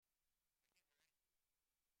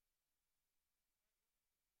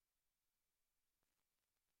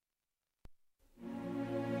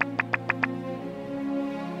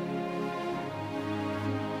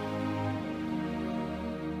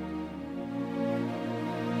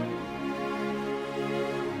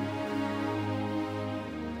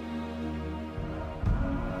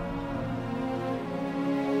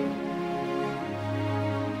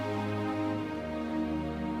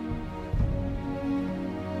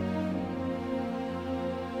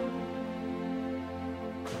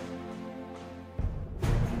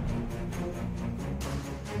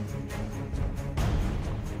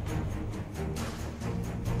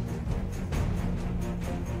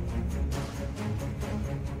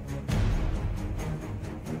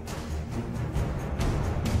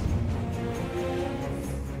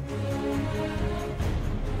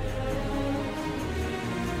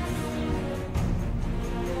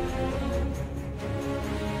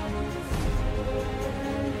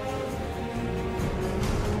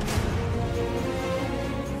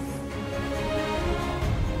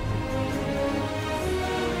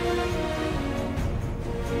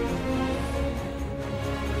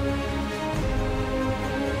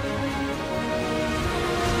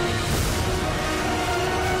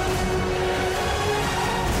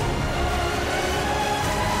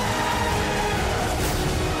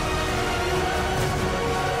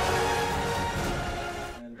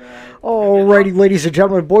Alrighty, ladies and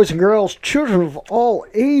gentlemen, boys and girls, children of all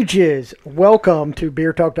ages, welcome to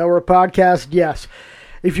Beer Talk Delaware Podcast. Yes,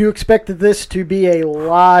 if you expected this to be a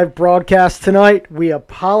live broadcast tonight, we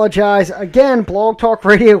apologize. Again, Blog Talk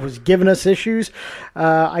Radio was giving us issues.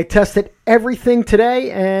 I tested everything today,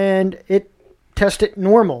 and it tested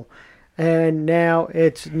normal, and now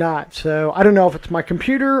it's not. So I don't know if it's my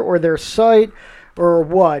computer or their site or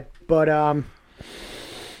what, but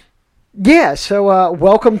yeah, so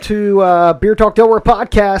welcome to Beer Talk Delaware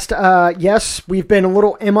Podcast. Yes, we've been a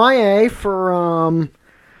little MIA for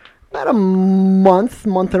about a month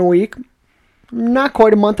and a week. Not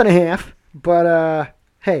quite a month and a half, but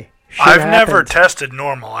hey, I've never tested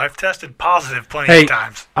normal. I've tested positive plenty of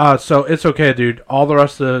times. So it's okay, dude. All the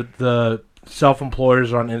rest of the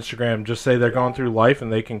self-employers on Instagram just say they're going through life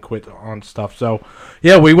and they can quit on stuff. So,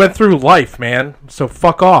 yeah, we went through life, man. So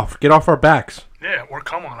fuck off. Get off our backs. Yeah, or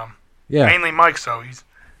come on them. Yeah. Mainly Mike, so he's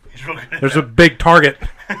really good. There's a big target.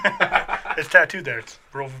 It's tattooed there. It's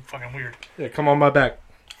real fucking weird. Yeah, come on my back.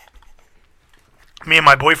 Me and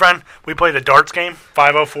my boyfriend, we played a darts game,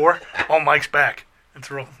 504, on Mike's back.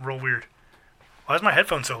 It's real weird. Why is my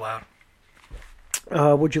headphone so loud?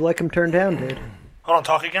 Would you like him turned down, dude? Hold on,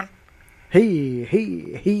 talk again. He.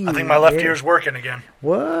 I think my left ear's working again.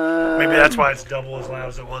 What? Maybe that's why it's double as loud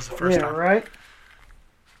as it was the first time. Yeah, right?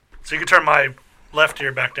 So you can turn my left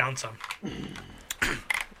ear back down some.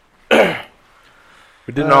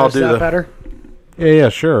 We didn't all do that the... better? Yeah,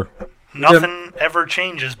 sure. Nothing ever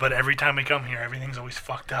changes, but every time we come here, everything's always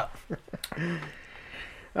fucked up.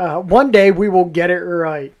 One day we will get it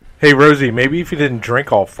right. Hey, Rosie, maybe if you didn't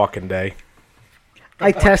drink all fucking day.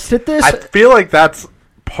 I tested this. I feel like that's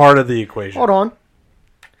part of the equation. Hold on.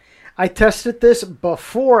 I tested this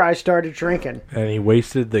before I started drinking. And he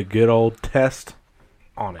wasted the good old test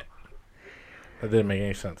on it. That didn't make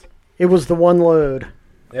any sense. It was the one load.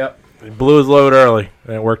 Yep. He blew his load early,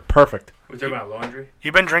 and it worked perfect. We're talking about laundry?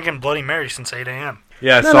 You've been drinking Bloody Mary since 8 a.m.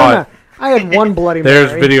 Yeah, I No. saw it. I had one Bloody Mary.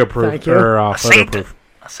 There's video proof. Thank you. Or I photo synced it. proof.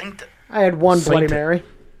 I synced it. I had one Bloody Saint it. Mary.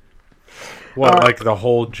 What, like the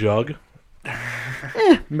whole jug?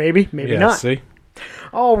 Maybe Yeah, not. see?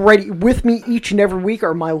 Alrighty, with me each and every week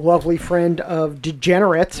are my lovely friend of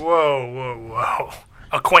degenerates. Whoa.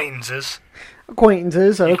 Acquaintances.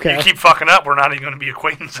 Acquaintances, okay. You keep fucking up, we're not even going to be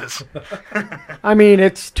acquaintances. I mean,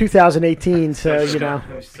 it's 2018, so, you know.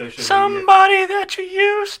 Somebody that you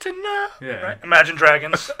used to know. Yeah. Right? Imagine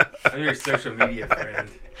Dragons. I'm your social media friend.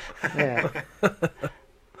 Yeah.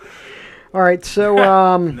 Alright, so,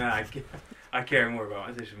 Nah, I care more about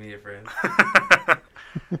my social media friends.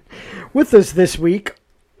 with us this week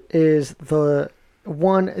is the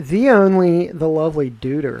one, the only, the lovely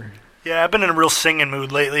Duder. Yeah, I've been in a real singing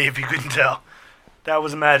mood lately, if you couldn't tell. That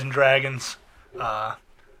was Imagine Dragons. Eye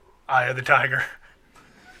of the Tiger.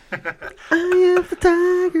 I am the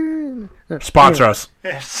tiger. Sponsor us.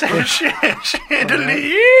 Yeah,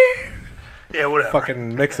 chandelier. Yeah, whatever.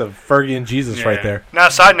 Fucking mix of Fergie and Jesus right there. Now,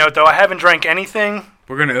 side note, though, I haven't drank anything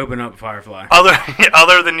We're going to open up Firefly.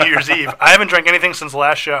 other than New Year's Eve. I haven't drank anything since the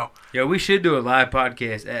last show. Yo, we should do a live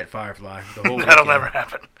podcast at Firefly. The whole That'll weekend. never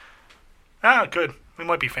happen. Ah, good. We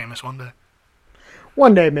might be famous one day.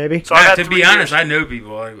 One day, maybe. So I've Nah, had to 3 be honest, years. I know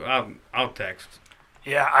people. I'll text.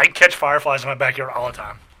 Yeah, I catch fireflies in my backyard all the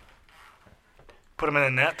time. Put them in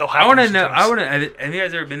a net. They'll I happen. want to know. sometimes. Have you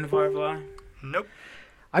guys ever been to Firefly? Nope.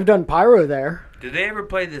 I've done pyro there. Did they ever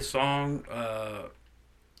play this song,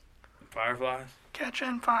 Fireflies?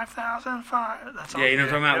 Catching 5,000 fire. That's all. Yeah, you know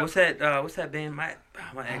what I'm talking about. Yep. What's that band? My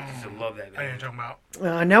ex used to love that I know what you're band. talking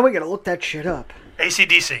about. Now we gotta look that shit up.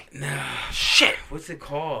 AC/DC. No, Shit. what's it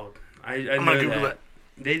called? I I'm know gonna Google that. it.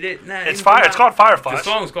 They did. Nah, It's you fire. know It's called Fireflies. The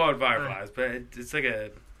song's called Fireflies, but it's like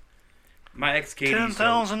a. My ex Katie.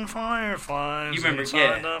 10,000 fireflies. You remember- inside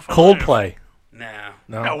yeah. the fire. Coldplay. Nah.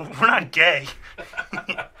 No. No, we're not gay.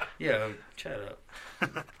 Yo, shut up.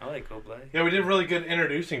 I like Coldplay. Yeah, we did really good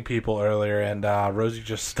introducing people earlier, and Rosie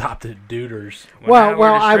just stopped at Duders. Well, now we're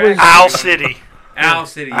I was- distracted. Owl City. Owl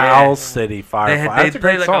City. Yeah. Owl City Firefly. They That's a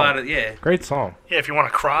play great like song. a lot of Great song. Yeah, if you want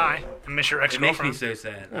to cry and miss your It makes me ex-girlfriend. so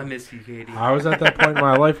sad. I miss you, Katie. I was at that point in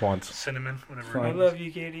my life once. Cinnamon, whatever. I Fine. love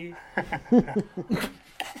you, Katie.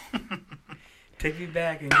 Take me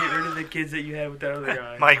back and get rid of the kids that you had with that other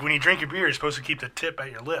guy. Mike, when you drink your beer, you're supposed to keep the tip at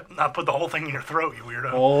your lip, not put the whole thing in your throat, you weirdo.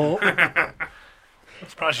 Oh, I'm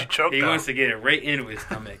surprised you choked He out. wants to get it right into his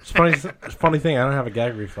stomach. it's funny thing. I don't have a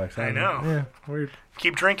gag reflex. I know. Yeah, weird.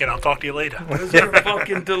 Keep drinking. I'll talk to you later. Those are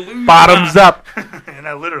fucking deluge. Bottoms up. And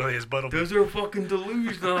that literally is butt. Those are fucking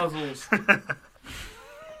deluge nozzles.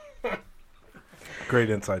 Great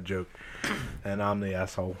inside joke. And I'm the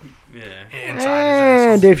asshole. Yeah.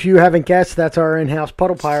 And if you haven't guessed, that's our in-house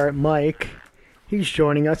puddle pirate, Mike. He's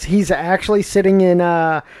joining us. He's actually sitting in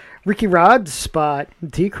Ricky Rod's spot,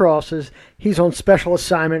 T-Cross's. He's on special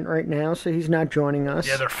assignment right now, so he's not joining us.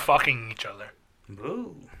 Yeah, they're fucking each other.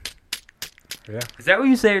 Ooh. Yeah. Is that what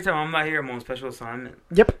you say every time I'm not here? I'm on special assignment.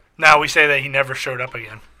 Yep. Now we say that he never showed up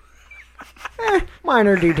again.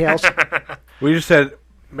 Minor details. We just said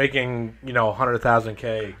making, 100,000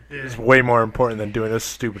 K is way more important than doing this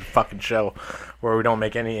stupid fucking show where we don't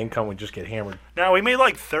make any income, we just get hammered. No, we made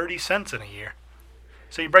like 30 cents in a year.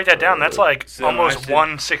 So you break that down, that's like So almost I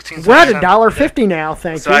 1/16. We're at $1.50 now,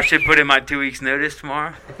 thank So you. I should put in my 2 weeks notice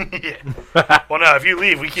tomorrow? Yeah. Well, no, if you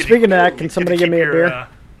leave, we can. Speaking of that, can somebody give me a beer?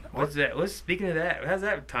 What's that? Speaking of that, how's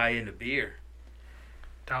that tie into beer?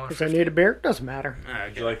 Because I need a beer? Doesn't matter.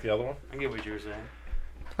 Did you like the other one? I get what you were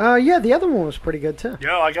saying. Yeah, the other one was pretty good, too.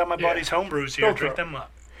 Yo, I got my buddy's homebrews here. Don't Drink throw. them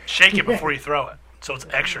up. Shake it before you throw it, so it's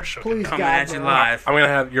extra sugar. Please, Coming God, at you live. I'm going to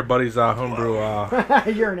have your buddy's homebrew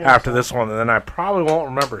You're an after asshole. this one, and then I probably won't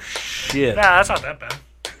remember shit. Nah, that's not that bad.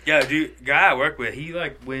 Yeah, dude, guy I work with, he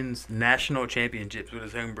wins national championships with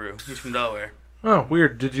his homebrew. He's from Delaware. Oh,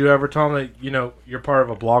 weird. Did you ever tell him that, you're part of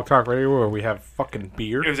a Blog Talk Radio where we have fucking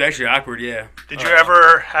beer? It was actually awkward, yeah. Did you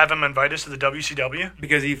ever have him invite us to the WCW?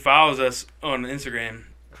 Because he follows us on Instagram.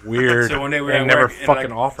 Weird. So one day we were and at never work, and,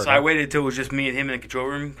 fucking offered So I it. waited until it was just me and him in the control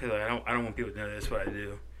room because I don't want people to know that's what I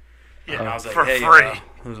do. Yeah, And I was like, for hey, free. I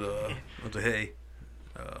was like, hey,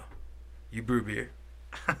 you brew beer?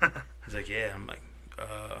 He's like, yeah. I'm like,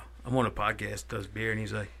 I'm on a podcast, does beer, and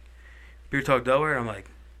he's like, Beer Talk Delaware. I'm like,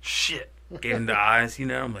 Shit. gave him the eyes,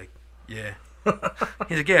 I'm like, yeah.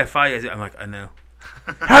 He's like, yeah, 5 years. I'm like, I know.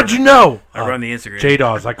 How'd you know? I run the Instagram.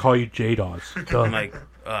 J-Dawes. I call you J-Dawes. I'm like,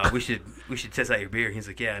 we should test out your beer. He's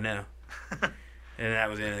like, yeah, I know. And that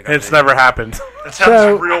was the end of the It's conversation. never happened. That sounds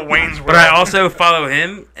So- real Wayne's World. But I also follow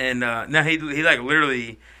him, and no, he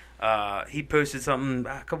literally he posted something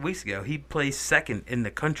a couple weeks ago. He placed second in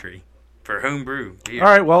the country for homebrew beer.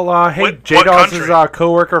 All right, well, hey, What J-Dawes is country? a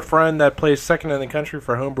coworker friend that plays second in the country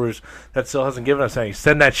for homebrews that still hasn't given us any.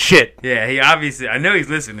 Send that shit. Yeah, he obviously. I know he's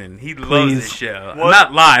listening. He loves Please. this show. What?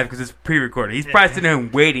 Not live because it's pre-recorded. He's probably sitting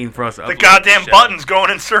home waiting for us to the upload goddamn this show. button's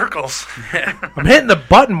going in circles. I'm hitting the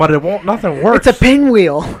button, but it won't. Nothing works. It's a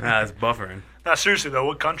pinwheel. Nah, it's buffering. Now, seriously, though,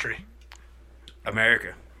 what country?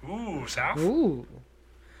 America. Ooh, South? Ooh.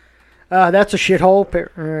 That's a shithole,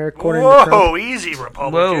 according to Trump. Whoa, easy,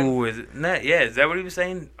 Republican. Whoa, is it? Not, yeah, is that what he was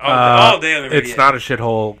saying? All day on the radio. It's not a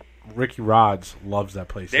shithole. Ricky Rods loves that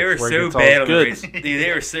place. They were It's where so he gets all bad on his the goods. radio. Dude,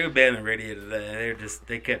 they were so bad on the radio today.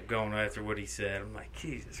 They kept going after what he said. I'm like,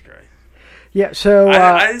 Jesus Christ. Yeah, so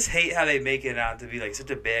I just hate how they make it out to be like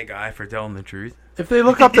such a bad guy for telling the truth. If they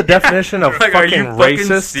look up the definition of Like, are fucking you fucking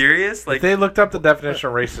racist, serious? if Like, they looked up the definition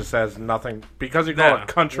of racist as nothing because you call No. it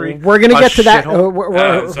country. we're going to a get to that. shithole.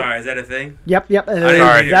 oh, sorry, is that a thing? Yep. didn't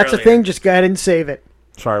read it That's a earlier. thing. Just go ahead and save it.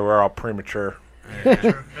 Sorry, we're all premature.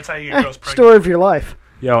 That's how you get girls pregnant. Story of your life.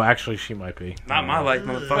 Yo, actually, she might be. Not my life,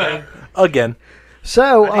 motherfucker. Again.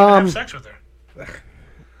 So, I didn't even have sex with her.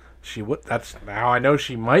 She would. That's how I know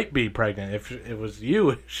she might be pregnant. If it was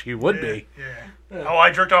you, she would be. Yeah. Oh,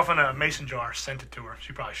 I jerked off in a mason jar, sent it to her.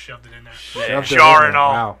 She probably shoved it in there. Shoved it Jar in and there.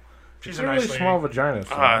 all. Wow. She's It's a a nice really lady. small vagina.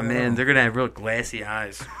 So Oh, man, they're going to have real glassy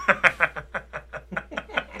eyes.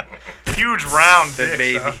 Huge round The dick.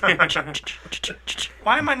 baby. So.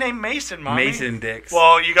 Why am I named Mason, Mommy? Mason dicks.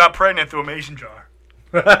 Well, you got pregnant through a mason jar.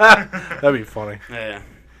 That'd be funny. Yeah.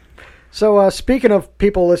 so speaking of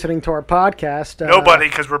people listening to our podcast, Nobody,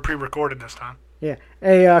 because we're pre-recorded this time. Yeah,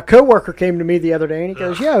 a coworker came to me the other day and he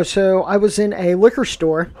goes, "Yo, so I was in a liquor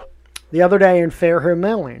store the other day in Fair Hill,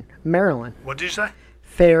 Maryland. What did you say?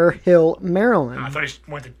 Fair Hill, I Maryland. thought you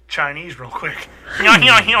went to Chinese real quick.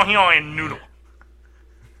 And noodle.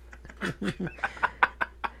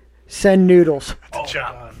 Send noodles. Good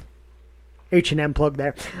job. H&M plug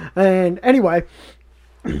there. And anyway,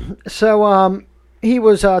 so he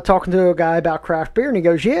was talking to a guy about craft beer, and he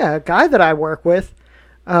goes, "Yeah, a guy that I work with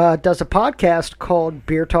does a podcast called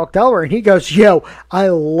Beer Talk Delaware," and he goes, "Yo, I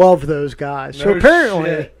love those guys." So No apparently,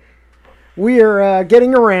 shit. we are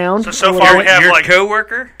getting around. So a far little- we have Your like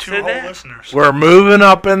coworker 2 said whole that? listeners. We're moving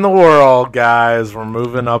up in the world, guys. We're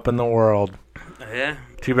moving up in the world. Yeah.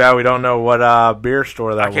 Too bad we don't know what beer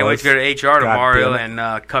store that I can't wait was. to go to HR tomorrow damn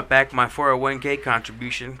and cut back my 401k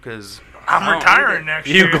contribution because I'm retiring next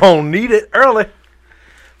You year. gonna need it early.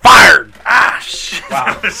 Fired! Ah, shit. Wow.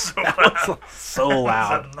 That was so loud. So That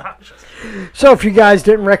loud. was obnoxious. So if you guys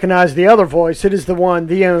didn't recognize the other voice, it is the one,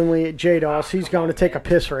 the only J-Doss. He's going to take a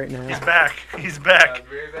piss right now. He's back. He's back.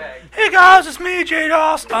 Very bad. Hey guys, it's me,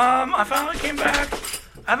 J-Doss. I finally came back.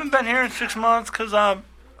 I haven't been here in 6 months because I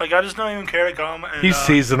just don't even care to come. And, He's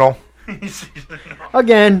seasonal. he's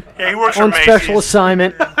Again, yeah, he works for on Macy's. special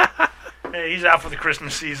assignment. Hey, he's out for the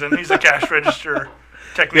Christmas season. He's a cash register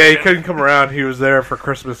Yeah, technician. he couldn't come around. He was there for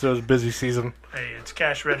Christmas. It was busy season. Hey, it's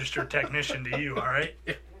cash register technician to you, all right?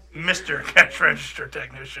 Mr. Cash Register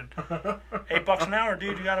Technician. $8 an hour,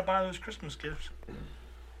 dude. You got to buy those Christmas gifts.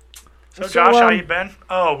 So, Josh, how you been?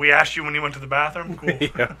 Oh, we asked you when you went to the bathroom? Cool.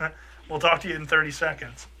 Yeah. We'll talk to you in 30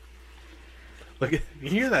 seconds. Look, you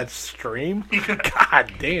hear that stream?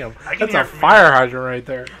 God damn. I can That's hear a from fire hydrant right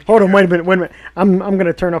there. Hold on, wait a minute. I'm going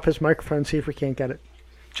to turn up his microphone, see if we can't get it.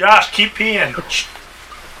 Josh, keep peeing.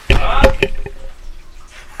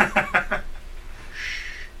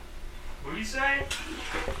 What do you say?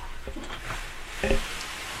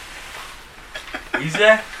 What you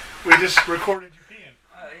say? We just recorded you peeing.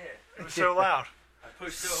 Oh, yeah. It was so loud. I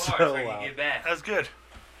pushed so So hard so I loud. can get back. That's good.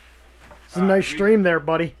 It's a nice stream there,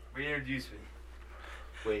 buddy. Reintroduce me.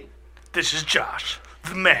 Wait. This is Josh,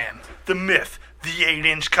 the man, the myth, the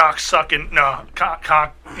 8-inch cock-inch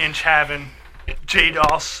having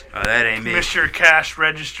J-Doss, Oh, that ain't me. Mr. Cash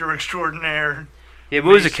Register Extraordinaire. Yeah,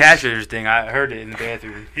 what was the cash register thing? I heard it in the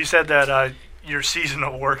bathroom. He said that you're a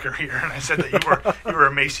seasonal worker here, and I said that you were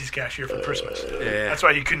a Macy's cashier for Christmas. Yeah. That's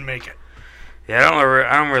why you couldn't make it. Yeah, I don't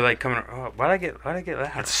remember like coming. Oh, why'd I get loud?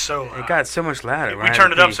 It's so loud. It got so much louder. when We I had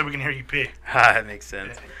turned it to up pee. so we can hear you pee. Ah, that makes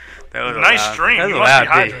sense. That was a Nice loud, stream. That was You a must be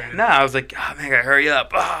loud pee. hydrated. No, I was like, oh man, I gotta hurry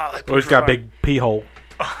up. Oh, like, Well, he's got a big pee hole.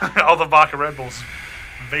 All the vodka Red Bulls,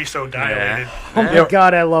 vasodilated. Oh my Yeah.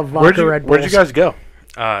 God, I love Where'd vodka you, Red Bulls. where'd you guys go?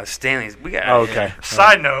 Stanley's. We got. Oh, okay.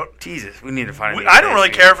 Side note, Jesus, we need to find. I don't really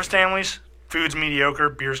care for Stanley's. Food's mediocre,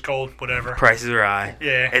 beer's cold, whatever. Prices are high.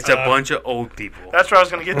 Yeah, It's a bunch of old people. That's what I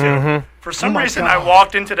was going to get to. Mhm. For some Oh my reason, God. I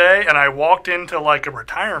walked in today, and I walked into like a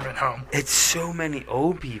retirement home. It's so many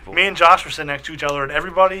old people. Me and Josh were sitting next to each other, and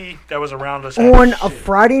everybody that was around us On a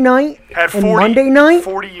Friday night had and 40, Monday night?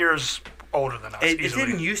 40 years older than us, It easily.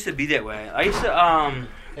 didn't used to be that way. I used to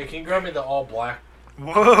Hey, can you grab me the all black?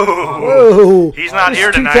 Whoa. Whoa. He's not This here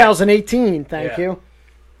is tonight. 2018, thank Yeah. you.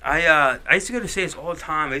 I used to go to Sam's all the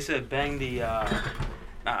time. I used to bang the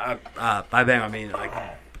by bang I mean like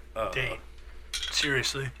Date.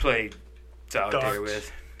 Seriously. play solitaire Darts.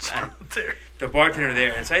 with There. the bartender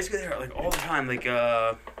there, and so I used to go there like all the time. Like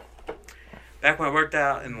back when I worked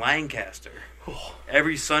out in Lancaster,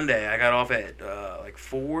 every Sunday I got off at like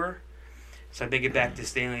 4, so I'd make it back to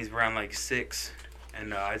Stanley's around like 6,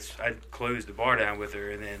 and I'd close the bar down with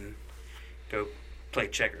her and then go play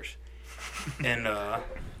checkers. And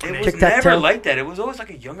it was Tic-tac-toe. never like that. It was always like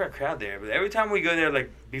a younger crowd there. But every time we go there, like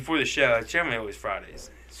before the show, it's generally always Fridays.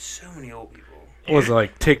 So many old people. What was it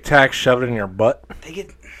like Tic Tac shoved it in your butt? They get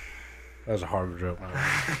That was a hard joke.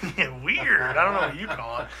 Yeah, weird. I don't know what you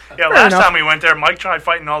call it. Yeah, Fair last enough. time we went there, Mike tried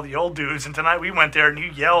fighting all the old dudes, and tonight we went there and you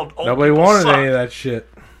yelled. Old Nobody people wanted suck. any of that shit.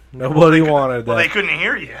 Nobody wanted Well, they that. couldn't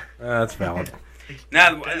hear you. That's valid. now.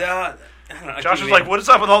 I don't know, I Josh keep was like, meaning- "What is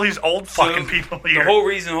up with all these old So, fucking people The here?" whole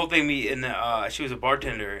reason, the whole thing, she was a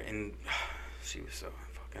bartender, and she was so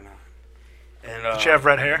fucking hot. And Did she have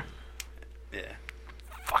red hair? Yeah.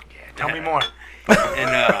 Fuck yeah. Tell me more.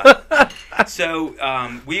 And so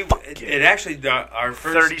we it actually our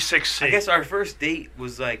first 36C. I guess our first date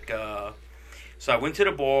was like so I went to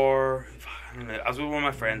the bar. I don't know. I was with one of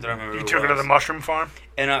my friends. I don't remember. You who took it her to was. the mushroom farm?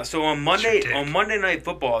 And so on That's your dick. Monday Night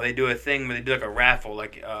Football, they do a thing where they do like a raffle.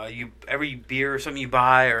 Like you every beer or something you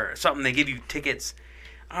buy or something, they give you tickets.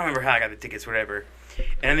 I don't remember how I got the tickets, whatever. And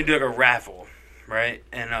then they do like a raffle, right?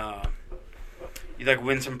 And you like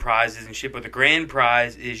win some prizes and shit. But the grand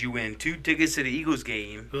prize is you win 2 tickets to the Eagles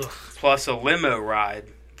game, Ugh. plus a limo ride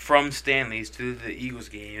from Stanley's to the Eagles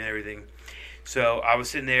game and everything. So I was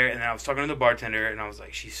sitting there and I was talking to the bartender and I was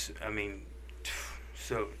like,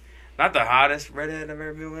 so not the hottest redhead I've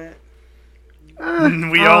ever been with.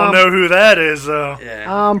 We all know who that is, though. Yeah.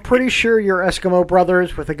 I'm pretty sure you're Eskimo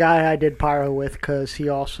Brothers with a guy I did pyro with because he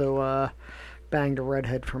also banged a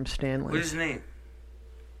redhead from What is Stanley. his name?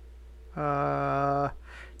 It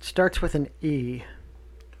starts with an E.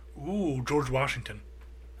 Ooh, George Washington.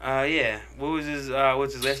 Yeah. What's his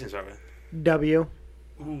last name start with? W.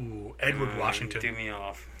 Ooh, Edward Washington. Threw me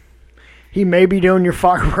off. He may be doing your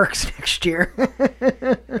fireworks next year.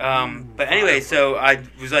 But anyway, so I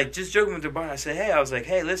was like just joking with the bar. I said,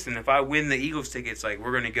 hey, listen, if I win the Eagles tickets, like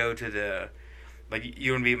we're gonna go to Like,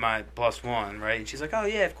 you want to be my +1, right? And she's like, oh,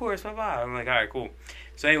 yeah, of course, bye-bye. I'm like, all right, cool.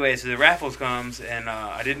 So anyway, so the raffles comes, and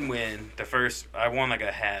I didn't win. I won like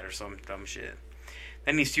a hat or some dumb shit.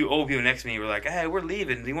 Then these two old people next to me were like, hey, we're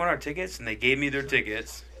leaving. Do you want our tickets? And they gave me their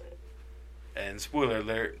tickets. And spoiler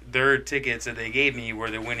alert, their tickets that they gave me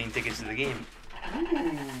were the winning tickets to the game.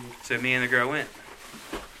 Ooh. So me and the girl went.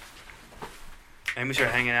 And we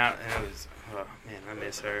started hanging out, and it was, oh, man, I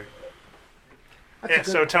miss her. Yeah,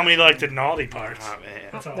 so tell me like the naughty parts. Oh, man.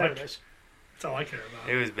 That's all There I it is. That's all I care about.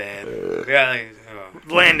 It was bad. We got like,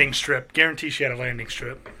 Landing strip. Guarantee she had a landing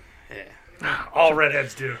strip. yeah, All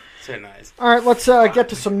redheads do. so nice. All right, let's get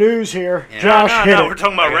to some news here. Yeah. Josh, hit No, it. we're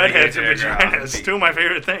talking about I gotta redheads get and there, vaginas. girl. Two of my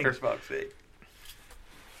favorite For things. fuck's sake.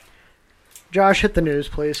 Josh, hit the news,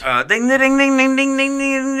 please. Ding, ding, ding, ding, ding, ding,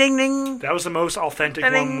 ding, ding, ding. That was the most authentic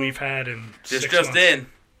Ding. one we've had in Just 6 months. in.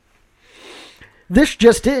 This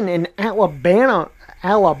just in Alabama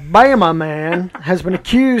man has been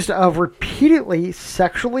accused of repeatedly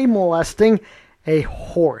sexually molesting a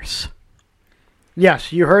horse.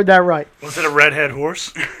 Yes, you heard that right. Was it a redhead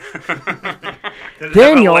horse? Did it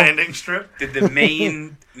Daniel. have a landing strip? Did the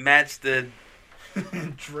mane match the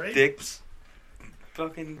Drake? dicks?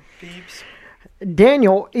 Fucking peeps.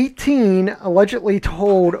 Daniel, 18, allegedly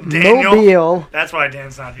told Daniel? Mobile That's why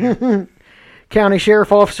Dan's not here. County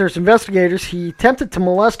Sheriff officers investigators he attempted to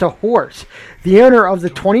molest a horse. The owner of the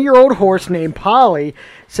 20-year-old horse named Polly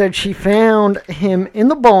said she found him in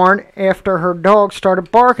the barn after her dog started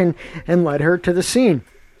barking and led her to the scene.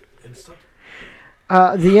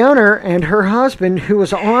 The owner and her husband, who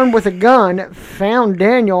was armed with a gun, found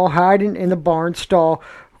Daniel hiding in the barn stall,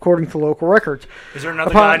 according to local records. Is there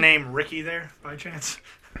another Upon- guy named Ricky there, by chance?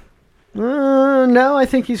 No, I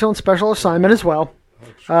think he's on special assignment as well.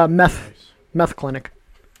 Meth clinic.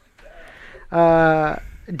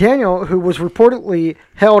 Daniel, who was reportedly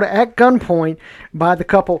held at gunpoint by the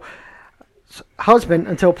couple's husband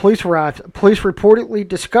until police arrived. Police reportedly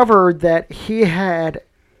discovered that he had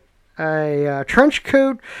a trench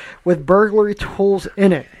coat with burglary tools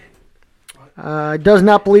in it. Does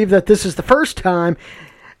not believe that this is the first time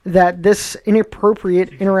that this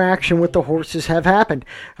inappropriate interaction with the horses have happened.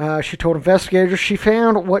 She told investigators she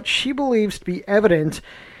found what she believes to be evidence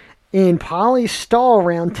in Polly's stall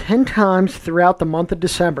around 10 times throughout the month of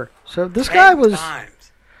December. So this guy was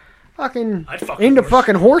fucking I'd fucking into horse.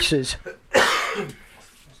 fucking horses.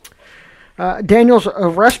 Daniel's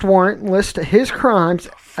arrest warrant lists his crimes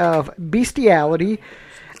of bestiality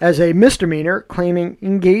as a misdemeanor, claiming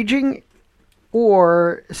engaging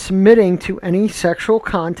or submitting to any sexual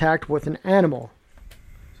contact with an animal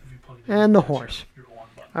and the horse.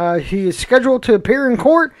 He is scheduled to appear in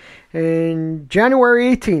court in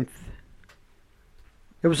January 18th.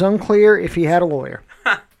 It was unclear if he had a lawyer.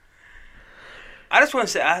 I just want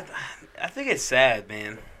to say, I think it's sad,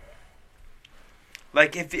 man.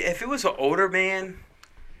 Like, if it was an older man,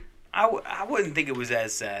 I wouldn't think it was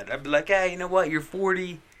as sad. I'd be like, hey, you know what? You're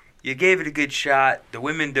 40. You gave it a good shot. The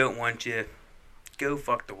women don't want you. Go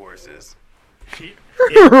fuck the horses. Mainly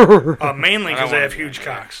I because don't they wanna have be huge like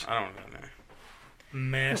that. cocks. I don't know.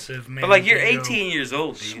 Massive, man. But, like, you're 18 years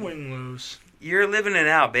old, dude. Swing loose. You're living in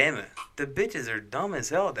Alabama. The bitches are dumb as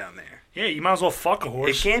hell down there. Yeah, you might as well fuck a It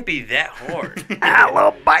horse. can't be that hard.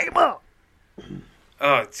 Alabama!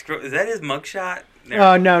 Oh, is that his mugshot?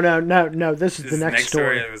 Never No. This is This the is next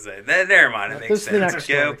story. I was saying. Never mind. It makes This is the sense. next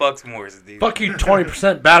Go story. fuck some horses, dude. Fuck you,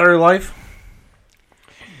 20% battery life.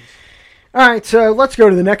 All right, so let's go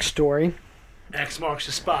to the next story. X marks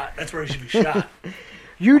the spot. That's where he should be shot.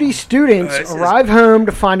 UD students This is- arrive home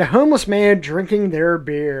to find a homeless man drinking their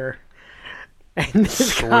beer. And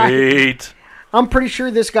this guy, Sweet. I'm pretty sure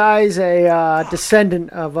this guy's a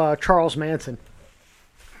descendant of Charles Manson.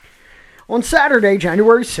 On Saturday,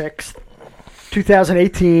 January 6th,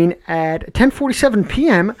 2018, at 10:47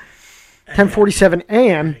 p.m., 10:47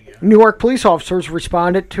 a.m., Newark police officers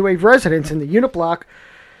responded to a residence in the unit block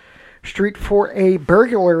street for a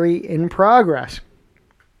burglary in progress.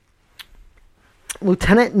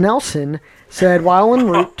 Lieutenant Nelson said while en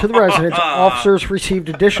route to the residence, officers received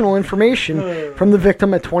additional information from the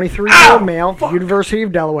victim, a 23-year-old male, University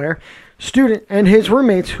of Delaware student, and his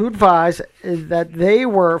roommates, who advised that they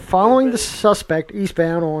were following the suspect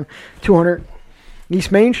eastbound on 200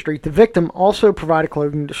 East Main Street. The victim also provided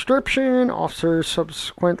clothing description. Officers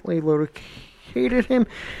subsequently located him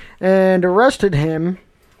and arrested him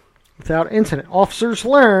without incident. Officers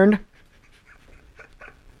learned...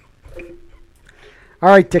 All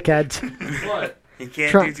right, dickheads. What? You can't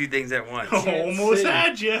Try- do two things at once. Almost see.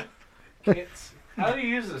 had you. How do you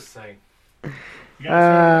use this thing?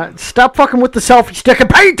 Stop fucking with the selfie stick and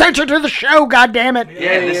pay attention to the show, goddammit.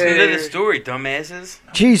 Yeah, listen to the story, dumbasses.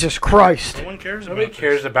 Jesus Christ. No one cares about Nobody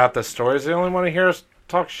cares about the stories. They only want to hear us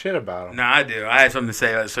talk shit about them. No, I do. I have something to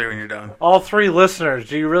say about the story when you're done. All 3 listeners,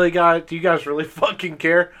 do you guys really fucking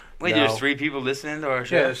care? Wait, No. there's 3 people listening to our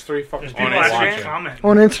show? Yeah, there's 3 fucking There's people people actually watching. comment.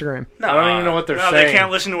 On Instagram. No, I don't even know what they're No, saying. they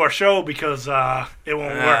can't listen to our show because it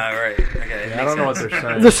won't work. Right. Okay. Yeah, I don't know what they're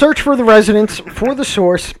saying. The search for the residents for the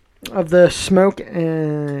source of the smoke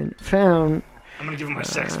and found I'm going to give him my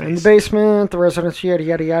sex in the face. basement, the residents, yada,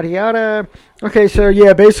 yada, yada, yada. Okay, so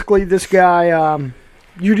yeah, basically this guy,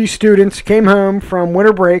 UD students came home from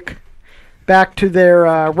winter break back to their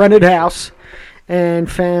rented house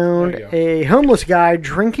and found There you go. a homeless guy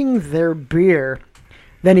drinking their beer.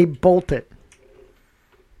 Then he bolted.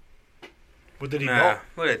 What did he Nah, bolt?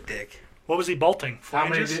 what a dick. What was he bolting? How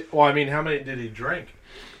many? Flanges? How many did he drink?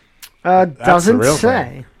 Uh, the doesn't real say.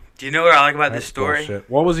 thing. Do you know what I like about this That's story? bullshit.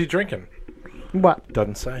 What was he drinking? What?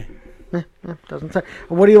 Doesn't say. Doesn't say.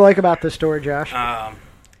 What do you like about this story, Josh? Well,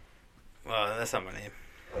 that's not my name.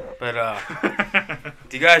 But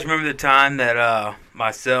do you guys remember the time that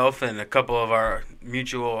myself and a couple of our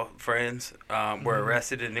mutual friends were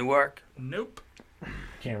arrested in Newark? Nope.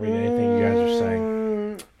 Can't read anything you guys are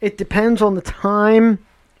saying. It depends on the time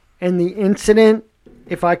and the incident,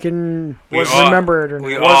 if I can We all- remember it or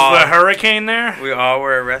we not. Was the hurricane there? We all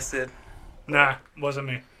were arrested. Nah, wasn't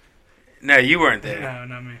me. No, you weren't there. No,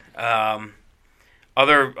 not me.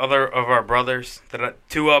 Other of our brothers,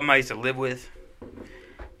 2 of them I used to live with,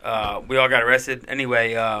 we all got arrested.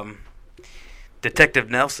 Anyway, Detective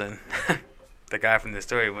Nelson, the guy from the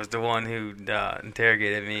story, was the one who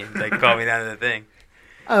interrogated me. Like, called me down to the thing.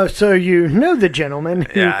 Oh, so you know the gentleman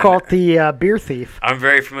who Yeah, I caught the beer thief. I'm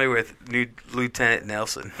very familiar with Lieutenant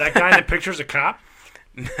Nelson. That guy in the picture's a cop?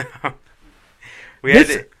 We had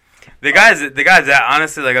This- the guys that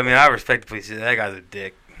honestly, like, I mean, I respect the police. That guy's a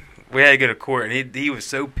dick. We had to go to court, and he was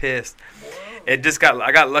so pissed. I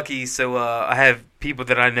got lucky, so I have people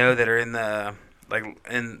that I know that are in the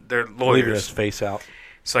and they're Leaving his lawyers. face out.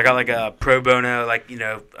 So I got like a pro bono, like, you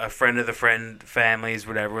know, a friend of the friend, families,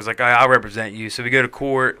 whatever. Was like, I'll represent you. So we go to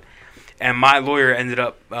court, and my lawyer ended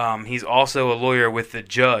up. He's also a lawyer with the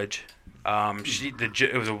judge.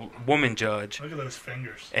 It was a woman judge, Look at those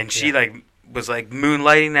fingers. and she was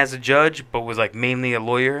moonlighting as a judge, but was like mainly a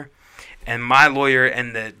lawyer. And my lawyer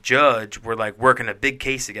and the judge were like working a big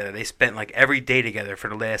case together. They spent like every day together for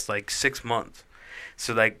the last like 6 months.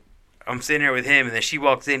 So like I'm sitting there with him, and then she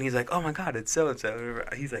walks in. He's like, "Oh my God, it's so and so."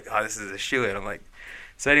 He's like, "Oh, this is a shoo-in." I'm like,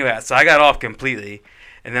 so anyway, so I got off completely,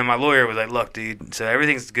 and then my lawyer was like, "Look, dude, so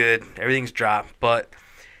everything's good, everything's dropped, but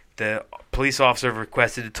the police officer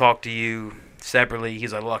requested to talk to you separately."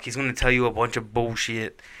 He's like, "Look, he's going to tell you a bunch of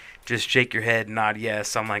bullshit. Just shake your head and nod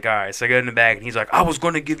yes." I'm like, all right. So I go in the back, and he's like, "I was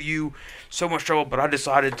going to give you so much trouble, but I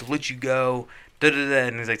decided to let you go." Da-da-da.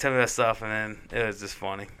 And he's like, "Tell me that stuff," and then it was just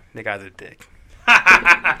funny. The guy's a dick.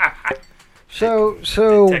 So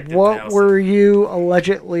Detective what Nelson. were you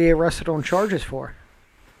allegedly arrested on charges for?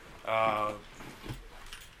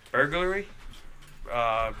 Burglary,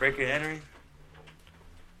 breaking and entering,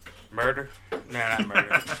 murder. No, not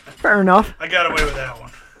murder. Fair enough. I got away with that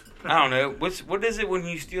one. I don't know. What is it when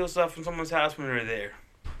you steal stuff from someone's house when they're there?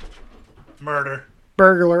 Murder,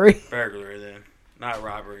 Burglary Burglary, then, not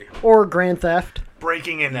robbery. or grand theft.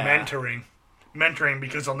 breaking and Nah. mentoring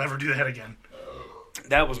because I'll never do that again.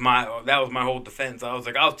 That was my whole defense. I was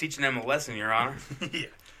like, I was teaching them a lesson, Your Honor. Yeah.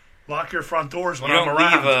 Lock your front doors when You I'm don't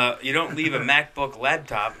around. you don't leave a MacBook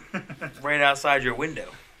laptop right outside your window,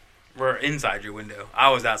 or inside your window. I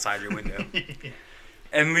was outside your window,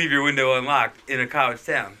 and leave your window unlocked in a college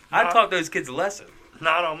town. I taught those kids a lesson.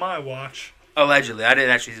 Not on my watch. Allegedly, I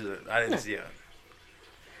didn't actually. I didn't see it.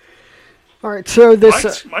 All right, so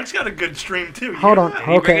this. Mike's got a good stream too. You Hold hear on. that?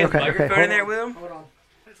 Can you Okay, bring his okay, microphone okay. in there with him? Hold on.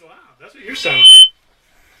 That's loud. That's what you're sounding like.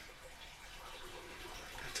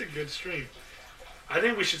 That's a good stream. I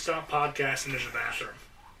think we should stop podcasting in the bathroom.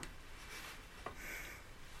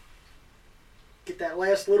 Get that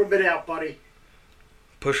last little bit out, buddy.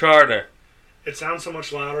 Push harder. It sounds so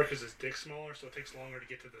much louder because his dick's smaller, so it takes longer to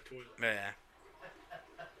get to the toilet. Yeah.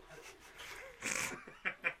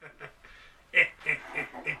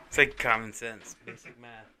 It's like common sense, basic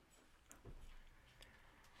math.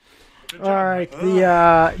 Good All job, right, Mike.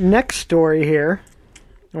 the next story here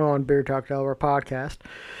on Beer Talk Delaware podcast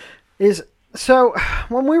is so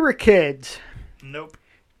when we were kids, Nope.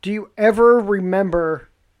 do you ever remember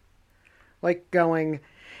like going,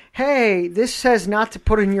 "Hey, this says not to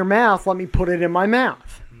put in your mouth, let me put it in my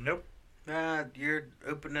mouth"? Nope. Nah, you're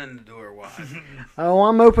opening the door wide. Oh,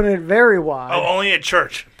 I'm opening it very wide. Oh, only at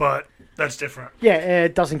church, but that's different. Yeah,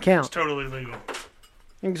 it doesn't It's count. totally legal.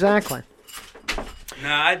 Exactly.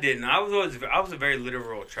 No, I didn't. I was a very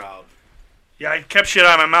literal child. Yeah, I kept shit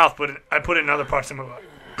out of my mouth, but I put it in other parts of my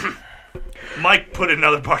body. Mike put it in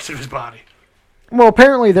other parts of his body. Well,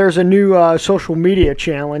 apparently there's a new social media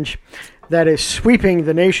challenge that is sweeping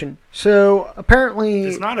the nation. So apparently,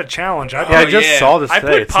 It's not a challenge. Yeah, I just saw this I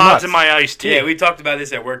today. put It's pods nuts. in my iced tea. Yeah, we talked about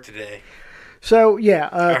this at work today. so yeah,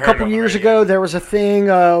 I a heard couple on the years radio. ago there was a thing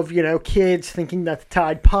of kids thinking that the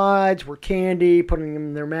Tide Pods were candy, putting them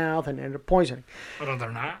in their mouth, and ended up poisoning. But no, they're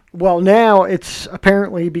not. Well, now it's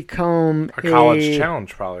apparently become A college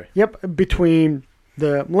challenge, probably. Yep, between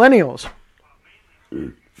the millennials.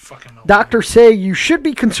 Fucking no. Doctors say you should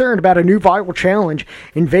be concerned about a new viral challenge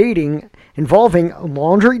involving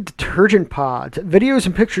laundry detergent pods. Videos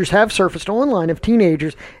and pictures have surfaced online of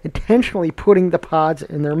teenagers intentionally putting the pods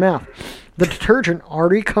in their mouth. The detergent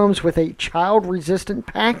already comes with a child-resistant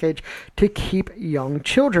package to keep young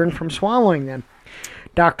children from swallowing them.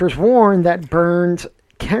 Doctors warn that burns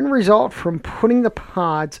can result from putting the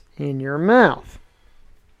pods in your mouth.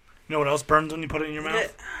 You know what else burns when you put it in your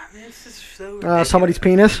mouth? Man, this is so ridiculous. Somebody's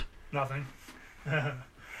penis. Nothing.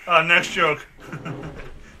 Next joke.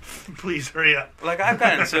 Please hurry up. Like, I've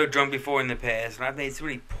gotten so drunk before in the past, and I've made so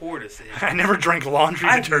many poor decisions. I never drank laundry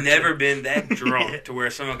I've detergent. never been that drunk Yeah. to where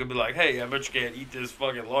someone could be like, hey, I bet you can't eat this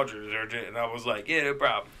fucking laundry detergent. And I was like, yeah, no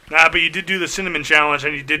problem. Nah, but you did do the cinnamon challenge,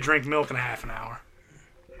 and you did drink milk in a half an hour.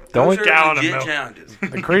 The only Those are gallon of legit milk. challenges.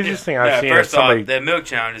 the craziest thing I've Yeah, seen is first somebody. off, that milk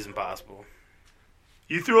challenge is impossible.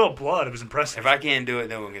 You threw up blood. It was impressive. If I can't do it,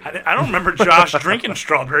 no one can do it. I don't remember Josh drinking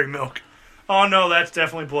strawberry milk. Oh, no, that's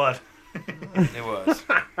definitely blood. It was.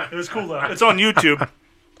 It was cool, though. It's on YouTube.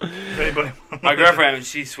 If anybody My girlfriend,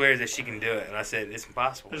 she swears that she can do it, and I said it's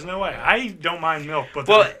impossible. There's no way. I don't mind milk, but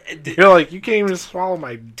Well, You're like, you can't even swallow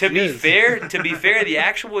my. to be jizz. fair, the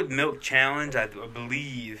actual milk challenge, I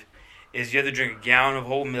believe, is you have to drink a gallon of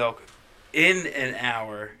whole milk in an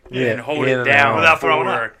hour, and Yeah, then hold in it an down hour. Without throwing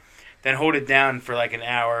up. Then hold it down for like an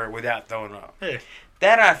hour without throwing up. Hey.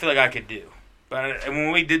 That I feel like I could do. But and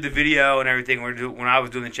when we did the video and everything, when I was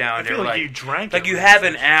doing the I challenge, they feel were like like, you drank like it. you have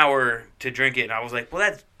an hour to drink it, and I was like, well,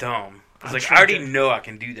 that's dumb. I was I like, I already drank it. know I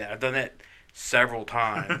can do that. I've done that several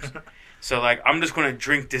times. So like, I'm just gonna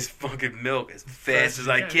drink this fucking milk as fast as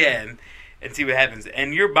I can and see what happens.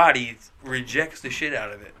 And your body rejects the shit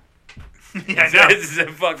out of it. Yeah, I know. This is a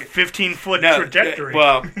fucking 15-foot no, trajectory.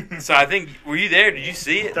 Well, so I think were you there? Did you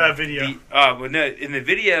see it? That video. Well, no. In the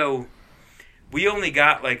video, we only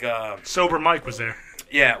got like Sober Mike was there.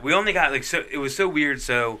 yeah, we only got like so. It was so weird.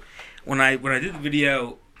 So when I did the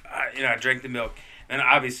video, I drank the milk, and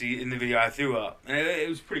obviously in the video I threw up, and it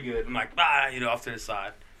was pretty good. I'm like, off to the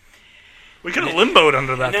side. We could have limboed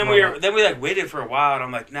under that. And then throw up. we like waited for a while, and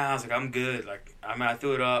I'm like, nah. I was like, I'm good. Like I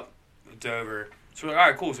threw it up. It's over. So we're like, all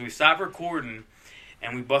right, cool. So we stopped recording,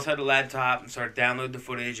 and we bust out the laptop and started downloading the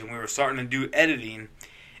footage, and we were starting to do editing.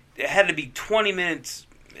 It had to be 20 minutes,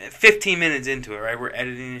 15 minutes into it, right? We're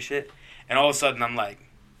editing and shit, and all of a sudden I'm like,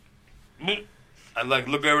 boop. I like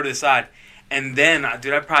look over to the side, and then I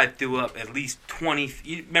probably threw up at least 20.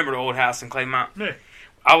 You remember the old house in Claymont? Yeah.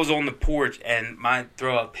 I was on the porch, and my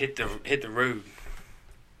throw up hit the road.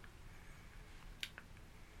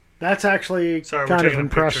 That's actually Sorry, we're kind of taking a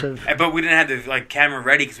picture. impressive. But we didn't have the like camera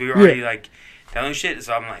ready because we were already like telling shit.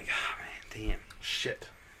 So I'm like, oh man, damn. Shit.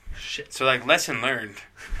 So like, lesson learned.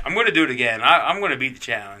 I'm gonna do it again. I'm gonna beat the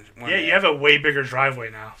challenge. Yeah, you have a way bigger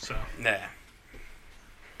driveway now, so Yeah.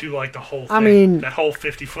 do like the whole thing. I mean- that whole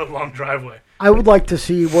 50-foot long driveway. I would like to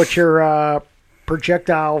see what your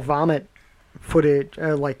projectile vomit footage,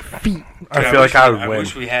 like feet. I feel like I would I win.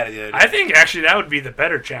 wish we had it the other day. I think actually that would be the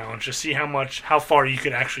better challenge to see how far you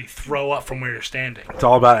could actually throw up from where you're standing. It's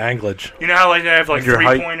all about anglage. You know how like they have like And your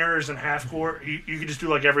height. 3-pointers and half court. You could just do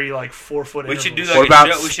like every like 4-foot. we should do intervals. like What a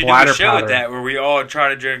about show. We should do splatter a show powder? with that where we all try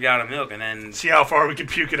to drink out of milk and then See how far we could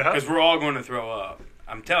puke it up. because we're all going to throw up.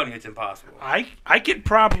 I'm telling you, it's impossible. I could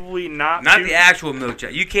probably not. Not puke. the actual milk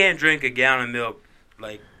challenge. You can't drink a gallon of milk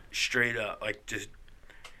like straight up, like just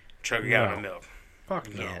chug a gallon of milk. Fuck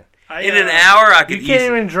You no. can't. I, In an hour, I could You can't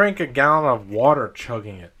easily. even drink a gallon of water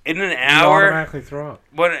chugging it. In an You hour, automatically throw up.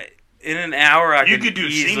 but in an hour, I You could could do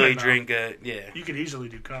easily semen, though. drink a yeah. You could easily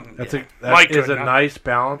do cum. That's Yeah. that Mike is could, a not- nice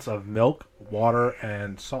balance of milk, water,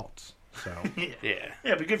 and salts. So Yeah, Yeah,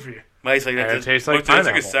 it'd be good for you. Mike's like Yeah, that. it tastes like That's like a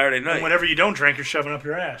pineapple. Saturday And night. whatever you don't drink, you're shoving up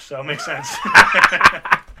your ass. So it makes sense.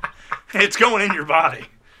 It's going in your body.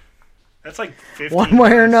 That's like 50. One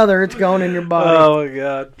way or another, it's going in your body. Oh my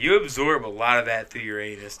god. You absorb a lot of that through your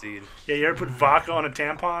anus, dude. Yeah, you ever put vodka on a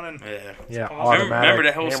tampon and Yeah. Yeah. Remember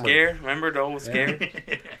that whole hammered. scare? Remember the whole scare?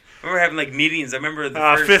 Remember having like meetings. I remember the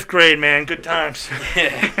first. 5th grade, man, good times.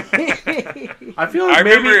 I feel like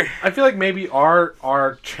remember- maybe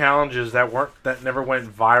our challenges that never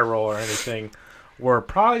went viral or anything were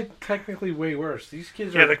probably technically way worse. These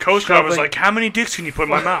kids Yeah, are the Coast Guard was shoving- like, "How many dicks can you put in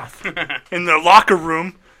my mouth?" In the locker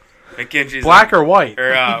room. McKenzie's black or white.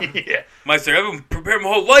 or Yeah, Meister, I've been preparing my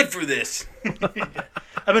whole life for this.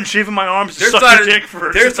 I've been shaving my arms to There's suck not, your dick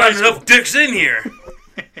for. there's since high not school. enough dicks in here.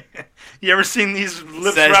 You ever seen these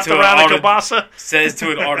lips Says wrapped to around an a kielbasa? Says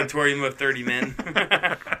to an auditorium of 30 men.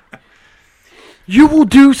 You will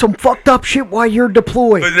do some fucked up shit while you're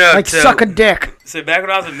deployed, But no, like so- suck a dick. So back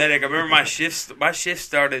when I was a medic, I remember my shifts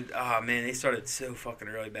started. Oh man, they started so fucking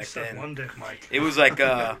early back Suck then. one dick, Mike. It was like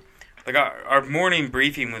our morning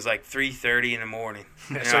briefing was like 3:30 in the morning.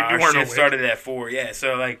 Yeah, so you our weren't shift awake. started at 4. Yeah,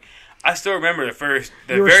 so like I still remember the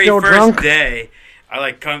You were very still first drunk? day. I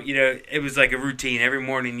like come, it was like a routine. Every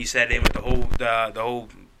morning you sat in with the whole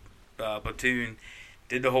platoon,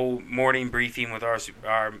 did the whole morning briefing with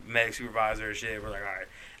our medic supervisor and shit. We're like, all right.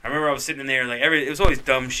 I remember I was sitting in there like it was always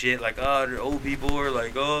dumb shit like the old people are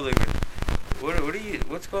like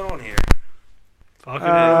what's going on here? Fucking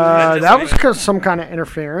That was 'cause some kind of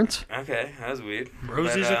interference. Okay, that was weird.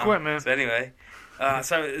 Rosie's But, equipment. So anyway,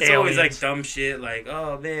 so it's always like dumb shit like,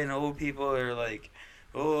 oh man, old people are like,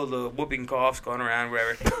 oh the whooping cough's going around,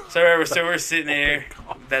 whatever. So we're sitting there.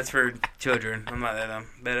 That's for children. I'm not that dumb.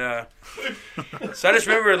 But so I just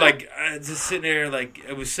remember like just sitting there like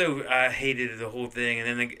it was so I hated the whole thing,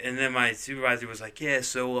 and then my supervisor was like, yeah,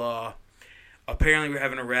 so apparently we're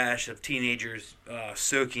having a rash of teenagers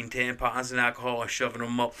soaking tampons in alcohol and shoving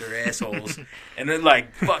them up their assholes, and then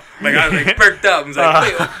like fuck, like I was like perked up and was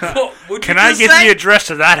like, wait, what'd Can you I just get say? the address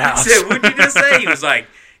to that I house? said, what'd you just say? He was like,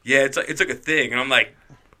 yeah, it's like a thing, and I'm like,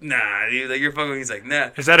 nah, dude, like you're fucking. He's like, nah.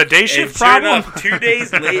 Is that a day And shift sure problem? enough, 2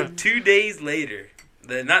 days late, 2 days later,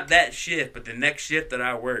 not that shift, but the next shift that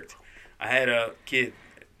I worked, I had a kid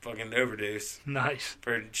fucking overdose Nice.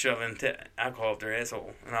 for shoving alcohol up their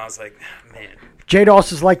asshole, and I was like, man. J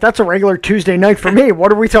Doss is like, that's a regular Tuesday night for me.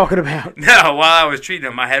 What are we talking about? No, while I was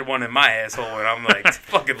treating him, I had one in my asshole, and I'm like,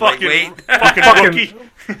 fucking lightweight. Fucking rookie.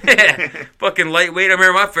 Yeah, fucking lightweight. I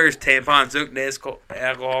remember my first tampon soaked in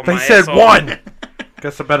alcohol in They my said asshole. 1.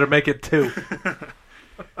 Guess I better make it 2.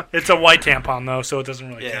 It's a white tampon though, so it doesn't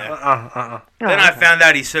really Yeah. count. Then I found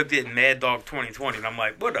out he soaked it in Mad Dog 2020, and I'm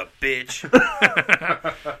like, what a bitch.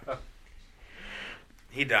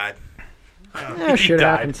 He died. Yeah, shit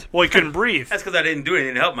died. happens. Well, he couldn't breathe. That's because I didn't do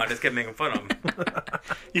anything to help him. I just kept making fun of him.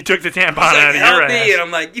 You took the tampon He's like, out of your help me. ass. And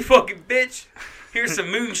I'm like, you fucking bitch. Here's some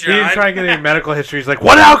He moonshine. didn't try and get any medical history. He's like,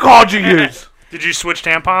 what alcohol did you use? Did you switch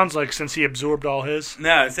tampons, like, since he absorbed all his?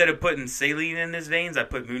 No, instead of putting saline in his veins, I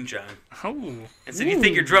put moonshine. Oh. And said, you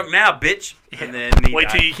think you're drunk now, bitch? And then he Wait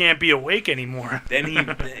till died. you can't be awake anymore. Then he,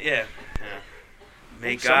 yeah.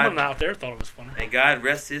 May Someone God, out there thought it was funny. may God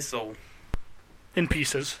rest his soul. In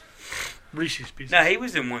pieces. Reese's pieces. No, he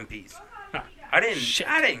was in one piece. Ah, I didn't shit.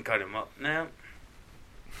 cut him up. No.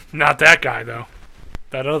 Not that guy, though.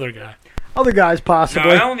 That other guy. Other guys, No,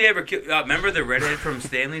 possibly. I only ever killed. Remember the redhead from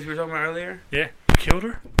Stanley's we were talking about earlier? Yeah. You killed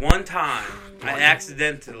her? One time, I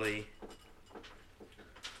accidentally.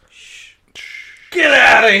 Get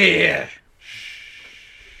out of here.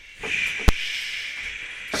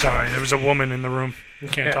 Sorry, there was a woman in the room.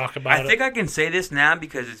 Can't talk about I think I can say this now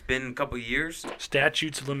because it's been a couple years.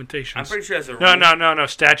 Statutes of limitations. I'm pretty sure that's a rule. No.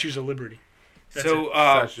 Statues of liberty. That's So,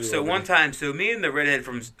 Statute of so one Liberty. time, so me and the redhead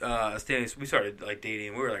from Stanley's, we started like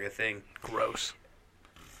dating. We were like a thing. Gross.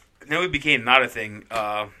 Then we became not a thing.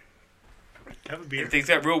 Have a beer. And things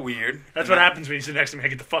got real weird. That's what happens when you sit next to me. I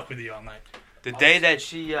get to fuck with you all night. The day that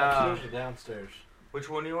she. downstairs. Which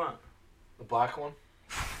one do you want? The black one?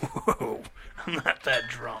 Whoa. I'm not that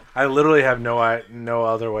drunk. I literally have no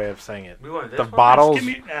other way of saying it. We want this The one? bottle's Give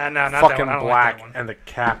me, no, not fucking that one. I don't black, like that one. and the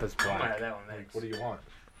cap is I might black. have that one next. What do you want?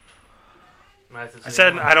 I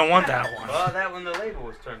said I don't want that one. Well, that one, the label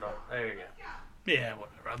was turned off. There you go. Yeah,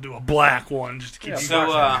 whatever. I'll do a black one just to keep you So,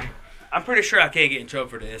 guys happy. I'm pretty sure I can't get in trouble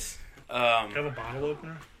for this. Do you have a bottle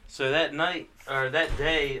opener? So that night, or that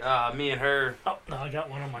day, me and her, Oh, no, I got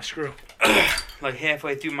one on my screw. like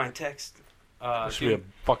halfway through my text, Should be a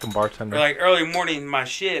fucking bartender. or like early morning, my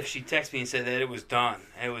shift, she texted me and said that it was done.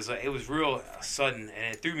 And it was real sudden,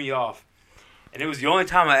 and it threw me off. And it was the only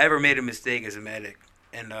time I ever made a mistake as a medic.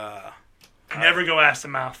 And Never go ass to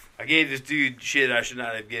mouth. I gave this dude shit I should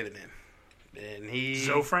not have given him, and he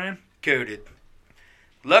Zofran? coded.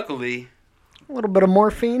 Luckily, A little bit of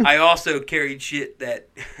morphine. I also carried shit that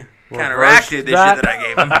counteracted the shit that I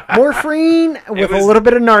gave him. Morphine with was- a little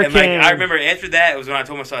bit of Narcan. And like, I remember after that, it was when I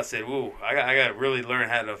told myself, I said, "Whoa, I got to really learn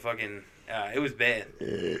how to fucking." It was bad.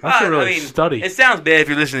 I should really study. It sounds bad if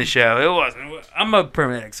you're listening to the show. It wasn't. I'm a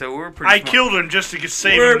paramedic, so we're pretty. I smart. killed him just to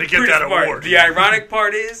save We're him to get pretty that smart. award. The ironic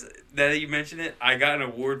part is that you mentioned it. I got an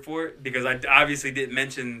award for it because I obviously didn't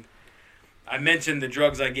mention. I mentioned the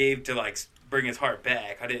drugs I gave to like bring his heart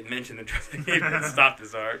back. I didn't mention the drugs I gave to stop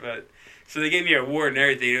his heart, but so they gave me an award and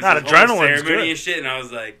everything. It was Not this whole adrenaline's ceremony good. and shit, and I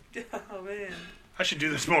was like, oh man. I should do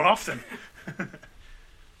this more often.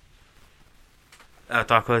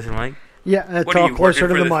 Talk closer, Mike. Yeah, What are talk you, closer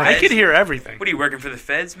to working the for the mic. I could hear everything. What are you working for the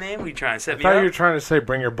feds, man? What are you trying to set I me thought you up? were trying to say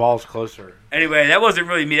bring your balls closer. Anyway, that wasn't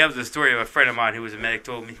really me. That was a story of a friend of mine who was a medic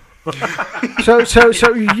told me.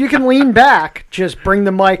 So you can lean back. Just bring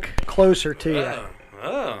the mic closer to you.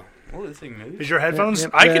 Oh, this thing moves. Is your headphones?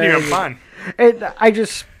 Yep, I can hear there them you fine. I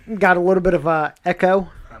just got a little bit of echo.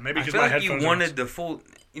 Maybe I because feel my like headphones. you are- wanted the full.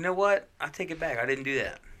 You know what? I take it back. I didn't do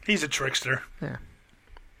that. He's a trickster. Yeah.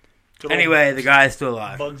 Good old Anyway, the guy's still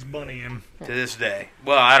alive Bugs Bunny him. to this day.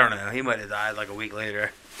 Well, I don't know. He might have died like a week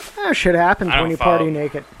later. Shit happens I don't when you follow. party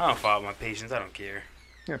naked. I don't follow my patients. I don't care.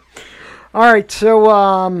 All right, so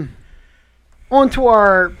on to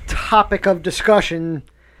our topic of discussion.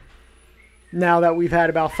 Now that we've had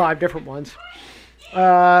about 5 different ones,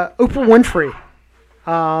 Oprah Winfrey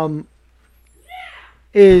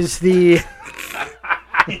is the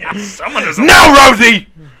Someone doesn't. No, Rosie!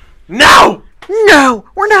 No! no.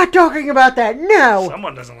 We're not talking about that. No.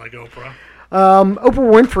 Someone doesn't like Oprah. Oprah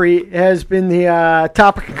Winfrey has been the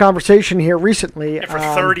topic of conversation here recently. And for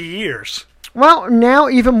 30 years. Well, now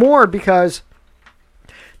even more because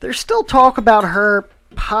there's still talk about her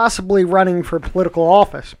possibly running for political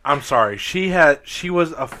office. I'm sorry. She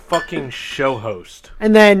was a fucking show host.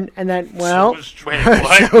 And then, well, So was Wait, Trump.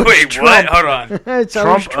 what? So Wait, Trump. what? Hold on. it's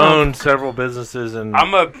always Trump owned several businesses and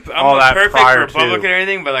I'm all a that perfect prior Republican to. or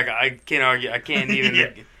anything, but like I can't argue. I can't even. Yeah.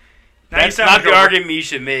 Now you That's sound not like the a- argument you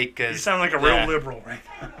should make You because sound like a real liberal right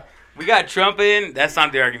now. we got Trump in. That's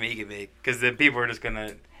not the argument he can make because then people are just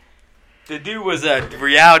gonna. The dude was a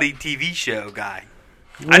reality TV show guy.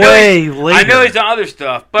 Way later. I know he's on other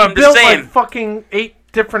stuff, but He I'm just built saying. like fucking 8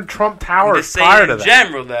 different Trump I'm towers just saying prior to in that.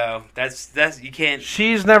 general, though, that's you can't.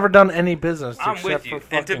 She's never done any business I'm except with for you.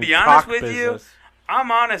 fucking And to be honest cock with you, business.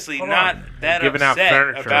 I'm honestly Hold not on. that Giving out upset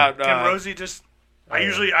furniture. about. Can Rosie just...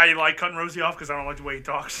 I like cutting Rosie off because I don't like the way he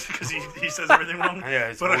talks because he says everything wrong. Yeah,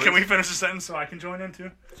 his But voice. can we finish the sentence so I can join in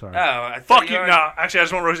too? Sorry. Oh, I thought Fuck you. already- No, actually, I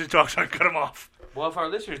just want Rosie to talk so I can cut him off. Well, if our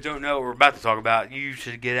listeners don't know what we're about to talk about, you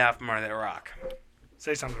should get out from under that rock.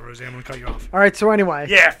 Say something, Rosie. I'm going to cut you off. All right, so anyway.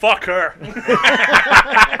 Yeah, fuck her.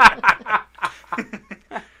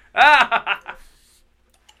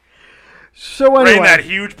 So Rain that anyway,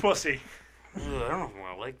 huge pussy. Ugh, I don't know if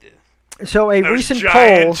I like this. so a Those recent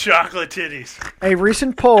giant poll, chocolate titties.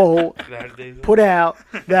 put out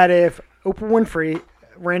that if Oprah Winfrey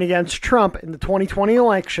ran against Trump in the 2020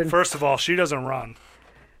 election, First of all, she doesn't run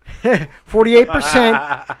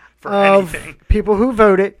 48% for of anything. people who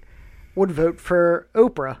voted would vote for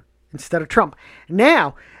Oprah instead of Trump.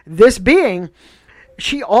 Now, this being,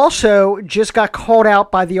 she also just got called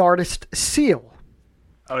out by the artist Seal.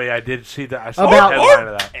 Oh yeah, I did see that. I saw About- the headline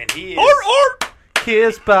of that. And he is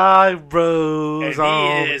Kissed by rose And he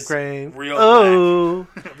on is the grave. real Oh,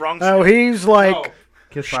 Wrong. Oh, he's like Oh,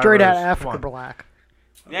 Kissed by straight out Rose. Africa Come on. black.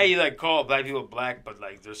 now you like call black people black, but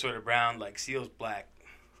like they're sort of brown, like Seal's black.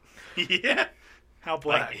 Yeah. How Like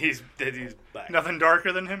black? he's black. Nothing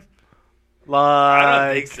darker than him?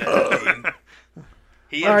 I don't think Like so. I mean,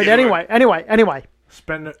 he All right, and anyway.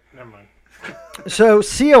 spend it. Never mind. So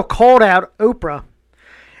Seal called out Oprah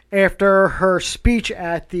after her speech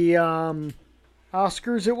at the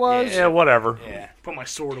Oscars, it was, Yeah, whatever. Yeah. Put my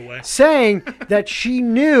sword away. saying that she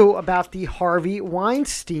knew about the Harvey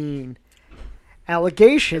Weinstein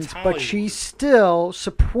allegations, It's but Hollywood. she still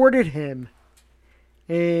supported him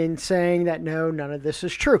in saying that no, none of this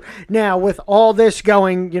is true. Now, with all this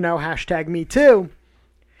going, hashtag Me Too,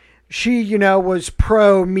 she, was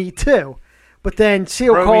pro Me Too. But then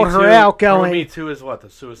Seal Pro called Me her Too- out Pro going, Me Too is what? The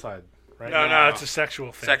suicide, right? No, it's a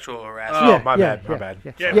sexual thing. Sexual harassment. Oh, my bad. My bad.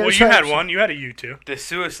 Yeah, Yeah, well, you so- had one. You had a you too. The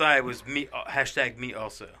suicide was me. Hashtag me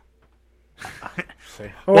also. See.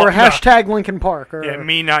 Or Well, no. hashtag Lincoln Park. Or, Yeah,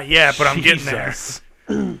 me not yet, but I'm getting there. Jesus.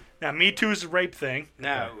 Now, Me Too is a rape thing.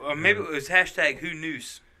 No, or maybe it was hashtag who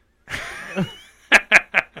noose.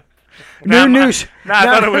 Now, New news. No, I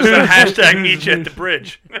thought it was a hashtag meet you at the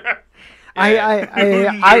bridge.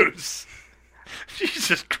 I News.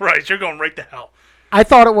 Jesus Christ, you're going right to hell. I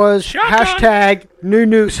thought it was Shotgun. hashtag new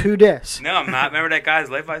news who dis. No, I'm not. Remember that guy's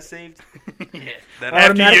life I saved? Yeah. That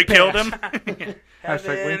After you Automatic killed pass. him.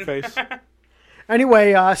 Hashtag wing face.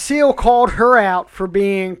 Anyway, Seal called her out for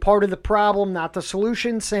being part of the problem, not the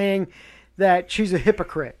solution, saying that she's a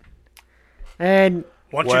hypocrite. And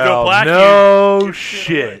Once you go black, no you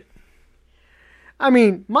shit. I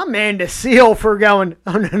mean, my man to Seal for going,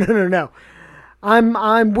 oh no.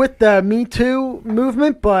 I'm with the Me Too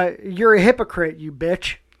movement, but you're a hypocrite, you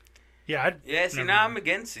bitch. Yeah. Yeah, see, never now mind. I'm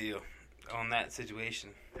against you on that situation.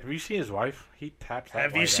 Have you seen his wife? He taps that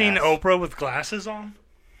Have you white seen ass. Oprah with glasses on?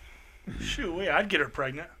 Shoot, yeah, I'd get her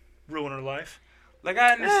pregnant, ruin her life. Like,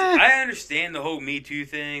 I understand the whole Me Too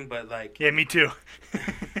thing, but, like, Yeah, me too.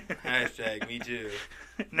 hashtag Me Too.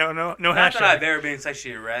 No Not that I've hashtag. ever been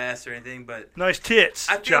sexually harassed or anything, but Nice tits,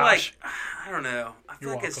 I feel Josh. like, I don't know. I feel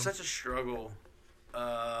You're like it's welcome. such a struggle.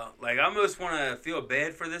 Like, I almost want to feel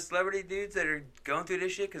bad for the celebrity dudes that are going through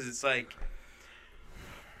this shit, because it's like,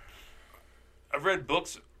 I've read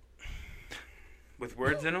books with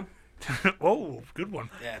words in them. Oh, good one.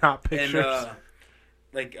 Yeah. Not pictures. And,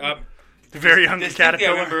 like, The very young this week I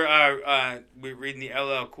caterpillar. remember we were reading the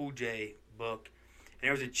LL Cool J book, and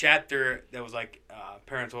there was a chapter that was like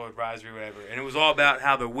parental advisory or whatever, and it was all about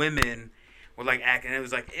how the women were like acting. It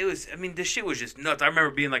was I mean, this shit was just nuts. I remember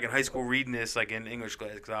being like in high school reading this like in English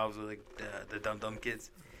class because I was like the dumb kids.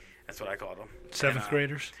 That's what I called them. Seventh And,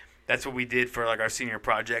 graders. That's what we did for like our senior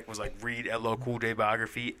project was like read LL Cool J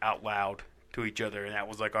biography out loud to each other, and that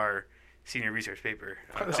was like our senior research paper.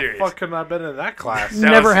 I'm How the serious. fuck couldn't I have been in that class?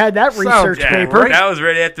 That Never was- had that research yeah, paper. right. That was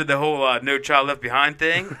right after the whole No Child Left Behind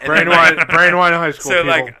thing. And then, Brandywine High School. So, people.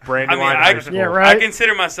 like, Brandywine I mean, High School. Yeah, right. I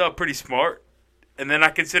consider myself pretty smart, and then I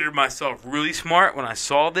considered myself really smart when I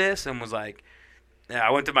saw this and was like, yeah,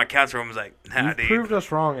 I went to my counselor and was like, nah, You've dude. proved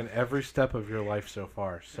us wrong in every step of your life so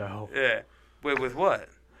far. So, Yeah. Wait, with what?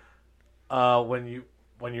 when you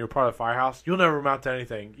were part of the firehouse, you'll never amount to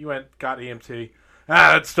anything. You went, got EMT.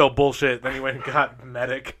 That's still bullshit. Then you went and got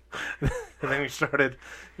medic. And then you started,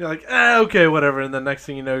 you're like, okay, whatever. And the next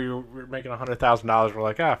thing you know, you're making $100,000. We're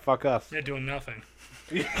like, fuck us. They're doing nothing.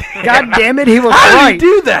 God damn it, he was How right. did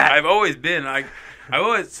you do that? I've always been like,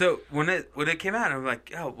 so when it came out, I'm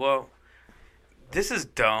like, oh well, this is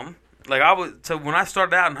dumb. Like when I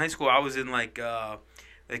started out in high school, I was in like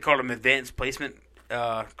they called them advanced placement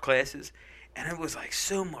classes, and it was like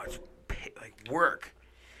so much like work.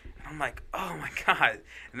 And I'm like, oh my god.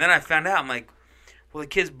 And then I found out, I'm like, well, the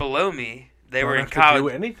kids below me, they were in Don't have to college. do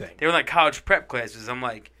anything. They were in like college prep classes. I'm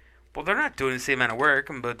like, well, they're not doing the same amount of work,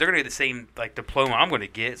 but they're gonna get the same like diploma I'm gonna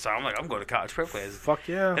get. So I'm like, I'm going to college prep classes. Fuck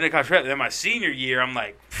yeah. And in college prep, then my senior year, I'm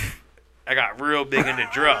like, I got real big into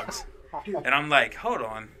drugs, and I'm like, hold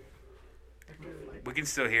on, we can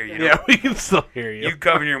still hear you. Yeah, we can still hear you. You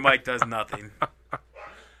covering your mic does nothing.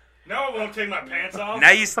 No, I won't take my pants off.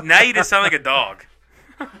 Now you just sound like a dog.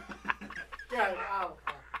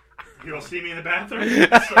 You don't see me in the bathroom?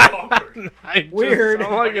 It's so awkward. I just Weird.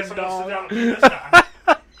 sound I like guess a I'm gonna sit dog. down and pee this time.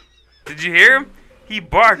 Did you hear him? He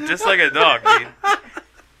barked just like a dog, dude.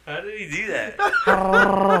 How did he do that?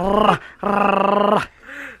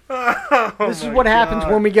 This is what happens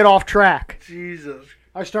when we get off track. Jesus.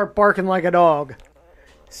 I start barking like a dog.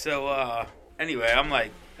 So, anyway, I'm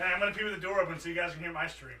like, Hey, I'm gonna pee with the door open so you guys can hear my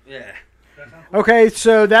stream. yeah. Okay,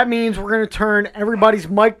 so that means we're going to turn everybody's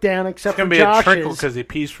mic down except It's going for to be a trickle Josh's. because he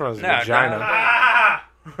pees from his No, vagina. Ah!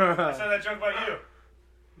 I said that joke about you.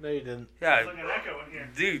 No, you didn't. Yeah, There's like an echo in here.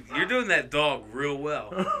 dude, you're doing that dog real well.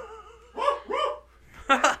 Woo, woo.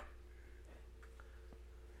 That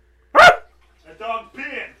dog's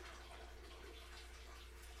peeing.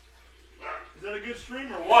 Is that a good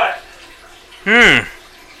stream or what?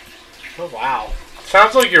 Oh, wow.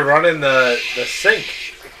 Sounds like you're running the sink.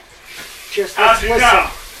 Just How let's do you listen. know?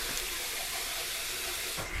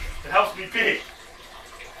 It helps me pee.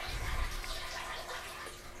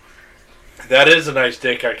 That is a nice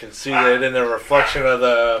dick. I can see it in the reflection of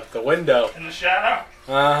the window. In the shadow.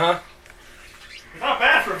 Uh-huh. It's not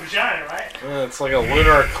bad for a vagina, right? It's like a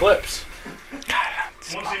lunar eclipse. You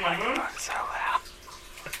want to see my moon? So loud.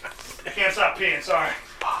 I can't stop peeing, sorry.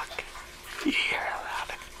 Fuck. You hear it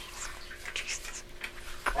loud. Jesus.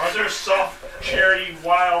 Or is there a soft, cherry,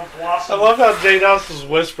 wild I blossom? love how Jade House is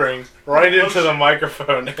whispering right into the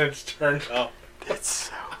microphone and it's turned up. That's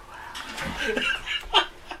so loud. Look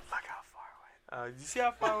how far away. Did you see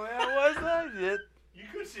how far away I was? You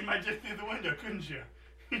could see my dick through the window, couldn't you?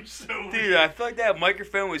 You're so Dude, weird. I feel like that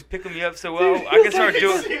microphone was picking me up so well. I can start You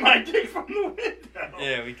doing. see my dick from the window.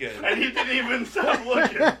 Yeah, we could. And he didn't even stop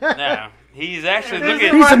looking. No, he's actually He's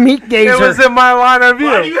looking. He's a meat It was gazer. in my line of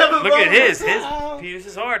Why do view. you have a Look at boner? his. penis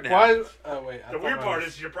is hard now. Why? Oh wait. The weird part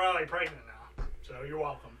is you're probably pregnant now, so you're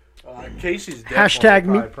welcome. Casey's Hashtag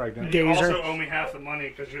definitely me- pregnant. You Gazer. also owe me half the money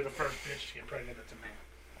because you're the first bitch to get pregnant that's a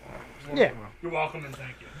man. Yeah. You're welcome and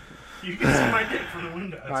thank you. You can see my dick from the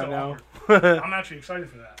window. That's I so know. awkward. I'm actually excited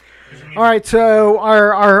for that. All right, so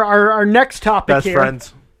our next topic Best here.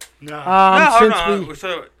 friends. No. No, Since hold on. we, We're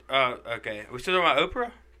still, okay. We're still talking about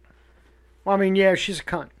Oprah? well, I mean, yeah, she's a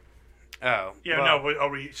cunt. Oh. Yeah, well, no, but are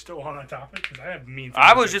we still on that topic? Because I have mean. I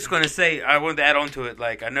things was to just say. going to say, I wanted to add on to it.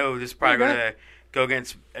 Like, I know this is probably Okay. going to go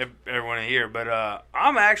against everyone in here, but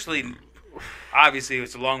I'm actually, obviously,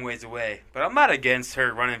 it's a long ways away, but I'm not against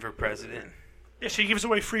her running for president. Yeah, she gives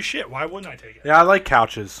away free shit. Why wouldn't I take it? Yeah, I like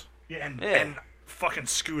couches. Yeah, and, Yeah. and fucking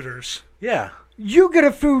scooters. Yeah. You get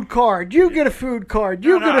a food card. You get a food card.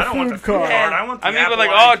 You No, get I a don't want the food food card. card. I want the I mean, but Apple like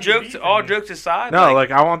all ITV jokes, thing. all jokes aside, No, like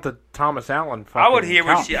I want the Thomas Allen. I would fucking hear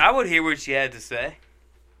couch. I would hear what she had to say.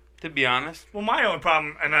 To be honest, Well, my only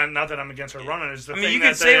problem, and not that I'm against her running, is the I thing mean, you that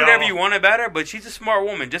can say they whatever all- you want about her, but she's a smart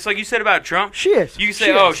woman, just like you said about Trump. She is. You can She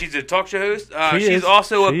say, "Oh, is. she's a talk show host." She She's is.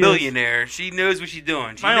 also a She is. billionaire. She knows what she's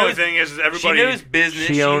doing. She My knows, only thing is she everybody, knows business.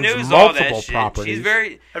 She She owns knows all that multiple shit. properties. She's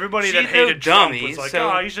very everybody she's that no hated Trump dummy, was like,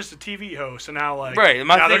 so- "Oh, he's just a TV host," and now like, right.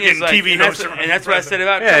 My now they're thing is getting like, TV and that's, hosts. and that's what I said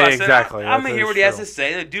about Yeah, Trump. I said, exactly. I'm gonna That hear is what he has true. to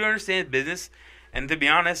say. The dude understands business, and to be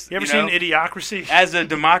honest, You ever know, seen Idiocracy? as a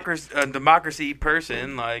democracy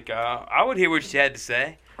person, like I would hear what she had to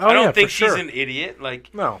say. Oh, I don't yeah, think for she's sure. an idiot. Like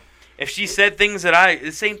No. if she said things that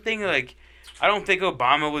the same thing. Like I don't think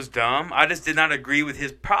Obama was dumb. I just did not agree with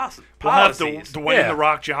his policies. We'll have the Dwayne Yeah. the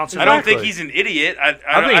Rock Johnson. I don't Exactly. think he's an idiot. I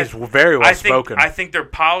think he's very well spoken. I think their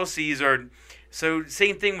policies are. So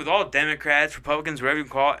same thing with all Democrats, Republicans, whatever you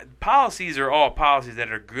call it. Policies are all policies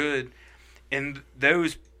that are good in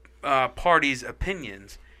those parties'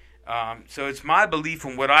 opinions. So it's my belief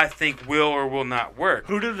in what I think will or will not work.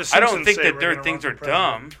 Who did the I don't Simpsons think say that were their gonna things run are for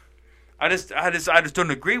dumb. president? I just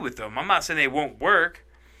don't agree with them. I'm not saying they won't work.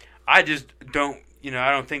 I just don't.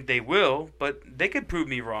 I don't think they will. But they could prove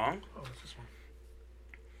me wrong. Oh, what's this one?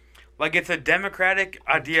 Like if the Democratic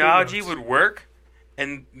ideology notes. would work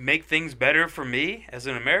and make things better for me as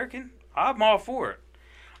an American, I'm all for it.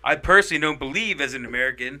 I personally don't believe as an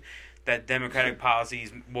American that Democratic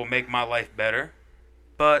policies will make my life better,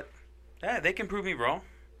 but yeah, they can prove me wrong.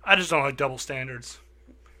 I just don't like double standards.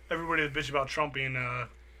 Everybody that bitch about Trump being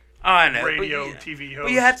I know, radio, but TV host. Well,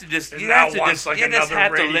 you have to just and you now have to wants, just like, you just another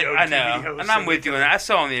have to radio, I TV know, host and I'm and with you. we And I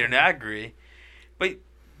saw on the internet. I agree, but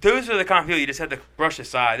those are the kind of people you just have to brush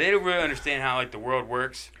aside. They don't really understand how like the world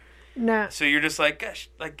works. Now, So you're just like, gosh,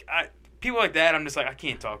 like people like that. I'm just like, I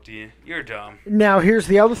can't talk to you. You're dumb. now here's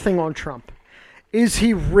the other thing on Trump. Is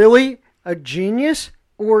he really a genius,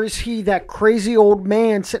 or is he that crazy old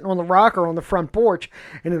man sitting on the rocker on the front porch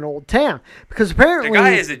in an old town? Because The apparently,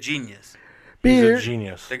 guy is a genius. He's beer- a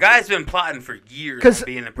genius. The guy's been plotting for years 'Cause on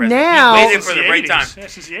being the president. now- He's waiting Since for the the right 80s. time. Yeah,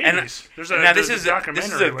 since the And 80s. There's now there's this is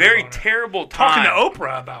documentary a very on it. terrible time. Talking to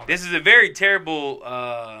Oprah about it. This is a very terrible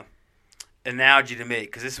analogy to make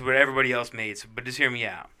because this is what everybody else made. So, but just hear me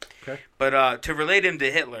out. Okay. But to relate him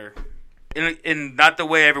to Hitler, in not the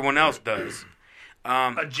way everyone else does.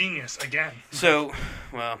 A genius, again. So,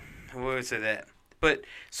 well, I would say that. But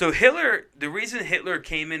so Hitler, the reason Hitler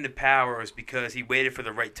came into power was because he waited for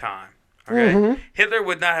the right time. Okay, Hitler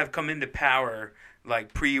would not have come into power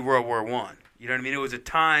like pre-World War I. You know what I mean? It was a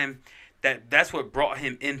time that's what brought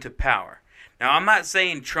him into power. Now, I'm not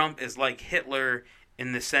saying Trump is like Hitler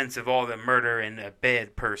in the sense of all the murder and a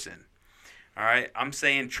bad person. All right, I'm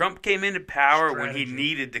saying Trump came into power when he Strategy.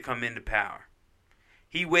 needed to come into power.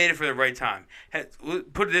 He waited for the right time.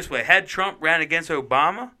 Put it this way: had Trump ran against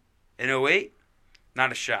Obama in 2008,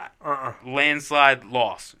 not a shot. Landslide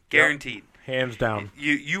loss, guaranteed. Hands down.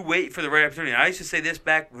 You wait for the right opportunity. I used to say this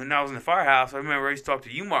back when I was in the firehouse. I remember I used to talk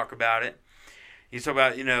to you, Mark, about it. He used to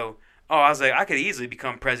talk about, I was like, I could easily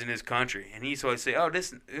become president of this country. And he used to always say,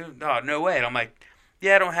 no way. And I'm like,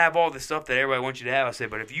 yeah, I don't have all the stuff that everybody wants you to have. I said,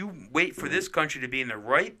 but if you wait for this country to be in the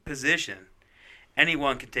right position,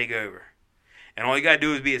 anyone can take over. And all you got to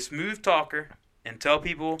do is be a smooth talker and tell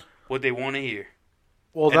people what they want to hear.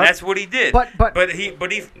 Well, And that's what he did. But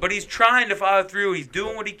he's trying to follow through. He's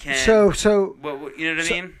doing what he can. so You know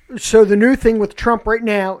what I mean? So the new thing with Trump right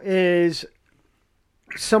now is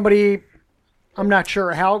somebody, I'm not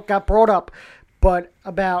sure how it got brought up, but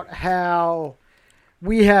about how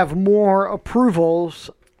we have more approvals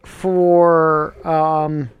for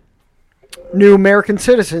new American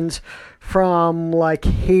citizens from like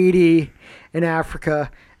Haiti and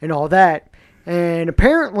Africa and all that. And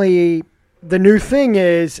apparently the new thing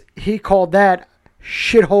is he called that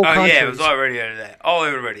shithole Oh countries. yeah, it was already out of that. All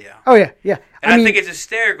over the radio. Oh yeah, yeah. And I think it's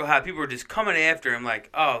hysterical how people are just coming after him like,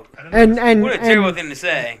 oh, and what a terrible thing to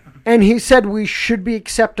say. And he said we should be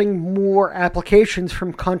accepting more applications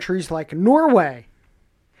from countries like Norway.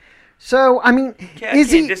 So, I mean, Yeah, I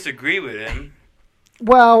can't disagree with him.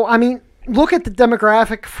 Well, I mean, look at the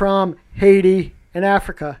demographic from Haiti and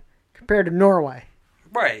Africa compared to Norway.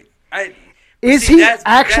 Right. Is he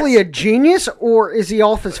actually a genius, or is he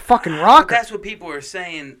off his fucking rocker? That's what people are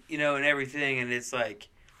saying, and everything, and it's like,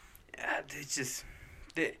 it's just...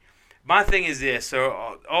 My thing is this,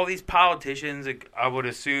 so all these politicians, I would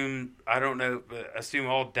assume, I don't know, but assume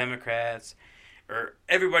all Democrats or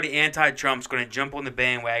everybody anti-Trump's going to jump on the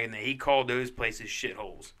bandwagon that he called those places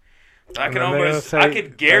shitholes. So I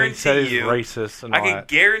could guarantee you, racist and I all could that.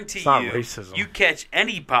 guarantee It's not you, racism. you catch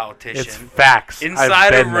any politician It's facts. inside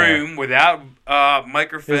I've a been room without This is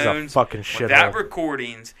microphones, a fucking shithole. without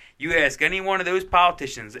recordings. You ask any one of those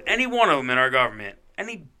politicians, any one of them in our government,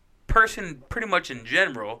 any person pretty much in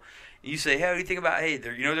general, you say, hey, what do you think about, hey, you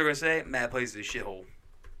know what they're going to say? Man, that place is a shithole.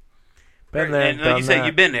 Been there, and like done you said, that.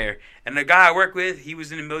 you've been there. And the guy I work with, he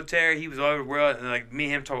was in the military, he was all over the world, and like me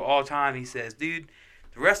and him talk all the time. He says, dude,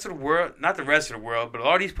 the rest of the world, not the rest of the world, but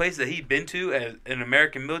all these places that he'd been to as an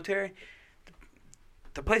American military,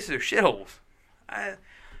 the places are shitholes.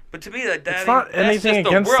 But to me, like that, It's not that's anything just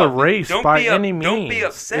against the race Don't by be any Don't be means.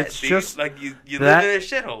 upset. It's dude. just like you that- live in a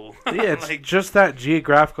shithole. Yeah, it's like, just that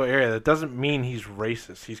geographical area. That doesn't mean he's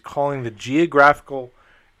racist. He's calling the geographical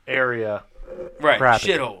area right, crappy.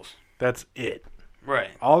 shitholes. That's it. Right.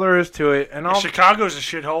 All there is to it. And all Chicago's a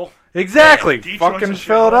shithole. exactly. Detroit's Fucking a shithole.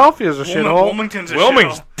 Philadelphia's a shithole. Wilmington's a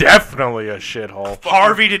Wilmington's shithole. definitely a shithole.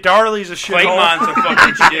 Harvey to Darley's a shithole. Claymont's a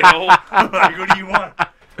fucking shithole. Like, what do you want?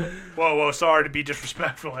 Whoa, sorry to be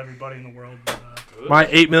disrespectful, everybody in the world, but My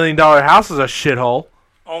 $8 million house is a shithole.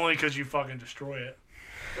 only because you fucking destroy it.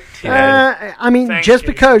 I mean, Thanks, just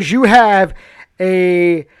Jason. because you have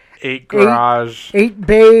a 8 garage.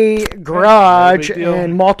 8-bay garage big deal.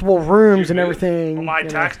 and multiple rooms and everything. Well, my you know.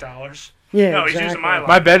 tax dollars. Yeah, No, he's exactly. using my My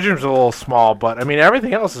line. bedroom's a little small, but I mean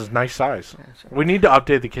everything else is nice size. We need to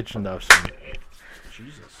update the kitchen though. So.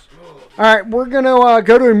 Jesus. All right, we're going to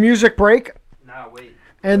go to a music break. Nah, wait.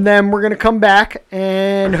 And then we're going to come back,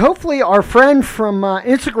 and hopefully our friend from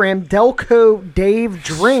Instagram, Delco Dave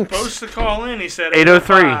Drinks, Supposed to call in, he said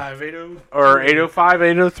 803. 805, Or 805,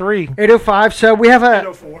 803. 805. So we have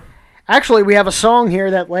 804. actually we have a song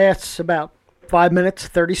here that lasts about 5 minutes,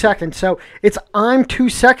 30 seconds. So it's "I'm Too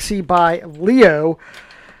Sexy" by Leo.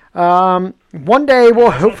 One day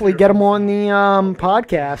we'll hopefully get him on the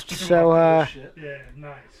podcast. So Yeah,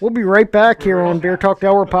 nice. we'll be right back here on Beer Talk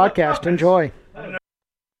Delaware podcast. Enjoy.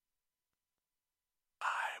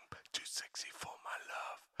 Too sexy for my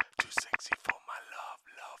love, too sexy for my love,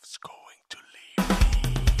 love's going to leave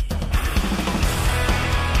me.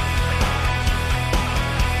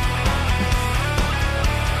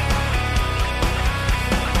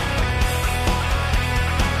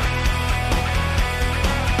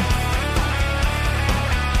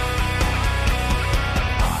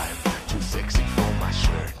 I'm too sexy for my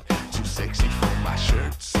shirt, too sexy for my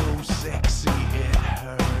shirt, so sexy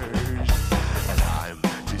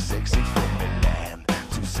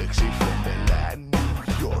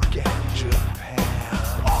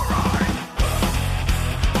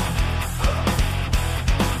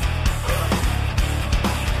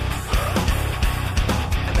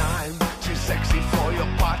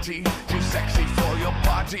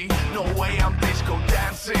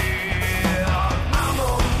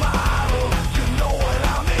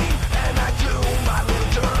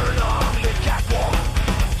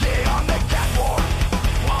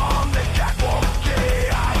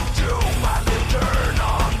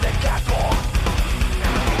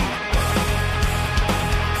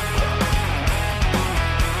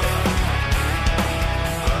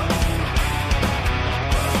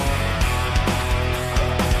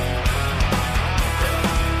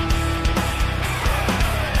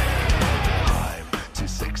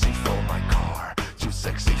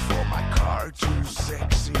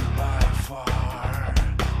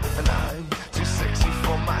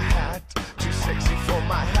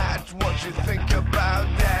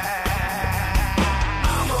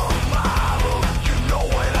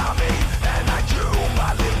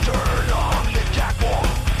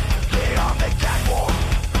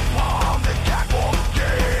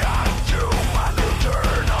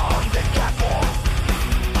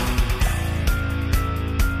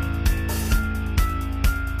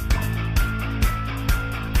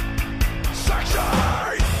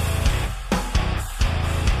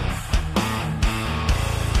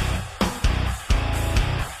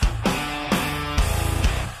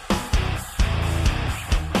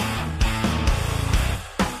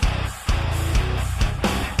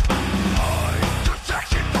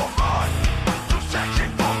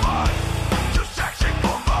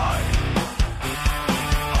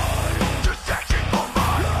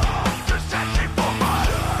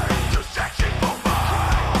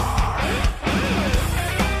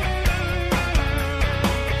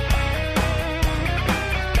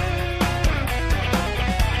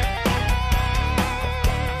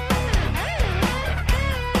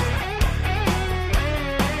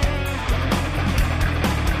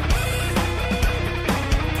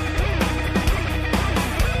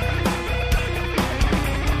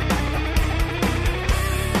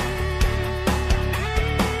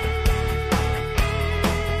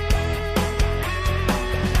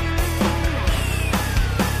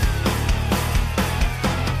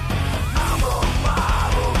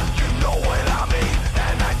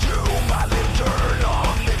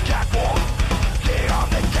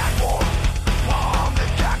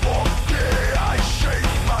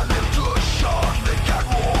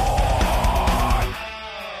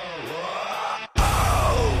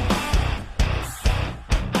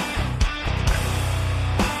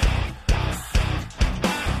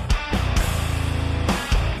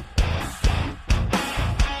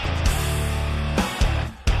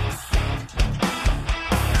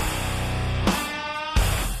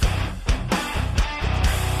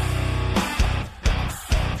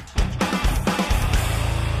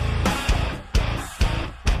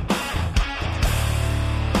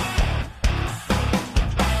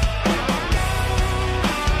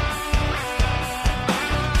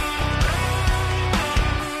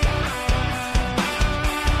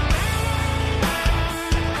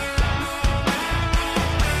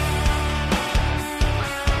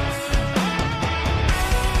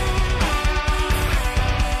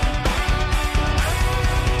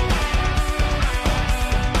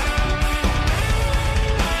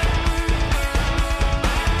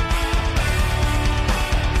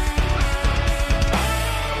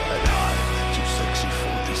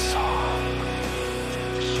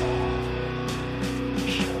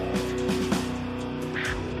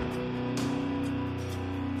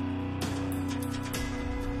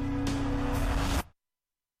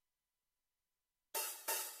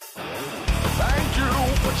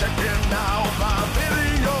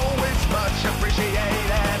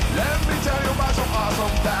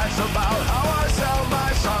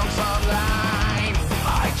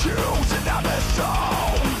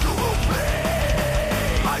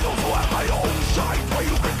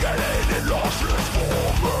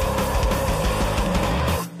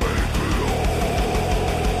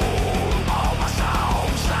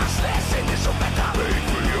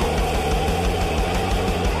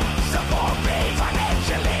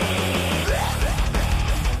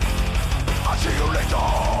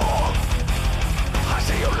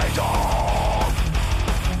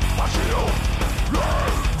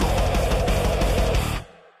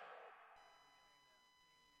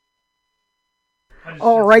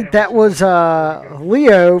right, that was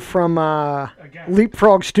Leo from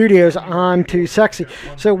Leapfrog Studios on to Sexy.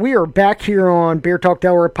 So we are back here on Beer Talk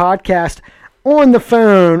Delaware podcast. On the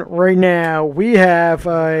phone right now, we have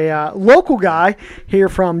a local guy here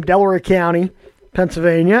from Delaware County,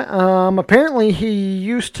 Pennsylvania. Apparently, he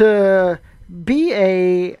used to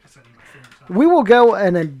be we will go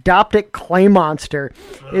an adopted clay monster.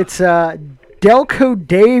 It's Delco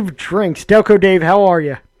Dave Drinks. Delco Dave, how are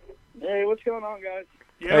you? Hey, what's going on, guys?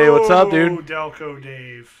 Hey, what's up, dude? Delco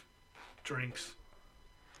Dave Drinks.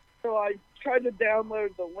 So I tried to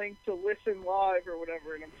download the link to listen live or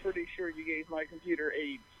whatever, and I'm pretty sure you gave my computer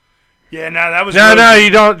AIDS. Yeah, that was No,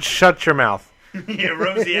 you don't. Shut your mouth. Yeah,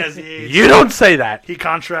 Rosie has the AIDS. You don't say that. He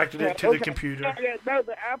contracted it to the Okay. computer. Yeah, no,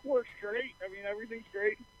 the app works great. I mean, everything's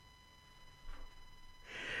great.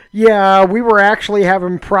 Yeah, we were actually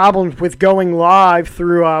having problems with going live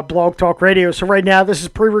through Blog Talk Radio. So right now, this is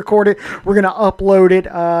pre-recorded. We're going to upload it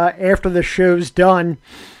after the show's done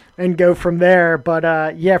and go from there.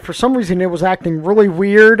 But yeah, for some reason, it was acting really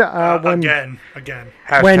weird. When Again.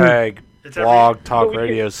 Hashtag It's Blog Talk So we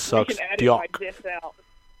Radio can- sucks We can edit my dick. diss out.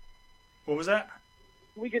 What was that?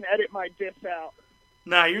 We can edit my diss out.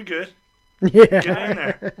 Nah, you're good. Get yeah, in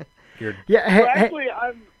there. yeah. Well, actually,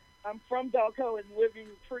 I'm from Delco and living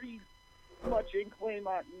pretty much in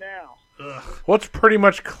Claymont now. Ugh. What's pretty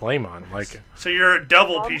much Claymont? Like, So you're a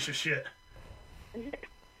double piece of shit.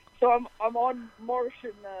 So I'm on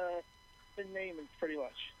Martian in Naaman, pretty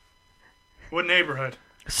much. What neighborhood?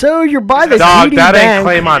 So you're by the dog, TD that ain't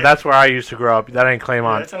Bank. Claymont. That's where I used to grow up. That ain't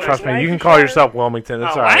Claymont. that's all Trust right. me, you can call yourself Wilmington.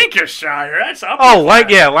 It's Oh, all right. Lancashire. That's up. Oh,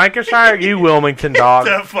 Lancashire, you Wilmington dog.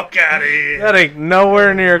 Get the fuck out of here. That ain't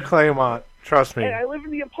nowhere near Claymont. Trust me. And I live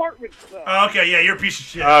in the apartments, though. Oh, okay, yeah, you're a piece of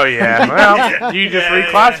shit. Oh yeah. Well, you just Yeah,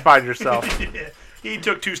 reclassified yourself. Yeah. He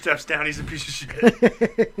took 2 steps down. He's a piece of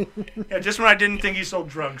shit. Yeah, just when I didn't think he sold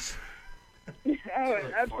drugs. Oh,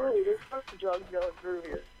 absolutely. There's tons of drugs going through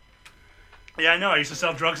here. Yeah, I know. I used to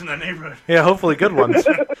sell drugs in that neighborhood. Yeah, hopefully good ones.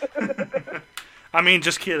 I mean,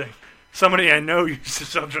 just kidding. Somebody I know used to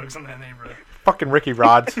sell drugs in that neighborhood. Fucking Ricky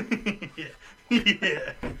Rods.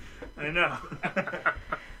 Yeah, I know.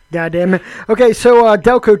 God damn it. Okay, so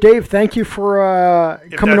Delco Dave, thank you for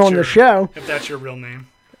coming that's on the your- show. If that's your real name.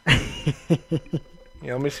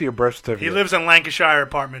 Yeah, let me see your birth certificate. He lives in Lancashire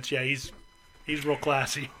Apartments. Yeah, he's real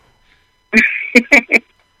classy.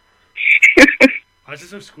 Why is it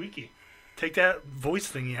so squeaky? Take that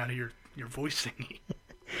voice thingy out of your voice thingy.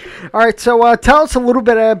 All right, so tell us a little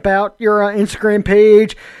bit about your Instagram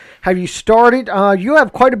page. Have you started? You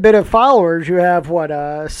have quite a bit of followers. You have, what,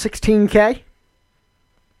 16K?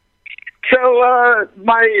 So,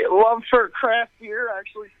 my love for craft beer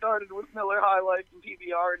actually started with Miller High Life and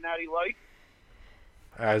PBR and Natty Light.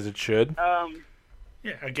 As it should.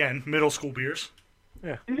 Yeah, again, middle school beers.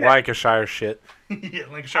 Yeah. Lancashire shit. Yeah,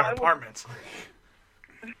 Lancashire Apartments.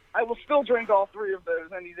 I will still drink all 3 of those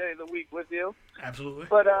any day of the week with you. Absolutely.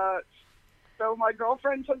 But, so my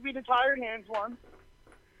girlfriend took me to Tired Hands once.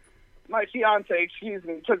 My fiance, excuse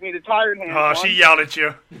me, took me to Tired Hands Oh, once. she yelled at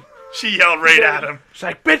you. She yelled right at him. She's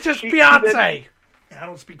like, bitch's She fiance. I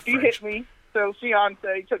don't speak She French. hit me, so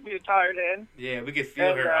fiance took me to Tired Hands. Yeah, we could feel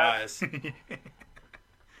And, her eyes.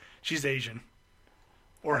 She's Asian.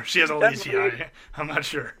 Or she has a lazy Definitely. eye. I'm not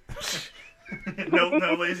sure.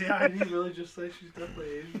 No lazy eye. Did he really just say she's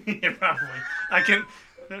definitely Asian? Yeah, probably. I can.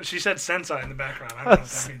 No, she said sensei in the background. I don't know what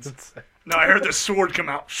that means. No, I heard the sword come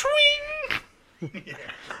out. Swing. Yeah.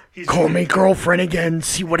 He's Call me girlfriend again,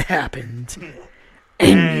 see what happens.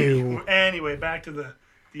 And you. Anyway, back to the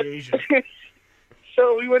Asian.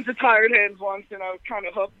 So we went to Tired Hands once, and I was kind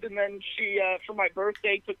of hooked. And then she, for my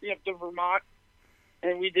birthday, took me up to Vermont,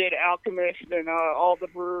 and we did Alchemist and all the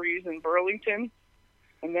breweries in Burlington.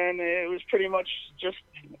 And then it was pretty much just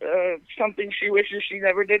something she wishes she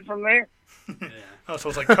never did from there. Oh, so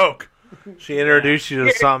it's like Coke. She introduced you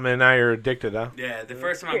to something and now you're addicted, huh? Yeah, the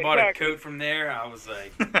first time I bought a coat from there, I was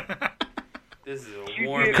like, this is a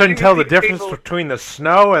warm. did. Couldn't tell the difference between the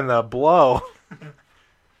snow and the blow.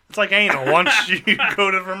 It's like anal. Once you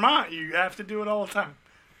go to Vermont, you have to do it all the time.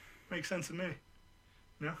 Makes sense to me.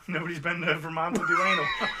 No, nobody's been to Vermont to do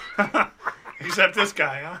anal, except this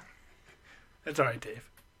guy, huh? That's all right, Dave.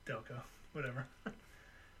 Delco, whatever.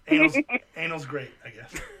 Anal's great, I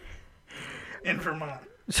guess. In Vermont.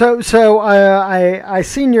 So I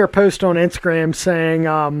seen your post on Instagram saying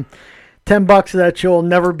 $10 that you'll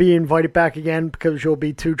never be invited back again because you'll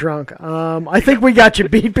be too drunk. I think we got you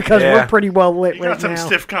beat because Yeah. we're pretty well lit You right got some now.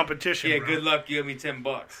 stiff competition. Yeah, bro. good luck. You owe me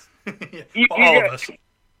 $10. You All of guys- us.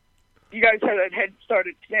 You guys had a head start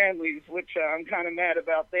at Stanley's, which I'm kind of mad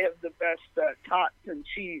about. They have the best tots and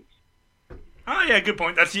cheese. Oh, yeah, good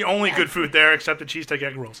point. That's the only good food there except the cheesesteak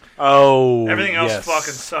egg rolls. Oh, Everything else yes.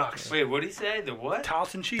 fucking sucks. Wait, what did he say? The what?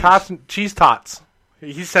 Tots and cheese. Tots and cheese tots.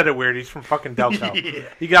 He said it weird. He's from fucking Delco. Yeah.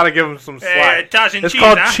 You gotta give him some slack. tots and It's cheese,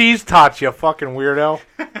 called huh? cheese tots, you fucking weirdo.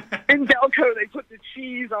 In Delco, they put the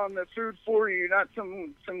cheese on the food for you, not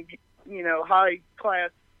some high class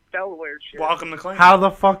Delaware shit. Welcome to Clean. How the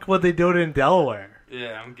fuck would they do it in Delaware?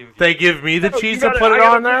 Yeah, I'm giving. They give me the No, cheese you to gotta- put I it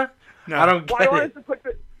gotta on there? No. I don't Why get do I it. have to put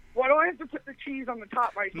the cheese on the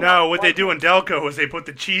top myself? No, what Why- they do in Delco is they put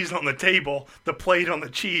the cheese on the table, the plate on the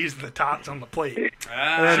cheese, and the tots on the plate. So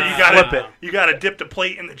you gotta Flip it. You gotta dip the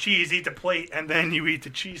plate in the cheese, eat the plate, and then you eat the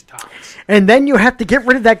cheese tots. And then you have to get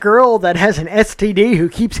rid of that girl that has an STD who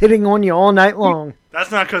keeps hitting on you all night long.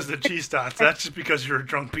 That's not because of the cheese tots. That's just because you're a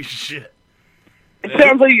drunk piece of shit. It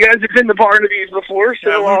sounds like you guys have been to Barnaby's before, so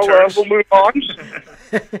Yeah, Luther's. we'll move on.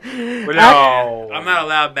 No. I'm not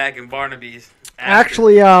allowed back in Barnaby's.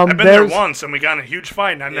 Actually, I've been there there's once, and we got in a huge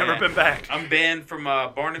fight, and I've never Yeah. been back. I'm banned from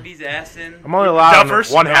Barnaby's, Aston. I'm only allowed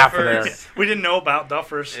Duffers? one half of there. Duffers. We didn't know about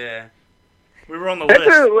Duffers. Yeah. We were on the That's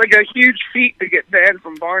list. like a huge feat to get banned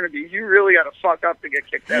from Barnaby's. You really got to fuck up to get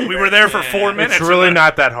kicked out. We were there for Yeah. 4 minutes. It's really and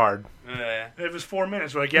not that hard. Yeah. It was 4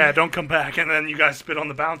 minutes. We're like, yeah, don't come back. And then you guys spit on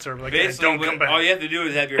the bouncer. We're like, yeah, Basically, don't come back. all you have to do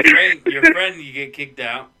is have your friend. You get kicked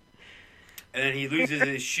out, and then he loses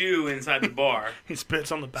his shoe inside the bar. He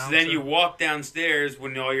spits on the So bouncer. then you walk downstairs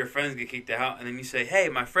when all your friends get kicked out, and then you say, "Hey,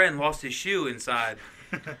 my friend lost his shoe inside."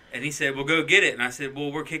 And he said, "Well, go get it." And I said,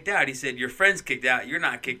 "Well, we're kicked out." He said, "Your friend's kicked out. You're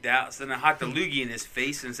not kicked out." So then I hocked a loogie in his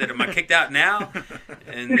face and said, "Am I kicked out now?"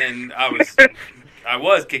 And then I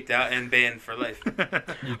was kicked out and banned for life.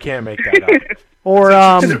 You can't make that up. or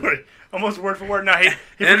Almost word for word. No, he And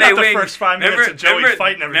forgot the went- first 5 minutes of Joey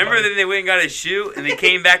fighting everybody. Remember that they went and got his shoe, and they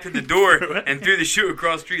came back to the door and threw the shoe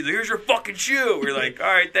across the street. Like, here's your fucking shoe. We're like, all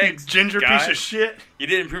right, thanks, Ginger guy. piece of shit. You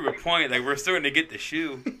didn't prove a point. Like, we're still going to get the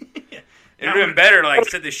shoe. It Now would have been better to, like,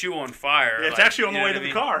 set the shoe on fire. It's like, actually on the you know way what to I the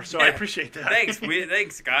mean? car, so I Yeah. appreciate that.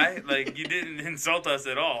 Thanks, guy. Like, you didn't insult us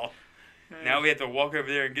at all. Now we have to walk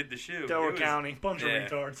over there and get the shoe. Delaware It was- County. Bunch yeah.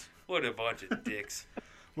 of retards. What a bunch of dicks.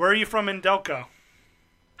 Where are you from in Delco?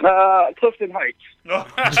 Clifton Heights. Oh,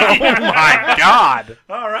 Oh my god!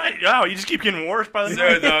 all right. Wow, you just keep getting worse by the So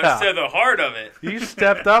night. the heart of it. You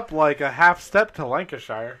stepped up like a half step to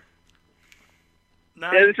Lancashire.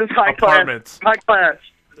 Nah, Yeah, this is high Apartments. class. High class.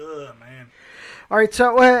 ugh, man. all right.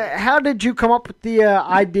 So, how did you come up with the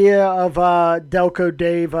idea of Delco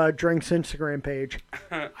Dave Drinks Instagram page?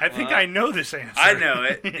 I think I know this answer. I know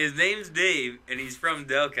it. His name's Dave, and he's from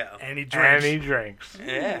Delco. And he And drinks. he drinks.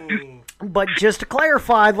 Yeah. Ooh. But just to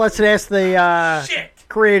clarify, let's ask the Shit.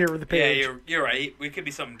 creator of the Yeah, page. you're right. We could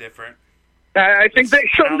be something different. I think they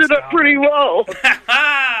summed it up pretty well.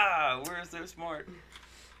 We're so smart.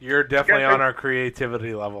 You're definitely on our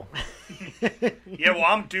creativity level. Yeah, well,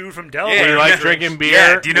 I'm dude from Delaware. Yeah, We you like know- drinking beer.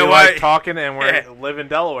 Yeah, do you know we why- like talking, and we Yeah. live in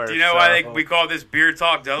Delaware. Do you know so- why we call this Beer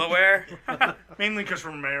Talk Delaware? Mainly because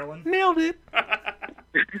from Maryland. nailed it?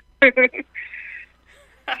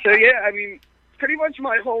 So yeah, I mean, pretty much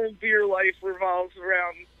my whole beer life revolves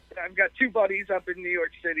around. I've got two buddies up in New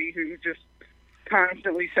York City who just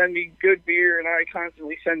constantly send me good beer, and I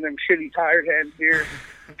constantly send them shitty Tired Hands beer.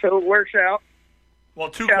 So it works out. Well,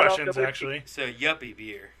 two Shout out questions, to- actually. So yuppie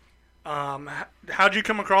beer. How'd you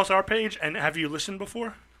come across our page, and have you listened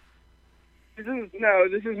before? This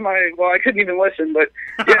is my. Well, I couldn't even listen, but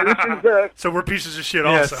yeah, this is So we're pieces of shit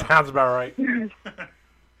Yeah, also. sounds about right.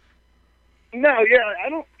 No, yeah, I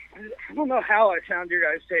don't know how I found your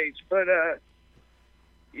guys' page, but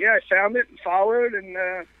yeah, I found it and followed, and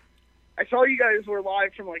I saw you guys were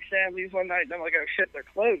live from like Stanley's one night, and I'm like, oh shit, they're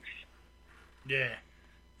close. Yeah.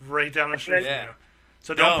 Right down the street. Yeah. from you.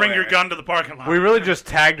 So don't bring your Delaware. gun to the parking lot. We really just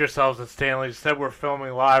tagged ourselves at Stanley. Said we're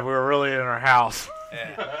filming live. We were really in our house.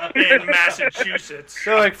 Yeah. in Massachusetts.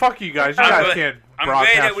 They're like, "Fuck you guys! You guys can't I'm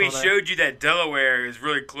broadcast glad that we from there." showed you that Delaware is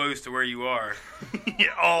really close to where you are, Yeah,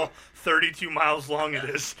 all 32 miles long it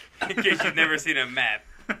is. in case you've never seen a map.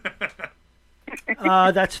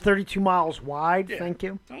 That's 32 miles wide. Yeah. Thank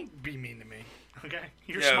you. Don't be mean to me, okay?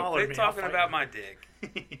 You're Yo, smaller than quit me. talking I'll fight about you. my dick.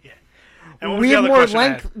 Yeah. And what was We the have other more question I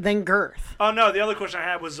had? length than girth. Oh no, the other question I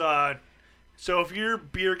had was, so if your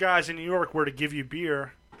beer guys in New York were to give you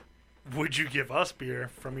beer, would you give us beer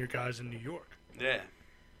from your guys in New York? Yeah.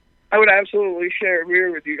 I would absolutely share a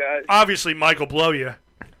beer with you guys. Obviously, Mike will blow you,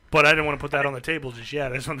 but I didn't want to put that on the table just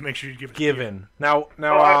yet. I just wanted to make sure you give it. Given now,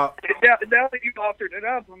 Now that you've offered it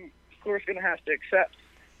up, I'm of course going to have to accept.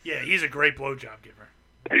 Yeah, he's a great blowjob giver.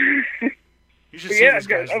 You should But see yeah, this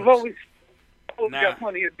guy's I've lips. always Nah. got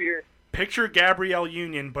plenty of beer. Picture Gabrielle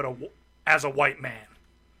Union, but as a white man.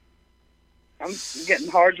 I'm getting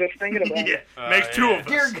hard just thinking about Yeah, it. makes two of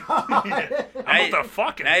Dear us. God. I'm about to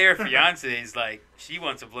fucking. Now your fiance is like, she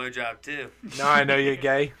wants a blowjob too. Now I know you're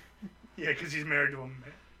gay. Yeah, because he's married to a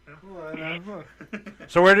man.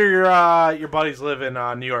 So where do your buddies live in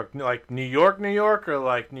New York? Like New York, or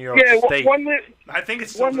like New York Yeah, State? one lives. I think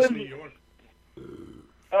it's still One just lives- New York.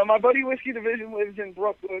 My buddy Whiskey Division lives in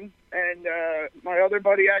Brooklyn, and my other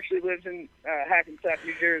buddy actually lives in Hackensack,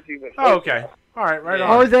 New Jersey. But Oh, okay. All right, right Yeah.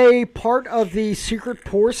 Are on. they part of the Secret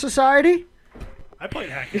Poor Society? I played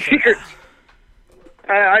hacky Secret.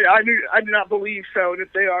 I do not believe so, and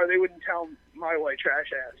if they are, they wouldn't tell my white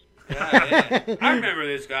trash ass. Yeah. I remember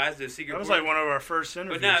those guys, the Secret That was Boys. like one of our first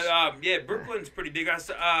interviews. But no, yeah, Brooklyn's pretty big.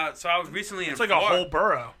 So I was recently in it's like Florida. a whole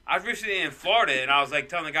borough. I was recently in Florida, and I was like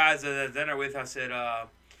telling the guys that I was dinner with, I said,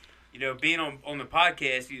 being on the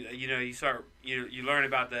podcast, you learn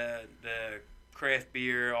about the craft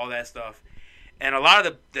beer, all that stuff, and a lot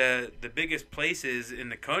of the biggest places in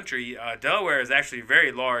the country, Delaware is actually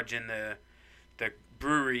very large in the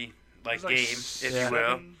brewery There's game, if you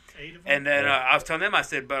will. 7, 8 of them. And then I was telling them, I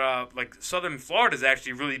said, but like Southern Florida is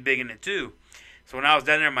actually really big in it too. So when I was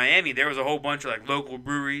down there in Miami, there was a whole bunch of like local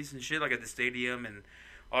breweries and shit, like at the stadium and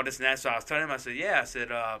all this and that. So I was telling them, I said, yeah, I said,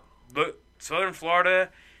 look, Southern Florida,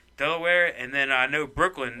 Delaware, and then I know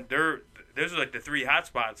Brooklyn. Those are like the three hot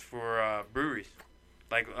spots for breweries,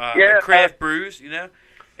 like craft brews.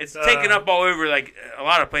 It's taken up all over like a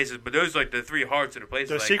lot of places, but those are like the three hearts of the places.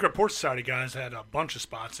 The like, Secret Port Society guys had a bunch of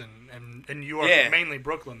spots in New York, Yeah. mainly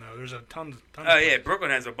Brooklyn though. There's a ton. Oh yeah, Brooklyn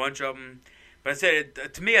has a bunch of them. But I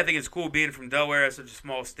said, to me, I think it's cool being from Delaware, such a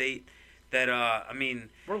small state. That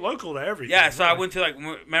We're local to everything. yeah. So I really. went to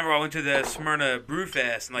I went to the Smyrna Brew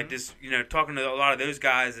Fest and this, talking to a lot of those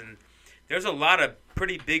guys, and there's a lot of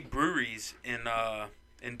pretty big breweries in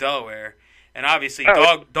Delaware, and obviously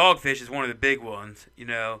Dogfish is one of the big ones,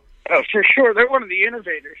 Oh, for sure, they're one of the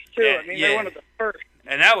innovators too. Yeah, I mean, yeah. they're one of the first.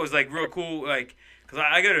 And that was like real cool, like because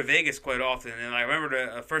I go to Vegas quite often, and I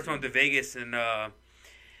remember the first one to Vegas, and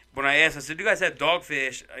when I asked, I said, "Do you guys have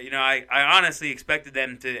Dogfish?" I honestly expected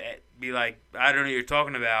them to be like, "I don't know what you're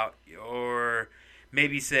talking about," or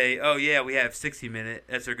maybe say, "Oh yeah, we have 60 Minute.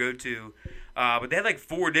 That's our go-to." But they had like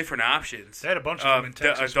 4 different options. They had a bunch of them in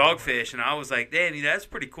Texas. Dogfish, and I was like, "Damn, that's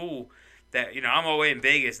pretty cool." That I'm all the way in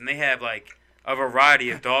Vegas, and they have like a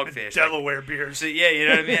variety of Dogfish. Delaware beers. So yeah, you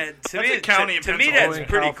know what I mean. To That's me, a county in to me, Pennsylvania. that's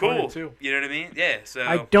pretty California, cool. too. You know what I mean? Yeah. So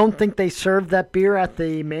I don't think they served that beer at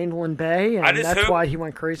the Mainland Bay, I and just that's hope- why he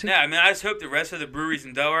went crazy. yeah, I mean, I just hope the rest of the breweries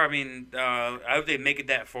in Delaware. I mean, I hope they make it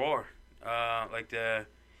that far.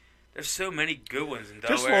 There's so many good ones in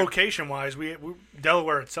Just Delaware. location-wise, we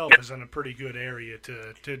Delaware itself is in a pretty good area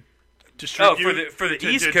to distribute. Oh, for the to-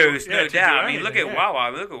 East to- Coast, yeah, no to do doubt. I mean, look at anything, yeah.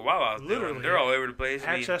 Wawa. Look at Wawa. Literally, They're all over the place.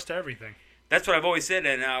 I mean, Access to everything. that's what I've always said.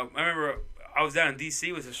 And I remember I was down in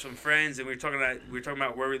D.C. with some friends, and we were talking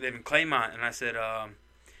about where we live in Claymont, and I said,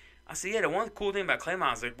 yeah, the one cool thing about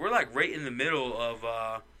Claymont is like we're like right in the middle of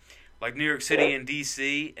like New York City and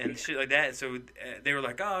D.C. and shit like that. And so they were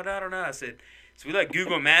like, oh, no, I don't know. I said, so we like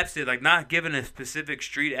Google Maps it, like not giving a specific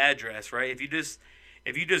street address, right? If you just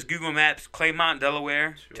Google Maps Claymont,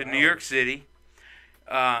 Delaware to New York City.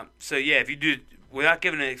 So yeah, if you do without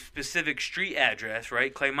giving a specific street address,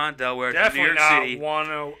 right? Claymont, Delaware to New Definitely York not City.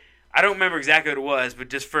 10. I don't remember exactly what it was, but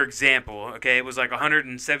just for example, okay, it was like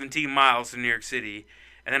 117 miles to New York City.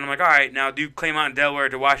 And then I'm like, all right, now do Claymont, Delaware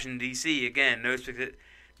to Washington, D.C. Again,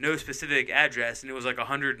 no specific address, and it was like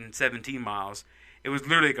 117 miles. It was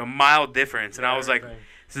literally like a mile difference, and I was like,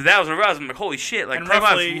 so that was when I was like, holy shit, like And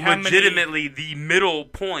roughly Claymont's how many- legitimately the middle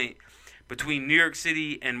point between New York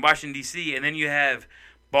City and Washington, D.C., and then you have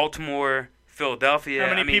Baltimore, Philadelphia,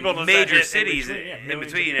 How many people does that major hit in cities between? Yeah, in millions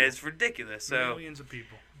of between. people. It's ridiculous. So Millions of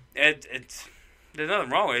people. it's there's nothing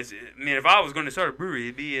wrong with it. I mean, if I was going to start a brewery,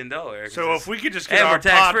 it'd be in Delaware. 'cause So it's- if we could just get and our we're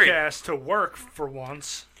tax-free. podcast to work for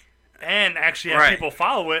once, and actually have Right. people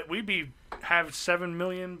follow it, we'd have 7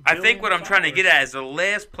 million. I think billion what I'm trying to get followers. at is the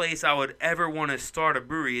last place I would ever want to start a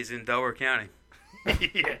brewery is in Delaware County.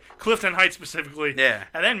 Yeah, Clifton Heights specifically. Yeah.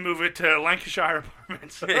 And then move it to Lancashire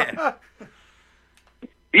Apartments. Yeah.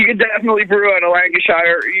 You could definitely brew out of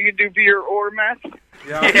Lancashire. You could do beer or meth.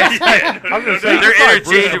 Yeah, Yeah, They're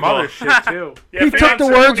interchangeable. Other shit too. Yeah, He took the fiance,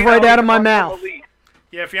 words $20 right out of my a month mouth. from Elite.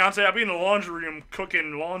 Yeah, fiance, I'll be in the laundry room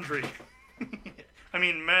cooking laundry. I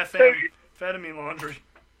mean, methamphetamine laundry.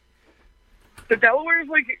 So Delaware's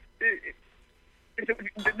like,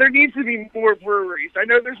 there needs to be more breweries. I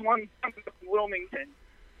know there's one in Wilmington.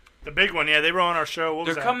 The big one, yeah, they were on our show. What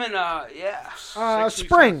was They're that? coming, yeah.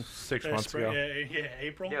 Spring. 6 Yeah, months spring, ago. yeah,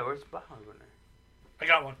 April. Yeah, where's the bottle? I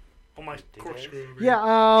got one. on my corkscrew. over here.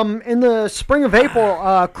 Yeah, in the spring of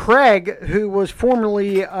April, Craig, who was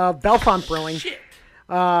formerly of Belfont Brewing,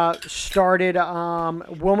 started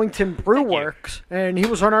Wilmington Brew Works, and he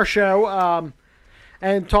was on our show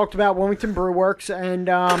and talked about Wilmington Brew Works, and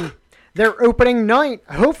their opening night,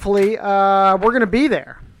 hopefully, we're going to be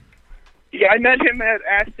there. Yeah, I met him at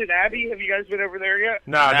Aston Abbey. Have you guys been over there yet?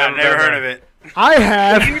 No, I've never heard of it. I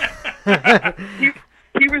have.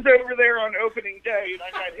 He was over there on opening day, and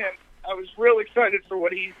I met him. I was real excited for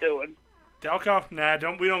what he's doing. Delco? Nah,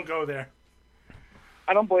 we don't go there.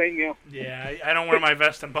 I don't blame you. Yeah, I don't wear my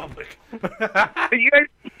vest in public. But you guys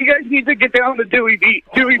need to get down to Dewey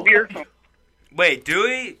Beer Company. Wait,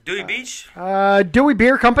 Dewey Beach? Dewey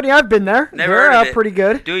Beer Company, I've been there. Never They're heard of it. Pretty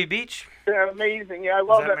good. Dewey Beach? They're amazing. Yeah, I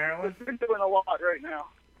love that it. Maryland? They're doing a lot right now.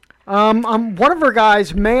 One of our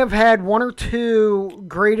guys may have had one or two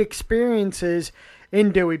great experiences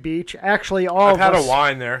in Dewey Beach. Actually, all I've of had us. a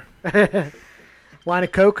wine there. Wine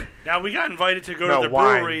of Coke. Now, we got invited to go No, to the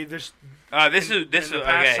wine. brewery this This is in the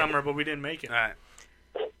past okay. summer, but we didn't make it. All right.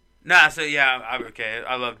 Nah, so yeah, okay.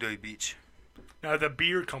 I love Dewey Beach. No, the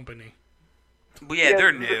beer company. But yeah,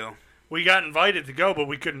 they're new. We got invited to go, but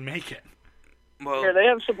we couldn't make it. Well, Yeah, they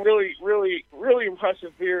have some really, really, really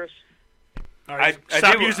impressive beers. All right,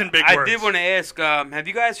 stop using big words. I did want to ask, have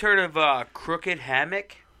you guys heard of Crooked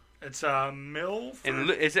Hammock? It's a mill. And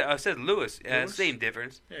it says Lewis. Lewis? Same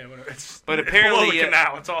difference. Yeah, whatever. But it's apparently, below the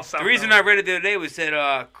canal. It's all south. The reason I read it the other day was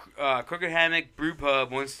that Crooked Hammock Brew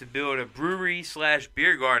Pub wants to build a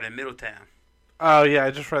brewery/beer garden in Middletown. Oh yeah,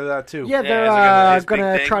 I just read that too. Yeah, it's they're like a going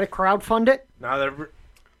to big try to crowdfund it. No,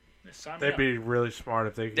 Sign me they'd up. be really smart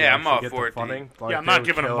if they could Yeah, I'm actually all get for the it, funding. dude. Like, Yeah, I'm they not would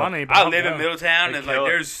giving them kill it. money, but I I'll live in go. Middletown, They and like kill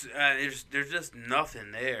it. there's just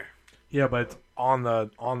nothing there. Yeah, but it's on the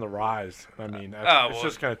rise. I mean, Oh, it's well.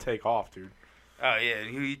 just gonna take off, dude. Oh yeah,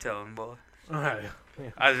 who you telling, boy? Alright.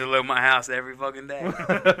 I just leave my house every fucking day.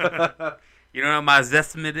 You know what my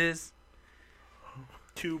estimate is?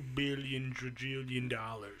 $2 billion trillion.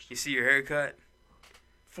 You see your haircut?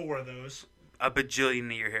 4 of those. A bajillion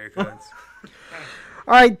of your haircuts.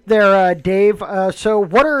 All right, there, Dave. So,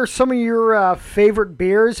 what are some of your favorite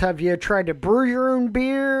beers? Have you tried to brew your own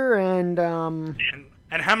beer? And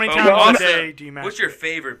And how many Oh, times well, a what's day do you masturbate? What's your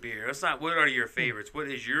favorite beer? That's not. What are your favorites? What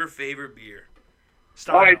is your favorite beer?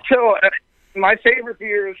 Style. All right, so my favorite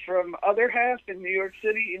beer is from Other Half in New York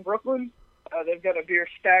City in Brooklyn. They've got a beer,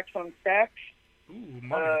 Stacks on Stacks. Ooh,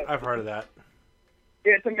 money. I've heard of that.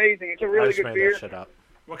 Yeah, it's amazing. It's a I really just good made beer. that shit up.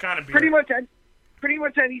 What kind of beer? Pretty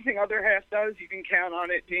much anything Other Half does, you can count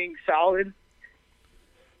on it being solid.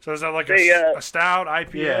 So is that like They, a stout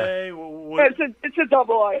IPA? Yeah. What? It's a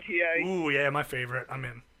double IPA. Ooh, yeah, my favorite. I'm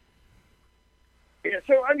in. Yeah,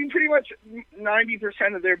 so I mean, pretty much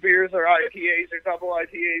 90% of their beers are IPAs or double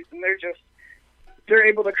IPAs, and they're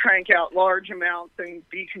able to crank out large amounts and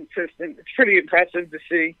be consistent. It's pretty impressive to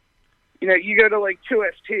see. You know, you go to like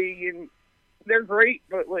 2ST and they're great,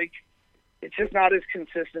 but like it's just not as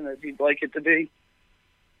consistent as you'd like it to be.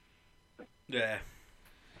 Yeah.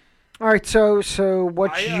 all right, so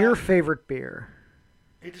what's I, your favorite beer?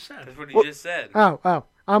 He just said. That's what he just said. Oh,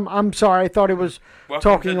 I'm sorry. I thought it was Welcome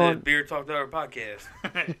talking to the on. Beer Talk Hour podcast.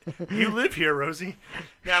 You live here, Rosie.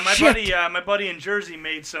 Yeah, Shit. my buddy in Jersey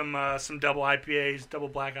made some double IPAs, double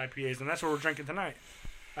black IPAs, and that's what we're drinking tonight.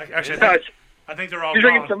 Actually, I think they're all You're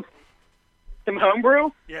gone. drinking some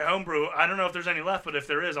homebrew? Yeah, homebrew. I don't know if there's any left, but if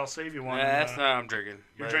there is, I'll save you one. That's not what I'm drinking.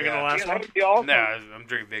 You're But, drinking the last Yeah, one? that would be awesome. No, I'm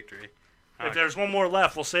drinking Victory. If there's one more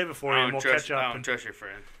left, we'll save it for you, I and don't we'll trust. catch up. I don't trust your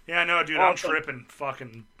friend. Yeah, no, dude, I'm Awesome. tripping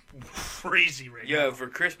fucking crazy right Yo, now. for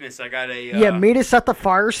Christmas I got a. Yeah, meet us at the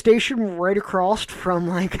fire station right across from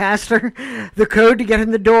Lancaster. The code to get in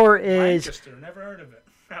the door is Lancaster, never heard of it.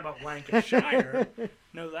 How about Lancashire?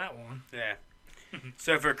 Know that one. Yeah.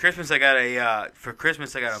 So for Christmas I got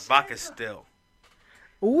a vodka still.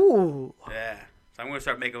 ooh. Yeah. So I'm gonna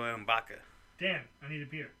start making my own vodka. Dan, I need a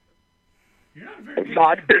beer. You're not a very good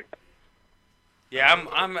Vodka. man. Yeah,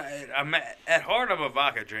 I'm at heart I'm a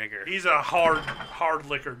vodka drinker. He's a hard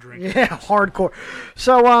liquor drinker. Yeah, hardcore.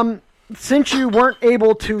 So, since you weren't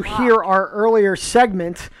able to hear our earlier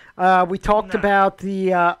segment, we talked No. about the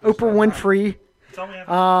Oprah Winfrey Tell me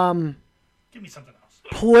everything. Give me something else.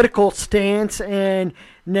 political stance, and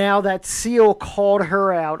now that Seal called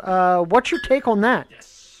her out. What's your take on that?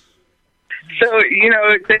 Yes. So, you know,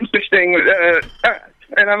 it's interesting,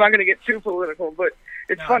 and I'm not going to get too political, but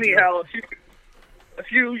it's No, funny do it. how a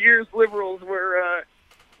few years liberals were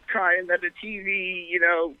crying that a TV, you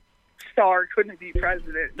know, star couldn't be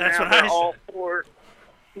president. That's now what I they're all said. for.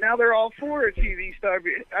 Now they're all for a TV star.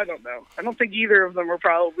 I don't know. I don't think either of them are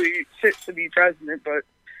probably fit to be president, but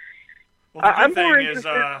Well, the I'm good more thing is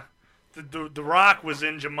interested- The Rock was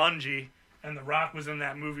in Jumanji, and The Rock was in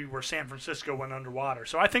that movie where San Francisco went underwater.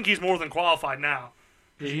 So I think he's more than qualified now.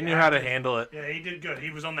 He knew how to handle it. Yeah, he did good.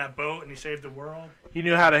 He was on that boat, and he saved the world. He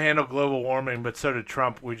knew how to handle global warming, but so did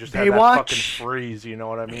Trump. We just had Baywatch? that fucking freeze. You know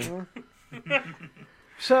what I mean?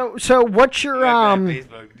 So what's your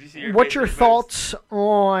Facebook. Did you see your what's your Facebook post? thoughts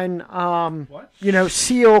on What?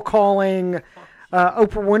 Seal calling Oprah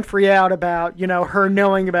Winfrey out about her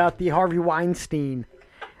knowing about the Harvey Weinstein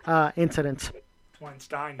incidents?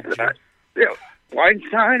 Weinstein, you jerk. Yeah,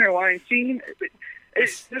 Weinstein or Weinstein.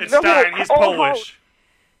 It's the Stein. He's all of Polish.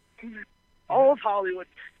 All of Hollywood's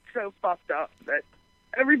so fucked up that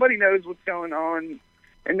everybody knows what's going on,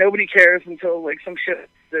 and nobody cares until like some shit like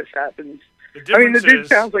this happens. The I mean, difference the dude is,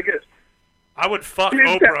 sounds like I would fuck Dude,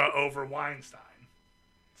 Oprah over Weinstein.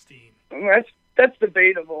 Steen. that's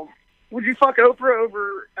debatable. Would you fuck Oprah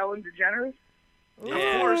over Ellen DeGeneres? Yeah,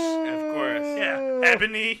 Of course. Of course. Yeah,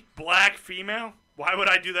 ebony, black, female. Why would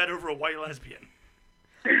I do that over a white lesbian?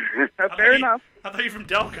 Fair enough. I thought you're from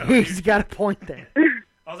Delco. He's dude. got a point there.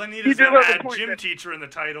 All I need You is do to have a add point gym there. teacher in the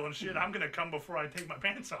title and shit. I'm gonna come before I take my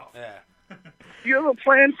pants off. Yeah. You have a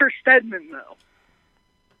plan for Stedman, though.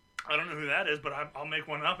 I don't know who that is, but I'll make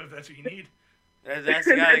one up if that's what you need. That's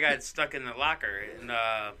the guy that got stuck in the locker in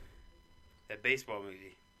that baseball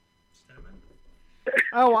movie.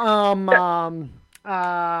 Oh,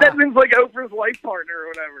 Stedman's like Oprah's life partner or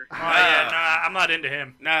whatever. Oh yeah, nah, I'm not into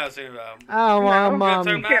him. No, I was thinking about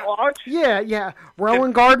You can't watch? yeah.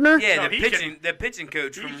 Rowan Gardner? yeah, No, the he pitching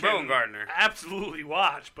coach He from can Rowan Gardner. Absolutely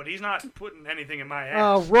watch, but he's not putting anything in my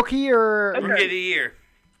ass. Rookie or... Okay. Rookie of the year.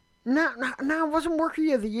 No, it wasn't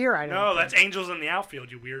Rookie of the Year, I don't No, think. that's Angels in the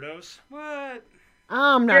Outfield, you weirdos. What?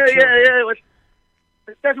 I'm not Yeah, sure. yeah.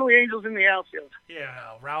 It's definitely Angels in the outfield. Yeah,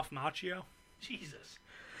 Ralph Macchio. Jesus.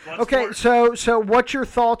 Okay, Bloodsport. so what's your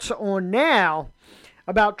thoughts on now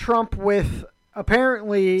about Trump with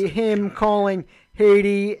apparently him calling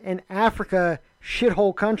Haiti and Africa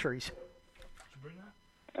shithole countries?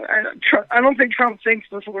 I don't think Trump thinks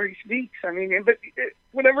before he speaks. I mean, but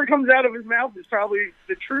whatever comes out of his mouth is probably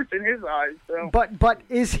the truth in his eyes. So. But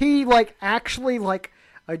is he actually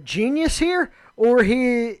a genius here, or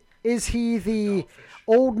is he the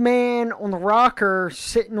old man on the rocker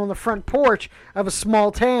sitting on the front porch of a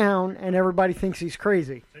small town and everybody thinks he's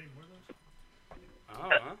crazy?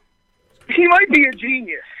 He might be a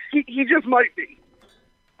genius. He just might be.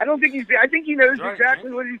 I don't think he's. I think he knows Right, exactly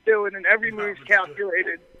right. what he's doing, and every move's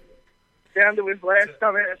calculated down to his last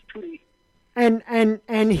dumbass tweet.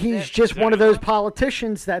 And he's just one of those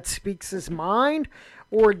politicians that speaks his mind,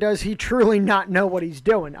 or does he truly not know what he's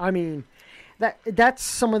doing? I mean, that's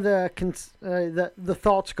some of the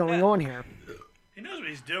thoughts going on here. He knows what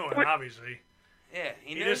he's doing, obviously. Yeah,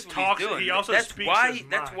 he He knows just what talks- he's doing. he also that's speaks why. his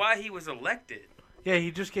That's mind. why he was elected. Yeah,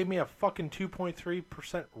 he just gave me a fucking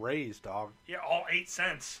 2.3% raise, dog. Yeah, all 8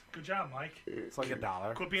 cents. Good job, Mike. It's like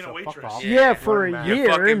 $1. Quit being a So fuck waitress. off. Yeah, for a man. You year,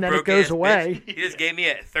 fucking and then it broke goes ass away. bitch. He just gave me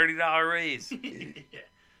a $30 raise. Yeah.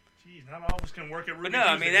 Jeez, not all of us can work at Ruby But no,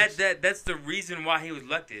 I mean Tuesdays. that's the reason why he was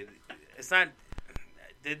elected. It's not.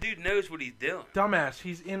 The dude knows what he's doing. Dumbass,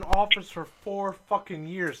 he's in office for 4 fucking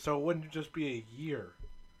years, so it wouldn't just be a year.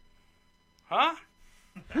 Huh?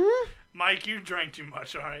 Mike, you drank too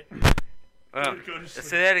much, all right? Oh, Go to sleep.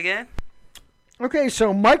 say that again. Okay,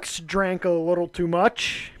 so Mike's drank a little too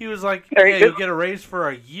much. He was like, There you yeah, go. you get a raise for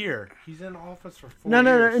a year. He's in office for 4 No,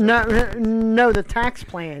 years. no, the tax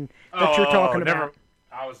plan that you're talking never. about.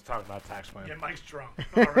 I was talking about tax plan. Yeah, Mike's drunk.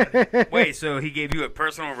 All right. Wait, so he gave you a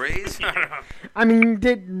personal raise? I mean,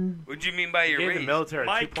 did What'd you mean by your Gave raise? the military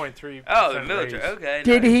Mike. 2.3%. Oh, the military. raise. Okay.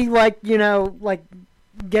 did nice. he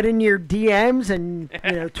get in your DMs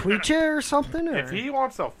and tweet you or something? Or? If he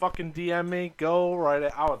wants to fucking DM me, go right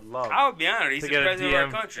at. I would love. I would be honored. He's To the get a president of DM.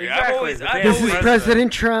 our country. Exactly, the I've damn This is always,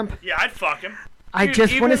 President Trump. Yeah, I'd fuck him. I Dude,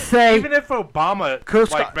 just want to even- say, even if Obama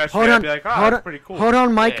Coast like Guard. messaged Hold me, on, I'd be like, oh, hold that's on, pretty cool. hold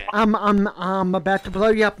on, Mike. Yeah. I'm about to blow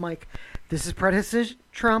you up, Mike. This is President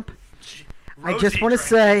Trump. I Rosie just want to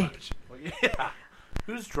drank too say, much. Yeah.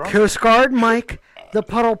 Who's drunk? Coast Guard Mike, the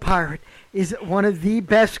Puddle Pirate, is one of the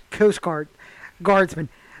best Coast Guardsmen.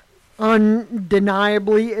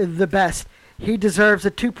 Undeniably the best. He deserves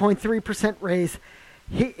a 2.3% raise.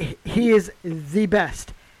 He is the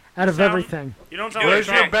best out of Sound- everything. You don't sound Where's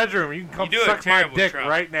like your Trump. bedroom? You can come You do a suck my terrible dick Trump.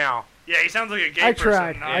 right now. Yeah, he sounds like a gay I person.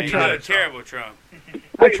 tried. No, I you you tried. do do a terrible Trump. I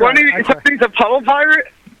Wait, tried. I tried. he's a puddle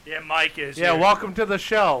pirate? Yeah, Mike is. Yeah, welcome to the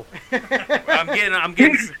show. I'm hearing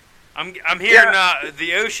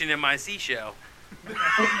the ocean in my seashell.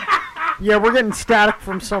 Yeah, we're getting static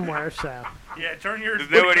from somewhere, so. Yeah, turn your Does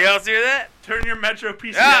nobody else hear that? turn your Metro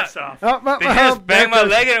PCS off. Oh, Did you just bang my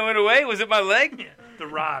leg and it went away? Was it my leg? Yeah. The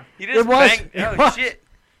rod. He just It was. banged. It Oh was. shit!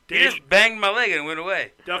 He Dave, just banged my leg and went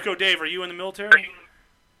away. Delco Dave, are you in the military?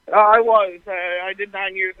 I was. I did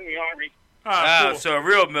 9 years in the Army. Ah, cool. So a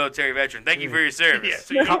real military veteran. Thank you for your service.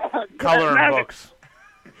 Yeah, so you, Coloring Not- books.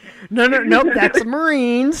 No, that's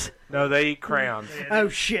Marines. No, they eat crayons. Oh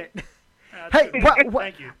shit. Hey,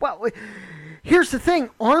 Thank you. well, here's the thing.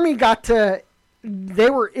 Army they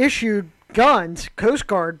were issued guns. Coast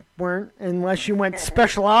Guard weren't, unless you went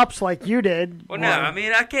special ops like you did. Well, no, I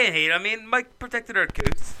mean I can't hate. I mean Mike protected our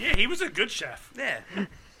coast. Yeah, he was a good chef. Yeah.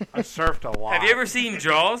 I surfed a lot. Have you ever seen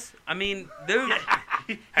Jaws? I mean, dude.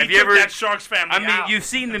 Have He you took ever? that shark's family I mean, out. you've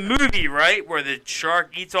seen the movie, right, where the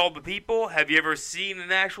shark eats all the people. Have you ever seen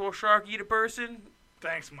an actual shark eat a person?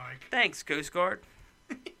 Thanks, Mike. Thanks, Coast Guard.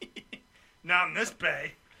 Not in this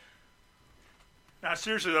bay. Nah,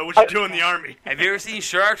 seriously though, what you do in the Army? Have you ever seen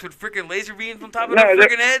sharks with freaking laser beams on top of No, their they're-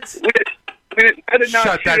 freaking heads? I did not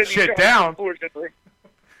Shut shoot that any shit sharks, down. Unfortunately.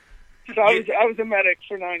 So I was a medic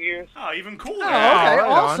for 9 years. Oh, even cooler. Oh, okay, right on.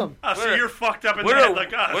 awesome. Oh, so What a- you're fucked up in the What head a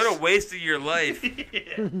like us. what a waste of your life.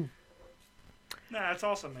 Yeah. Nah, that's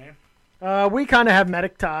awesome, man. We kind of have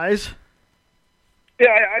medic ties. Yeah,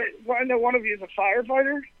 I know one of you is a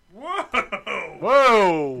firefighter. Whoa!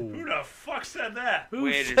 Whoa! Who the fuck said that? Who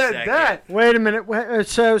Wait a said second. that? Wait a minute.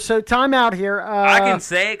 So time out here. I can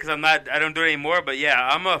say it because I don't do it anymore. But yeah,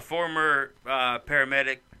 I'm a former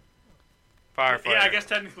paramedic, firefighter. Yeah, I guess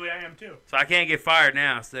technically I am too. So I can't get fired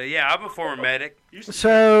now. So yeah, I'm a former medic. Used to-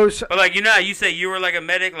 So But like you say you were like a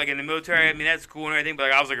medic, like in the military. I mean that's cool and everything. But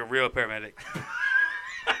like I was like a real paramedic.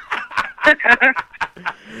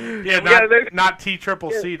 Yeah, there's- not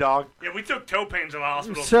T-triple-C, dog. yeah, we took toe pains in the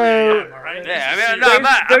hospital. So- 3 a.m., all right? Yeah, This I is mean, no, I'm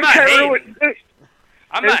not Those hating. heroin,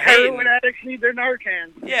 I'm those not hating. heroin addicts need their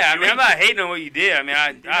Narcan. Yeah, I mean, I'm not hating on what you did. I mean,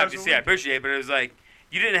 I knows obviously what I we- appreciate it, but it was like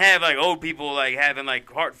you didn't have like old people like having like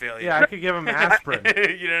heart failure. Yeah, I could give him aspirin.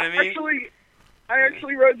 you know what I mean? I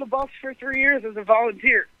actually rode the bus for 3 years as a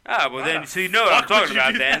volunteer. Ah, well Why then, the so you know what I'm fuck would talking you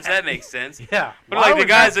about do then, that? so that makes sense. Yeah, But Why like the would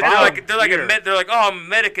guys you that they're like volunteer? they're like, oh, I'm a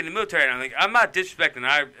medic in the military, and I'm like, I'm not disrespecting.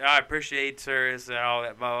 I appreciate service and all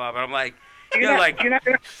that, blah blah. But I'm like, you know, like, You're not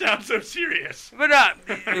gonna, Sounds so serious. but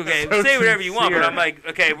okay, So say whatever you want. But sincere. I'm like,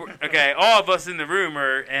 okay, all of us in the room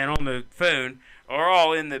and on the phone are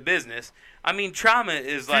all in the business. I mean, trauma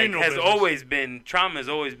is like Funeral has business.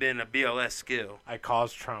 always been a BLS skill. I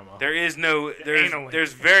caused trauma. There's Anally.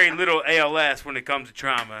 there's very little ALS when it comes to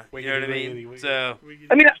trauma. You know what I Wiggity, mean? wiggity, So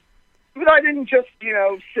I mean, but I didn't just,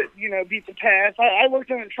 sit, beat the path. I worked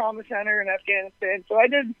in a trauma center in Afghanistan, so I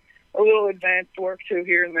did a little advanced work too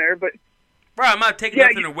here and there. But bro, I'm not taking Yeah,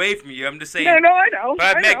 nothing away from you. I'm just saying. no, I know. But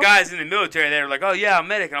I've I met know. guys in the military that are like, "Oh yeah, I'm a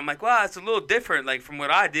medic," and I'm like, "Wow, it's a little different, like from what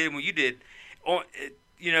I did and what you did."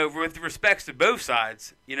 With respects to both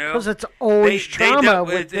sides, because it's always trauma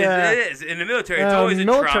with it is in the military. It's always a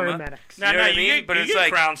military trauma. medics. You know what I mean? Get, But you it's get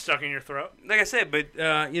like, crown stuck in your throat. like I said, but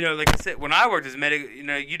like I said, when I worked as a medic,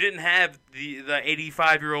 you didn't have the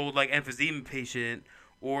 85-year-old like emphysema patient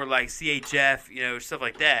or like CHF, stuff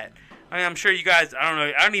like that. I mean, I'm sure you guys. I don't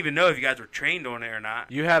know. I don't even know if you guys were trained on it or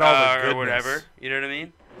not. You had all the or goodness. whatever. You know what I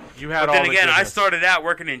mean? You had But all then the again, I goodness. started out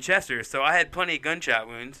working in Chester, so I had plenty of gunshot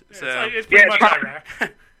wounds. So It's pretty Yeah, much tra-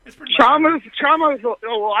 Iraq. It's pretty much Iraq. Trauma's. Oh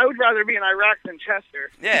well, I would rather be in Iraq than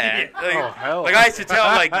Chester. yeah, Oh, hell. like I used to tell,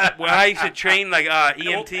 like when I used to train like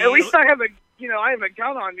EMTs. At least I have a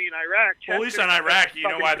gun on me in Iraq. Well, at least Chester's in Iraq, you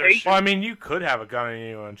know why they're fucking Well, I mean, you could have a gun in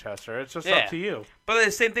you in Chester. It's just Yeah. up to you. But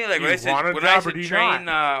the same thing, like Do when I you used to, want a when I job used or to do you train,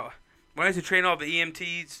 not? when I used to train all the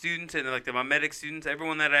EMT students and like my medic students,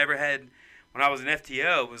 everyone that I ever had when I was an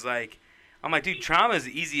FTO was like, I'm like, dude, trauma is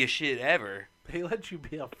the easiest shit ever. They let you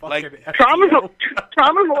be a fucking Like, Trauma's FTO.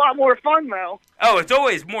 trauma's a lot more fun though. Oh, it's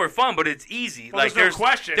always more fun, but it's easy. Well, like there's no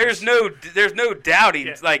questions. there's no doubting.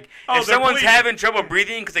 Yeah. Like Oh, if they're someone's bleeding. having trouble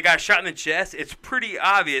breathing because they got shot in the chest, it's pretty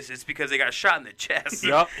obvious it's because they got shot in the chest.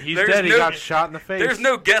 Yup, he's There's dead. He no- got shot in the face. There's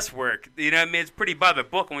no guesswork. You know what I mean? It's pretty by the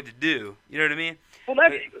book on what to do. You know what I mean?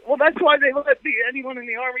 Well, that's why they let anyone in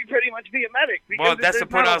the army pretty much be a medic. Because Well, that's the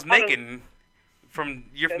there's point not I a was lot of- making. From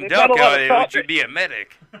Yeah, from there's not a lot Delco, of they thought let you that- be a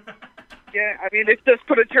medic. Yeah, I mean, it's just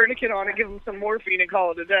put a tourniquet on and give them some morphine and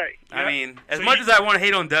call it a day. I mean, as So much you- as I want to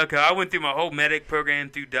hate on Delco, I went through my whole medic program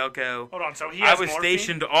through Delco. Hold on, so he I has was morphine?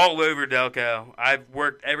 stationed all over Delco. I've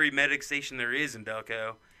worked every medic station there is in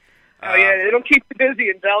Delco. Oh yeah, it'll keep you busy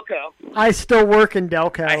in Delco. I still work in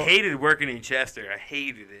Delco. I hated working in Chester. I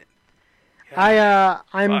hated it.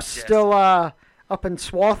 I'm Fuck still up in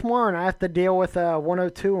Swarthmore, and I have to deal with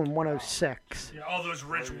 102 and 106. Yeah, all those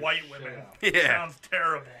rich white women. Yeah. Sounds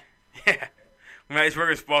terrible. Yeah. When I used to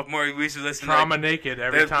work at Baltimore, we used to listen trauma to naked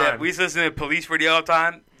every time. we used to listen to police radio all the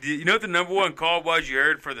time. You know what the number one call was you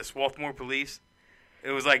heard for the Swarthmore police?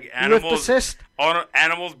 It was like Lift animals, assist?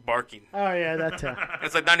 animals barking. Oh, yeah, that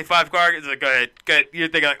It's like 95 car. It's like, go ahead. You're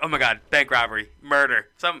thinking like, oh my god, bank robbery, murder,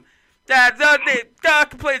 something. Dad,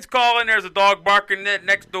 complaints calling. There's a dog barking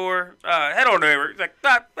next door. Head on over. It's like,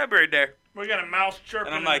 I'm right there. We got a mouse chirping.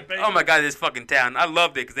 And I'm in like, the oh my god, this fucking town. I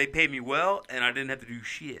loved it because they paid me well and I didn't have to do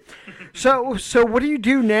shit. So what do you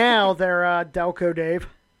do now there, Delco Dave?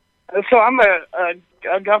 So I'm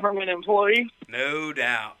a government employee. No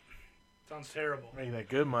doubt. Sounds terrible. Make that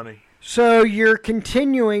good money. So you're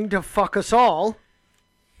continuing to fuck us all.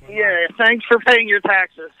 Yeah, thanks for paying your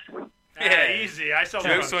taxes. Yeah, easy. I saw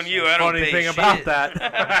Jokes on you. I don't Funny pay thing shit. about that.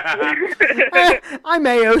 I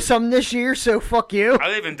may owe some this year, so fuck you. I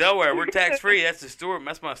live in Delaware. We're tax free. That's the story.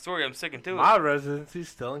 That's my story. I'm sticking to it. My residency's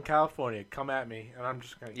still in California. Come at me, and I'm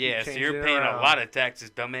just gonna. Keep Yeah, so changing you're it paying around. a lot of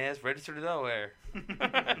taxes, dumbass. Register to Delaware.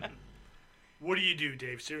 What do you do,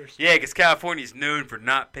 Dave? Seriously. Yeah, because California's known for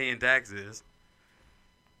not paying taxes.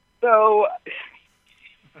 So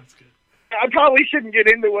That's good. I probably shouldn't get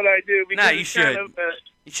into what I do because Nah, you it's kind should. of,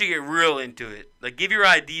 You should get real into it. Like, give your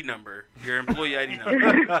ID number, your employee ID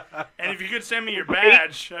number. And if you could send me your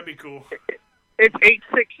badge, that'd be cool. it's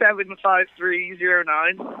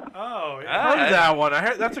 8675309. Oh, yeah. I heard that one. I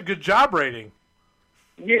heard that's a good job rating.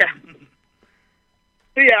 Yeah.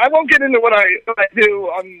 Yeah, I won't get into what I do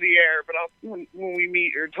on the air, but when we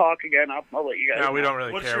meet or talk again, I'll let you guys No, know. we don't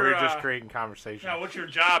really What's care. your, We're just uh, creating conversation. Now, what's your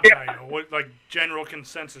job Yeah. title? What, like, general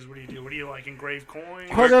consensus? What do you do? What do you, like, engrave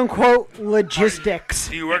coins? Quote unquote logistics.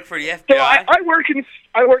 Do you work for the FBI? So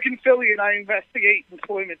I work in Philly and I investigate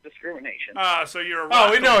employment discrimination. So you're a Oh,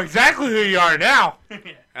 we rock- know exactly who you are now.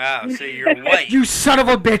 Oh, so you're white. You son of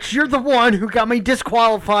a bitch! You're the one who got me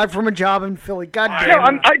disqualified from a job in Philly. God I No,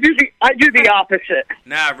 damn it! I do the opposite.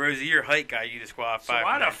 Nah, Rosie, your height got you So disqualified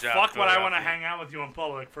why from the that job. fuck would I want to hang out with you in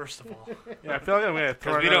public, first of all? Yeah, I feel like I'm gonna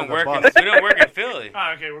throw Because we it don't under work. the In, bus. we don't work in Philly.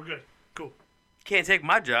 Oh, okay, we're good. Cool. Can't take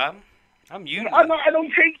my job. I'm union. I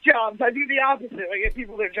don't take jobs. I do the opposite. I get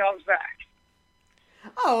people their jobs back.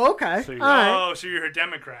 Oh, okay. So All you're- right. Oh, so you're a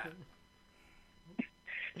Democrat.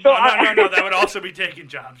 So No. That would also be taking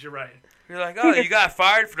jobs. You're right. You're like, oh, you got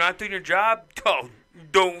fired for not doing your job? Oh,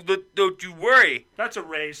 don't you worry. That's a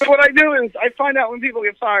raise. So what I do is I find out when people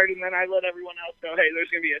get fired, and then I let everyone else know, hey, there's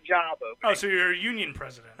going to be a job open. Oh, so you're a union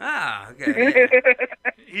president. Ah, okay.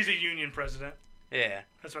 He's a union president. Yeah.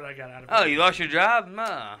 That's what I got out of it. Oh, you lost your job?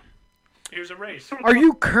 Nah. Here's a raise. Are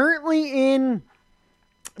you currently in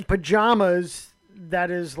pajamas? That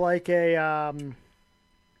is like a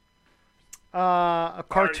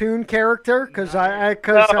cartoon character, because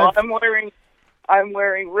No, I'm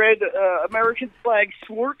wearing red American flag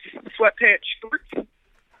sweatpants shorts,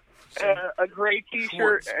 a gray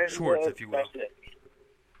T-shirt, and Shorts, if you will. that's it.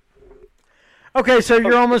 okay, so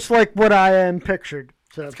you're almost like what I am pictured.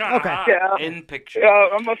 So It's kind of okay. hot. Yeah, In picture.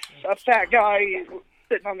 I'm a fat guy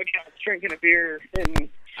sitting on the couch drinking a beer. And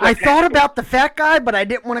I thought about the fat guy, but I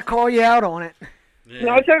didn't want to call you out on it. Yeah.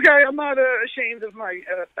 No, it's okay. I'm not ashamed of my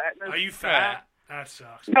fatness. Are you fat? That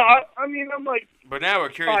sucks. No, I mean, I'm like, But now we're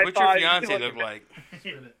curious. What's your 5'5", fiance look like?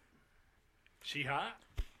 She hot?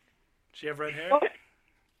 She have red hair? no,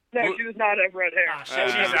 Well- she does not have red hair. Ah, shit, I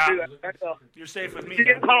would she's never out. do that myself. You're safe with me. She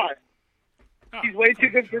then. gets hot. Oh. She's way too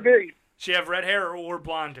good for me. She have red hair or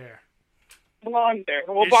blonde hair? Blonde hair.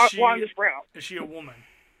 Well, Is blonde she- is brown. Is she a woman?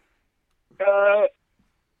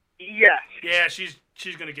 Yes. Yeah,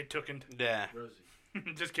 she's gonna get tooken. Yeah.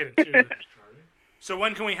 Just kidding. Seriously. So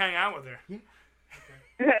when can we hang out with her?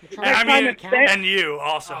 Try to I find mean, a cat. and you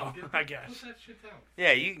also, I guess.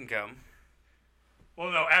 Yeah, you can come.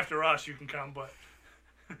 Well, no, after us you can come, but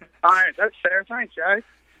All right, that's fair. Thanks, guys.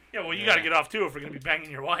 yeah, well, you got to get off too if we're gonna be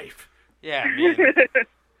banging your wife. Yeah, I mean,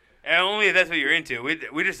 and only if that's what you're into.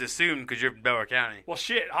 We just assumed because you're from Delaware County. Well,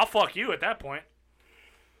 shit, I'll fuck you at that point.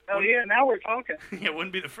 Oh yeah, now we're talking. It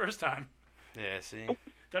wouldn't be the first time. Yeah, see?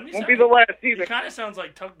 Doesn't he Won't sound, be the last he either. kind of sounds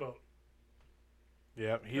like Tugboat.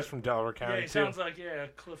 Yep, he's from Delaware Yeah, County he too. sounds like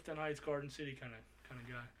Clifton Heights, Garden City kind of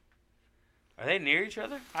guy. Are they near each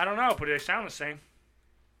other? I don't know, but they sound the same.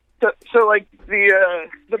 So like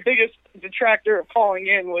the biggest detractor of calling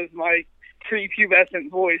in was my prepubescent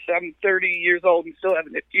voice. I'm 30 years old and still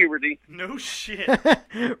haven't hit puberty. No shit.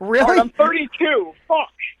 Really? I'm 32. Fuck.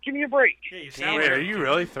 Give me a break. Yeah, you sound Wait, like are you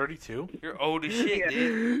really 32? You're old as shit, Yeah.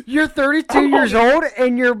 dude. You're 32 years old,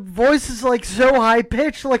 and your voice is like so high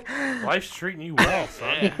pitched, like. Life's treating you well,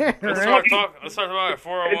 son. Yeah. Let's Right? talk about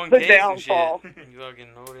 401ks It's the and downfall. shit. You fucking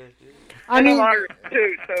old ass dude. I And mean, I'm Irish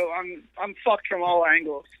too, so I'm fucked from all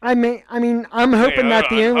angles. I'm hoping that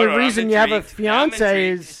the only hold on, reason I'm you have a intrigued. fiance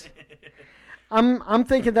is. I'm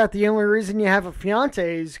thinking that the only reason you have a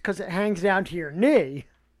fiance is because it hangs down to your knee.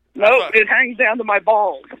 Nope, it hangs down to my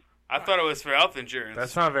balls. I thought it was for health insurance.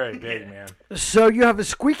 That's not very big, man. So you have a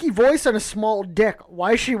squeaky voice and a small dick.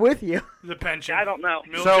 Why is she with you? The pension. I don't know.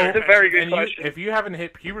 Military It's a very pension. good And question. if you haven't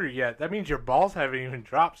hit puberty yet, that means your balls haven't even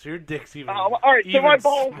dropped, so your dick's even, all right, so even my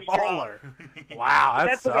balls smaller. Wow, that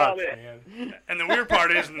That's sucks, about it. man. And the weird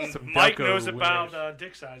part is Some Mike Delco knows about winners.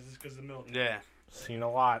 dick sizes because of the military. Yeah. Seen a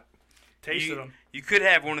lot. Tasted them. You could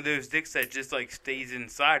have one of those dicks that just like stays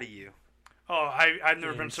inside of you. Oh, I've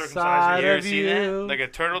never been Inside circumcised You either. ever seen that? you. Like a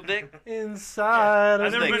turtle dick? Inside I've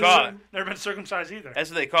of never they been, call it. never been circumcised either. That's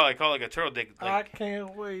what they call it. They call it like a turtle dick. I Like,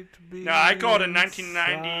 can't wait to be. No, I call it a inside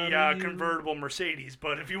 1990 you. convertible Mercedes,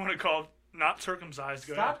 but if you want to call it not circumcised,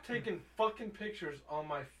 go ahead. Stop taking fucking pictures on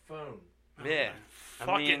my phone. yeah.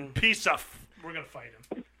 Fucking mean- piece of. We're gonna fight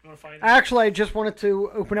him. You wanna fight him? Actually, I just wanted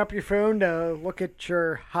to open up your phone to look at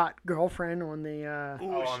your hot girlfriend on the. Ooh,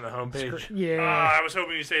 Oh, on the homepage. Yeah. I was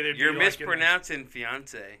hoping you say they'd You're be like, mispronouncing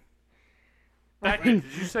fiance. Did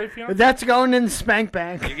you say fiance? That's going in the spank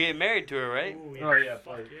bank. You're getting married to her, right? Ooh, Oh, yeah,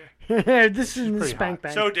 fuck like- yeah. This is in the pretty spank hot.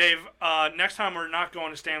 bank. So, Dave, next time we're not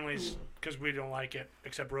going to Stanley's because we don't like it,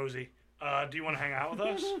 except Rosie. Do you want to hang out with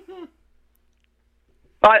us?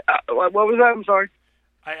 What was that? I'm sorry.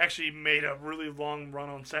 I actually made a really long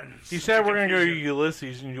run-on sentence. He said we're gonna go to Confuse you.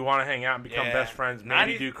 Ulysses, and you want to hang out and become Yeah. best friends. Not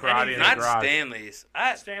Maybe even- do karate in the Not garage. Stanley's.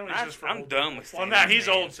 Stanley's just for I'm old done people. with Well, Stanley's. nah, he's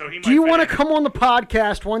man. old, so he might Do you fit want in. to come on the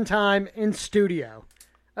podcast one time in studio?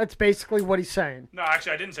 That's basically what he's saying. No,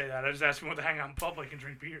 actually, I didn't say that. I just asked him to hang out in public and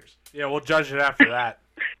drink beers. Yeah, we'll judge it after that.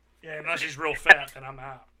 Yeah, unless he's real fat, then I'm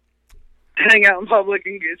out. Hang out in public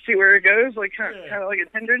and see where it goes, like kind Yeah. of like a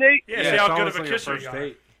Tinder date. Yeah, Yeah, see it's how good almost of a like your kisser first you are.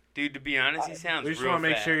 date. Dude, to be honest, he sounds We just real want to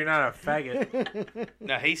make fat. sure you're not a faggot.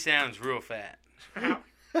 No, he sounds real fat.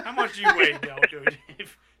 How much do you weigh, Delco?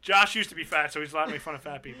 If Josh used to be fat, so he's allowed to make fun of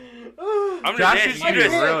fat people. I'm Josh just, used saying, to you be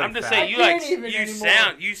just, really I'm just fat. saying, you I like, can't even you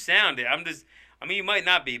anymore. sound it. I mean, you might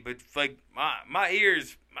not be, but like my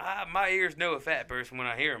ears know a fat person when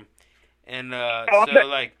I hear them, and so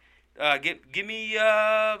like, give me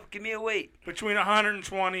a weight. Between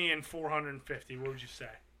 120 and 450, what would you say?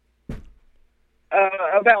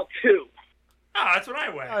 About 2. Oh, that's what I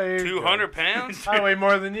weigh. Oh, you're 200 pounds? good. I weigh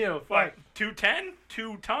more than you. What, Fuck. 210?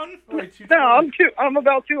 2 ton? I weigh 220. No, I'm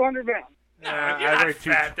about 200 pounds. Nah, you're I not weigh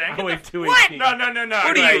fat, then. I weigh 218. No. What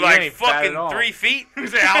Right, are you you like, ain't fat at fucking all. 3 feet? You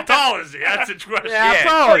say, how tall is he? That's the question. Yeah, Yeah. how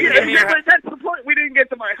tall are you? Give me your- But that's the point. We didn't get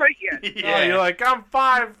to my height yet. Yeah. Oh, you're like, I'm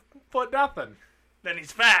 5 foot nothing. Then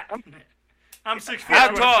he's fat. I'm 6 feet. How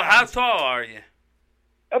 200 tall? How pounds. tall are you?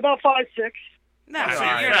 About 5'6". No, So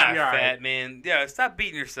you're you're not all right. fat, man. Yeah, stop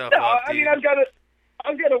beating yourself No, up, I dude. mean I've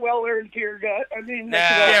got a well-earned beer gut. I mean, Nah,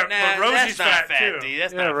 Yeah, that's but nah, Rosie's that's not fat, too. dude.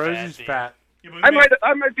 That's Yeah, not Rosie's dude. fat. Yeah, but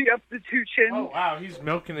I might be up to 2 chins. Oh, wow. He's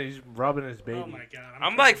milking it. He's rubbing his baby. Oh, my God.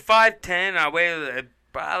 I'm like 5'10". I weigh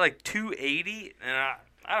probably like 280, and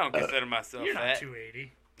I don't consider myself You're not fat.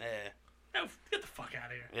 280. Yeah, No, get the fuck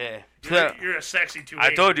out of here. yeah. You're, So, you're a sexy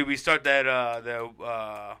 280. I told you we start that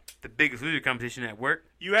the Biggest Loser competition at work.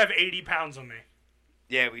 You have 80 pounds on me.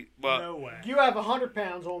 Yeah, well, No way. You have 100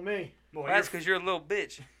 pounds on me. Boy, that's because you're a little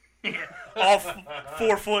bitch. you're all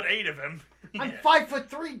 4'8" of him. I'm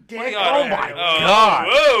 5'3", dick. Oh my yeah. God.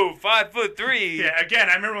 Whoa, 5'3". Yeah, again,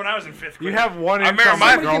 I remember when I was in 5th grade. You have 1 inch remember on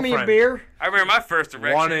my- the Somebody give me a girlfriend. beer. I remember my first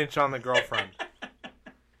erection. 1 inch on the girlfriend.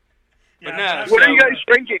 Yeah, but no, What so- are you guys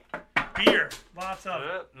drinking? Beer. Lots of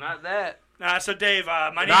it. Not that. Nah, so Dave, my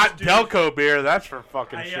name Not is Dude. Delco beer, that's for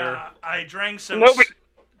fucking I, sure. I drank some Nobody-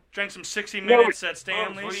 60 minutes at Oh,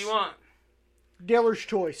 Stanley's. what do you want? Dealer's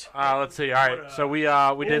choice. Let's see. All right, so we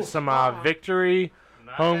did some Victory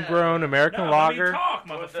homegrown American No, let me lager. talk,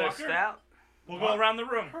 With the motherfucker. stout? We'll go around the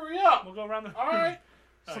room. Hurry up! We'll go around the All right.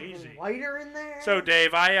 Oh, easy. Lighter in there. So,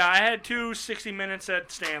 Dave, I had 60 minutes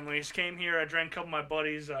at Stanley's. Came here, I drank a couple of my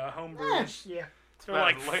buddies' home brews. Yeah. They're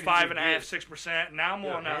like What did you 5.5%, get? 6%. Now I'm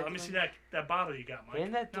on. hand Let me see that bottle you got, Mike.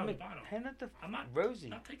 Hand that to no, me. the bottle. Hand that to I'm not Rosie.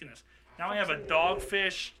 not taking this. Now I have a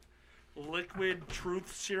Dogfish Liquid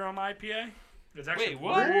Truth Serum IPA. It's actually Wait,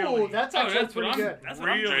 what? really, Ooh, that's Oh, actually that's what pretty I'm- good. that's what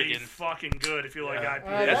I'm really drinking. fucking good if you like IPA.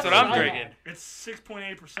 That's That's what what I'm I drinking. had. It's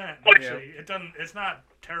 6.8% actually. It doesn't. It's not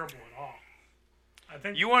terrible at all. I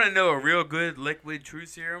think You want to know a real good liquid true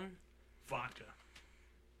serum? vodka.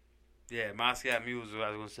 Yeah, Moscow Mule is what I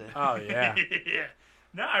was gonna say. Oh yeah. Yeah.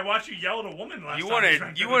 No, I watched you yell at a woman last You time. want to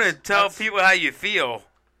drank you this. want to tell That's- people how you feel?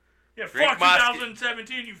 Yeah, drink fuck Moscow.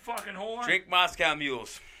 2017, you fucking whore. Drink Moscow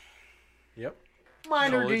Mules. Yep.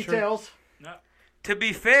 Minor Totally true. details. No. To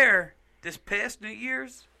be fair, this past New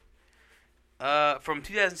Year's, from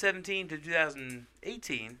 2017 to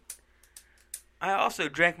 2018, I also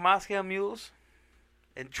drank Moscow Mules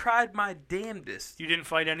and tried my damnedest. You didn't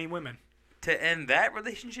fight any women. to end that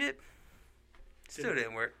relationship. Still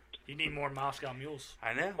didn't work. You need more Moscow Mules.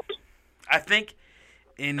 I know. I think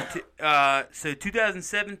in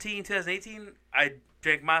 2017, 2018, I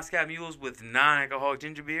drank Moscow Mules with non-alcoholic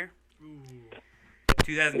ginger beer. Ooh.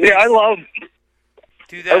 2000. Yeah, I love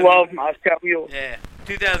 2000, Moscow Mule. Yeah.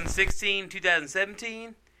 2016,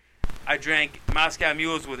 2017, I drank Moscow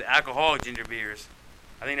Mules with alcoholic ginger beers.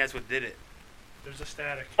 I think that's what did it. There's a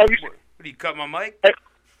static. Have you, What do you cut my mic?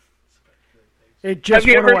 It just have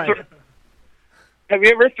you went ever away. have you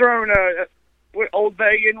ever thrown a Old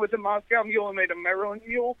Bay in with a Moscow Mule and made a Maryland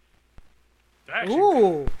Mule? That actually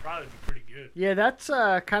Ooh. could probably be pretty good. Yeah, that's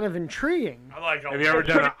kind of intriguing. I like. Have you ever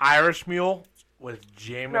done an Irish mule with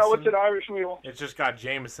Jameson? No, it's an Irish Mule. It's just got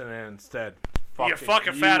Jameson in it instead. You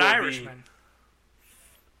fucking fat will be- Irishman.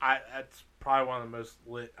 That's probably one of the most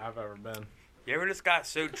lit I've ever been. You ever just got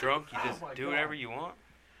so drunk you just do whatever you want?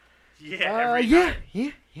 Yeah. Every Yeah,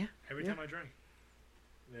 night. yeah. Every time I drink.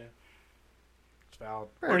 It's valid.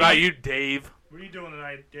 Fair What about enough. you, Dave? What are you doing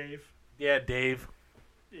tonight, Dave? Yeah, Dave.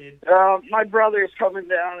 My brother's coming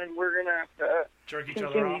down, and we're gonna have to Jerk each other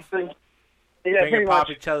continue off. things. Yeah, Finger pretty pop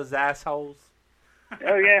much. each other's assholes.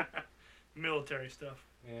 Oh yeah, Military stuff.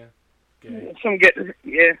 Yeah. Gay.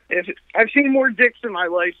 If I've seen more dicks in my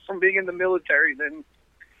life from being in the military than,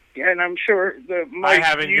 and I'm sure I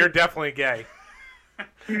haven't. You're definitely gay.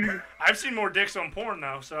 I've seen more dicks on porn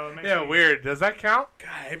though, so it makes Yeah, me, weird. Does that count? God,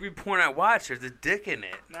 every porn I watch, there's a dick in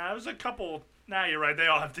it. Nah, it was a couple. Nah, you're right. They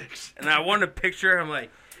all have dicks. And I want a picture. I'm like,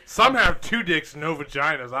 Some have 2 dicks, no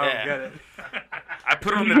vaginas. I Yeah. don't get it. I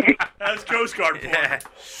put on the That's Coast Guard porn. yeah,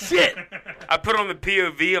 shit. I put on the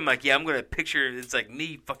POV. I'm like, yeah, I'm gonna picture. It's like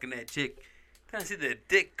me fucking that chick. Then I see the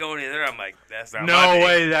dick going in there. I'm like, that's not my No dick.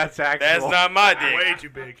 way. That's actual. That's not my dick. Way too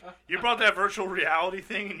big. You brought that virtual reality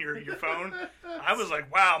thing in your phone. I was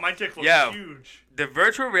like, wow, my dick looks Yo. huge. The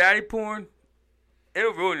virtual reality porn,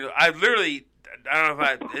 it'll ruin you. I don't know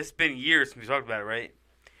if it's been years since we talked about it, right?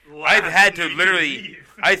 I've had to Last literally, New Year's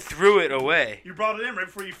Eve. I threw it away. You brought it in right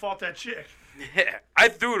before you fought that chick. Yeah, I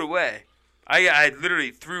threw it away. I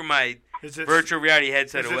literally threw my Is it virtual reality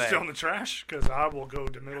headset Is away. it still in the trash? Because I will go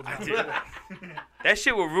to middle down. That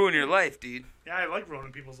shit will ruin your life, dude. Yeah, I like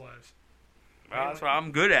ruining people's lives. Well, that's why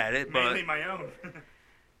I'm good at it. But Mainly my own.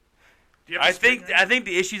 Do you have I a think screen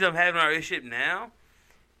the issues I'm having in our relationship now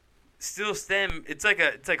still stem. It's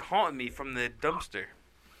like haunting me from the dumpster.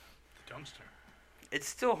 dumpster? It's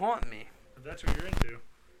still haunting me. If that's what you're into.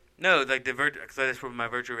 No, like because that's where my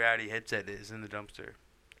virtual reality headset is, in the dumpster.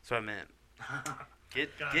 So I meant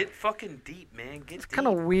Got get it. fucking deep, man. Get It's deep. kind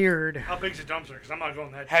of weird. How big's a dumpster? Because I'm not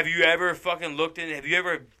going that. Have you ever fucking looked in? Have you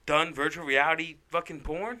ever done virtual reality fucking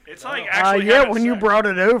porn? It's like actually. Yeah, having when you sex. brought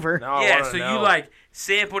it over. No, I Yeah, wanna so know. you like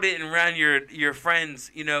sampled it and around your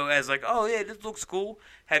friends, as like, oh yeah, this looks cool.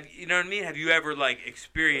 You know what I mean? Have you ever like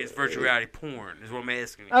experienced virtual reality porn? Is what I'm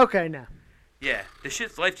asking you. Okay, now. Yeah, the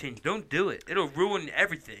shit's life changing. Don't do it. It'll ruin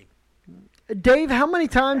everything. Dave, how many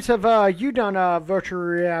times have you done virtual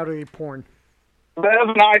reality porn? I have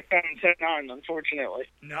an iPhone 9, unfortunately.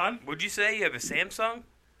 None. Would you say you have a Samsung?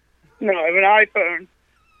 No, I have an iPhone.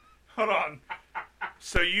 Hold on.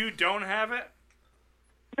 So you don't have it?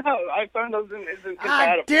 No, iPhone isn't Ah,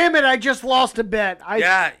 compatible. damn it, I just lost a bet. I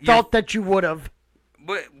Yeah, thought that you would have.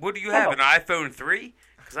 What do you have? An iPhone 3?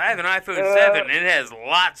 Because I have an iPhone 7 and it has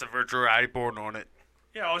lots of virtual reality porn on it.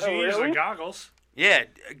 Yeah, all you Oh, need is really? the goggles. Yeah,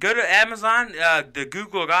 go to Amazon. The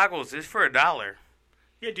Google goggles is for $1.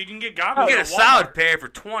 Yeah, dude, you can get You goggles. get a at solid Walmart. pair for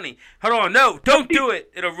 $20. Hold on, no, don't do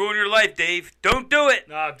it. It'll ruin your life, Dave. Don't do it.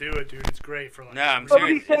 Nah, do it, dude. It's great for like. Nah, I'm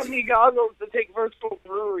Somebody serious. sent me goggles to take virtual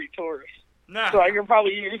brewery tours, Nah. so I can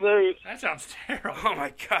probably use those. That sounds terrible. Oh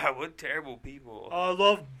my god, what terrible people. Oh, I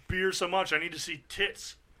love beer so much. I need to see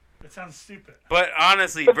tits. That sounds stupid. But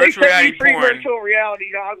honestly, But they virtual sent me reality free porn. virtual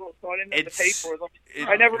reality goggles, so I didn't have to pay for them.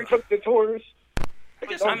 I never took the tours.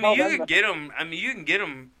 I mean, you can get them. I mean, you can get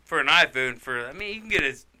them for an iPhone for. I mean, you can get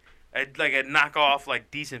a knockoff like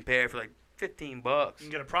decent pair for like $15. You can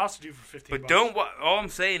get a prostitute for 15 But bucks. don't. All I'm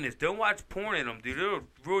saying is, don't watch porn in them, dude. It'll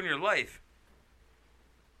ruin your life.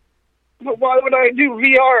 But why would I do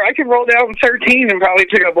VR? I could roll down 13 and probably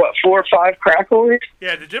pick up, 4 or 5 crack whores?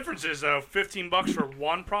 Yeah, the difference is though, 15 bucks for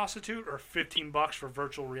one prostitute or 15 bucks for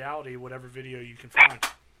virtual reality, whatever video you can find.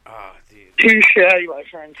 Oh, dude. Touche, my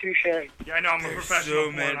friend, touche. Yeah, I know. I'm a There's professional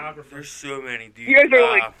so many. pornographer. There's so many, dude. You guys are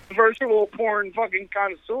like virtual porn fucking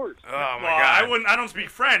connoisseurs. Oh my Well, god. I don't speak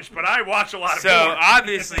French, but I watch a lot of So porn.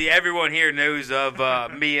 obviously, everyone here knows of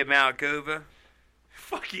me at Mount Cova,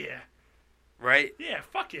 Fuck yeah. right? Yeah,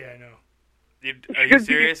 fuck yeah, I know. Are you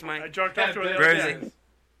serious, I Mike? jerked off to her the other Rosie. day.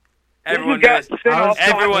 Everyone Who got knows. sent off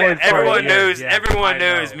Everyone, podcast? everyone Yeah, knows. yeah, Everyone I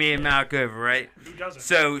knows know. me and Malkova, right? Who doesn't?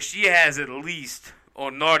 So she has at least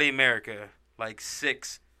on Naughty America like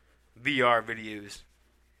 6 VR videos.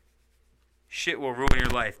 Shit will ruin your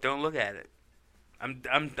life. Don't look at it.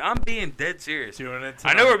 I'm being dead serious. Doing it.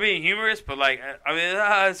 I know we're being humorous, but like I mean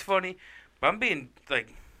it's funny, but I'm being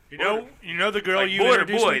like You know the girl like you boy to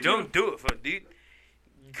introduced boy. me to? Don't do it, dude.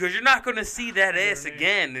 Because you're not gonna see that ass what I mean?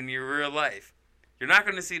 again in your real life. You're not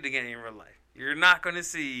gonna see it again in your real life. You're not gonna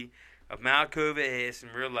see a Malkova ass in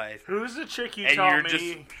real life. Who's the chick you And taught you're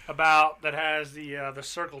me about that has the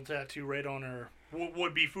circle tattoo right on her?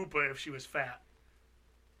 Would be Fupa if she was fat.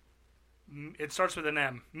 It starts with an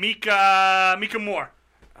M. Mika Moore.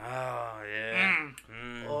 Oh yeah.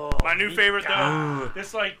 My new favorite though.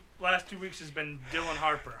 This like last 2 weeks has been Dylan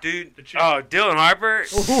Harper. Dude, The chick. oh, Dylan Harper.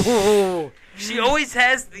 Ooh. She always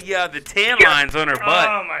has the tan lines on her butt.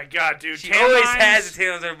 Oh my god, dude! She Tan always lines, has the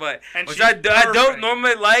tan lines on her butt, and which she's I don't perfect.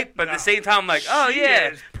 normally like, but at No. the same time, I'm like, oh She yeah,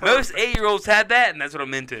 is most perfect. 8-year-olds have that, and that's what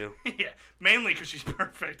I'm into. Yeah, mainly because she's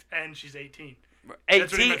perfect and she's 18.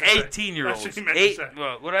 That's what he 18, meant to say. 18-year-olds. That's what he meant to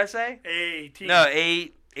say. What did I say? 18. No,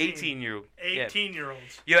 18-year-old.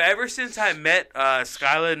 18-year-olds. Yo, ever since I met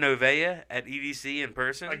Skyla Novea at EDC in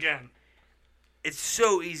person, Again, it's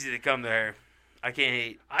so easy to come to her. I can't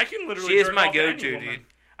hate. I can literally. She is jerk my off to any go-to, woman. dude.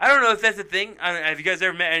 I don't know if that's a thing. Have you guys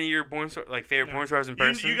ever met any of your favorite porn stars in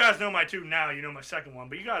person? You guys know my two now. You know my second one,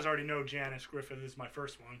 but you guys already know Janice Griffith is my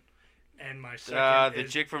first one, and my second the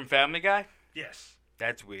is chick from Family Guy? yes,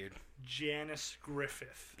 That's weird. Janice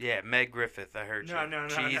Griffith. Yeah, Meg Griffith. I heard No, you. no, no,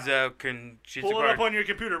 She's no. she's Pull a it up card. on your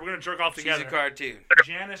computer. We're gonna jerk off She's together. a cartoon.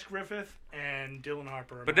 Janice Griffith and Dylan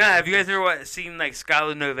Harper. are But my now, have you guys favorites. ever seen like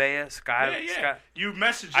Skyla Novea? Yeah. You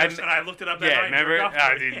messaged I us, and I looked it up that Yeah, night. and remember? jerked off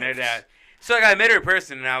to Oh, it. dude, no doubt. So like, I met her in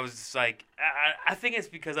person, and I was just like, I think it's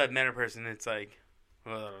because I've met her in person. It's like,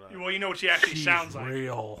 Well, you know what she actually sounds like.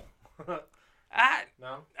 Real. I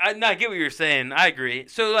No. I get what you're saying. I agree.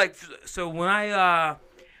 So like, so when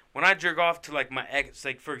I jerk off to like my ex,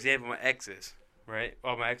 like for example, my exes, right?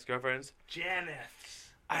 All my ex-girlfriends. Janice.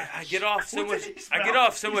 I get off so What much. did he I get spell?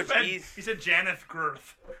 off so He much said- ease. He said Janeth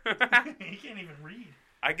Girth. He can't even read.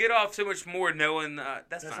 I get off so much more knowing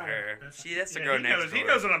that's not not her. That's- That's the yeah, girl he next knows, door. He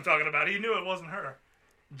knows what I'm talking about. He knew it wasn't her.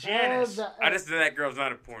 Janice. I just know that girl's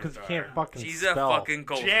not a porn 'Cause you star. can't fucking She's spell. a fucking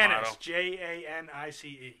gold Janice. model.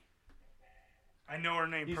 Janice. I know her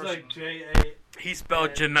name personally. J-A. He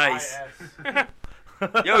spelled Janice. I-S.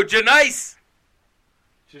 Yo, Janice.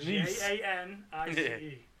 Janice.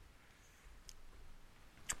 Janice.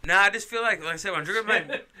 Nah, I just feel like I said, when I'm drinking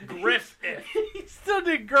my Griffith. He still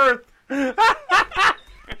did girth.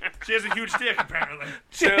 She has a huge dick, apparently.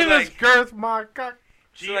 So, Janice like- girth, my cock.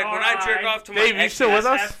 so like when I jerk off to my Dave, you ex, still with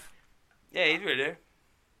us? yeah, he's right there.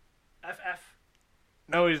 FF.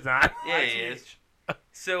 No, he's not. Yeah, he is.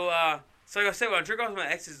 So like I said, when I jerk off to my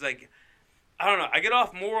exes, like I don't know, I get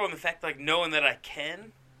off more on the fact like knowing that I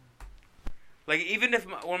can. Like even if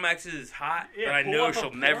one of my exes is hot, Yeah, but I pull know up a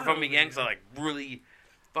she'll never porno fuck me again because I like really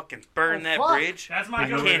fucking burn Oh, that fuck. bridge. That's my I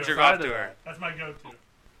go-to. can't jerk off to her. That's my go-to.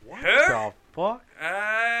 Her? The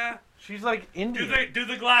fuck? She's like Do Indian.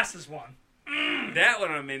 the glasses one. That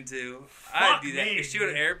one I'm into. I'd Fuck do that. me, Is she on an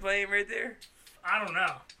dude. airplane right there? I don't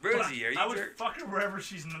know. Rosie, But are you I would jerk? fuck her wherever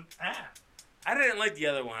she's at. I didn't like the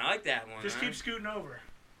other one. I like that one. Just huh? keep scooting over.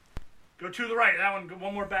 Go to the right. That one. Go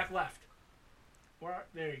one more back left.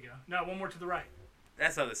 There you go. No, one more to the right.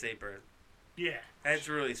 That's not the same person. Yeah. That's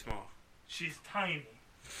really small. She's tiny.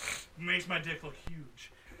 Makes my dick look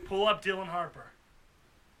huge. Pull up Dylan Harper.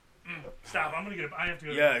 Stop. I'm gonna get. I have to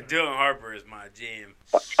go. Yeah, to the Dylan Harper is my jam.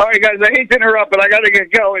 All right, guys. I hate to interrupt, but I got to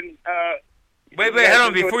get going. Wait, guys hold on.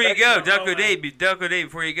 enjoy Before you that go, show. Delco Oh, Dave,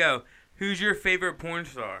 before you go, who's your favorite porn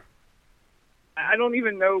star? I don't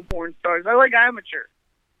even know porn stars. I like amateur.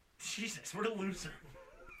 Jesus, what a loser.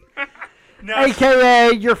 no,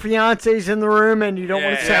 AKA your fiance's in the room and you don't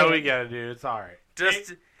want to say Yeah, it. we got it, dude. It's all right.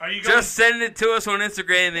 Just, are you going? just send it to us on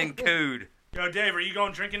Instagram in code. Yo, Dave, are you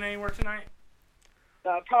going drinking anywhere tonight?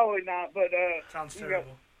 Probably not, but Sounds you got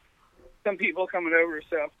terrible. some people coming over,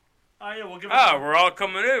 so. Oh yeah, we'll give. Oh, we're all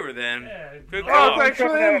coming over then. Yeah. Good Oh, call. thanks for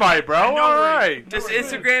the invite, bro. know All where- right. Just No, we're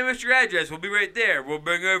Instagram us your address. We'll be right there. We'll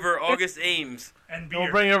bring over August Ames. And beer.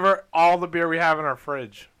 We'll bring over all the beer we have in our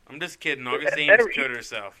fridge. I'm just kidding. August Yeah, Ames better- killed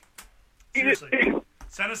herself. Seriously.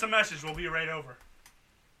 Send us a message. We'll be right over.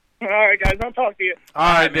 All right, guys. I'll talk to you. All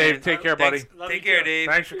right, right, man. Dave. Take care, buddy. Thanks. Love Take you care, too. Dave.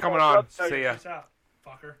 Thanks for coming on. See ya. Peace out,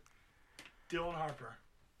 fucker. Dylan Harper.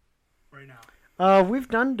 Right now. We've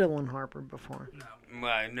done Dylan Harper before. No.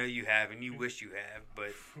 Well, I know you have, and you wish you have,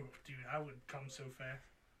 but Phew, dude, I would come so fast.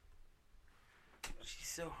 she's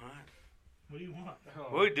so hot. What do you want?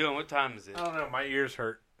 What are we doing? What time is it? I don't know. My ears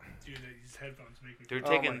hurt. Dude, these headphones make me. They're Oh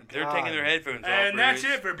taking my they're God. taking their headphones off. And that's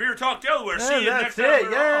Bruce. it for Beer Talk Delaware. See you that's next time. it.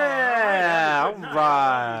 we're Yeah. on. All All right. Have a good night.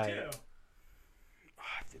 right. Love you too. Oh,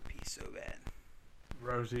 I have to pee so bad.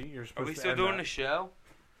 Rosie, you're Are supposed we to still end doing that. the show?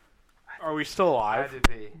 Are we still I live? have to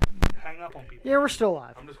pee. Hang up on people. Yeah, we're still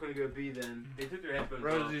live. I'm just gonna go pee then. They took their headphones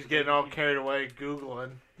off. Rosie's getting all carried away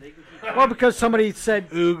Googling. They can keep Well, because somebody said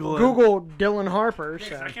Googling. Google Dylan Harper. Yeah,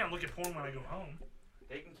 'cause So. I can't look at porn when I go home.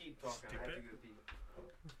 They can keep talking. I have to Stupid. go pee.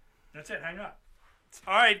 That's it. Hang up.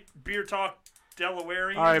 All right, Beer Talk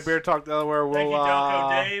Delaware. All right, Beer Talk Delaware. Thank We'll you,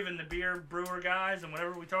 Delco Dave and the Beer Brewer guys, and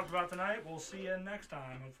whatever we talked about tonight. We'll see you next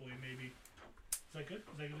time. Hopefully, maybe. Is that good?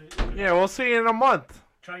 Is that good? yeah, we'll see you in a month.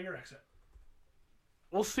 Try your exit.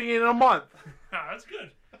 We'll see you in a month. That's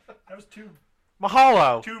good. That was two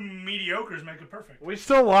Mahalo. mediocres make it perfect. We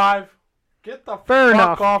still live. Get the Fair fuck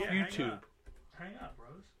enough. off Yeah, hang YouTube. up. Hang up,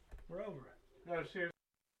 bros. We're over it. No, seriously.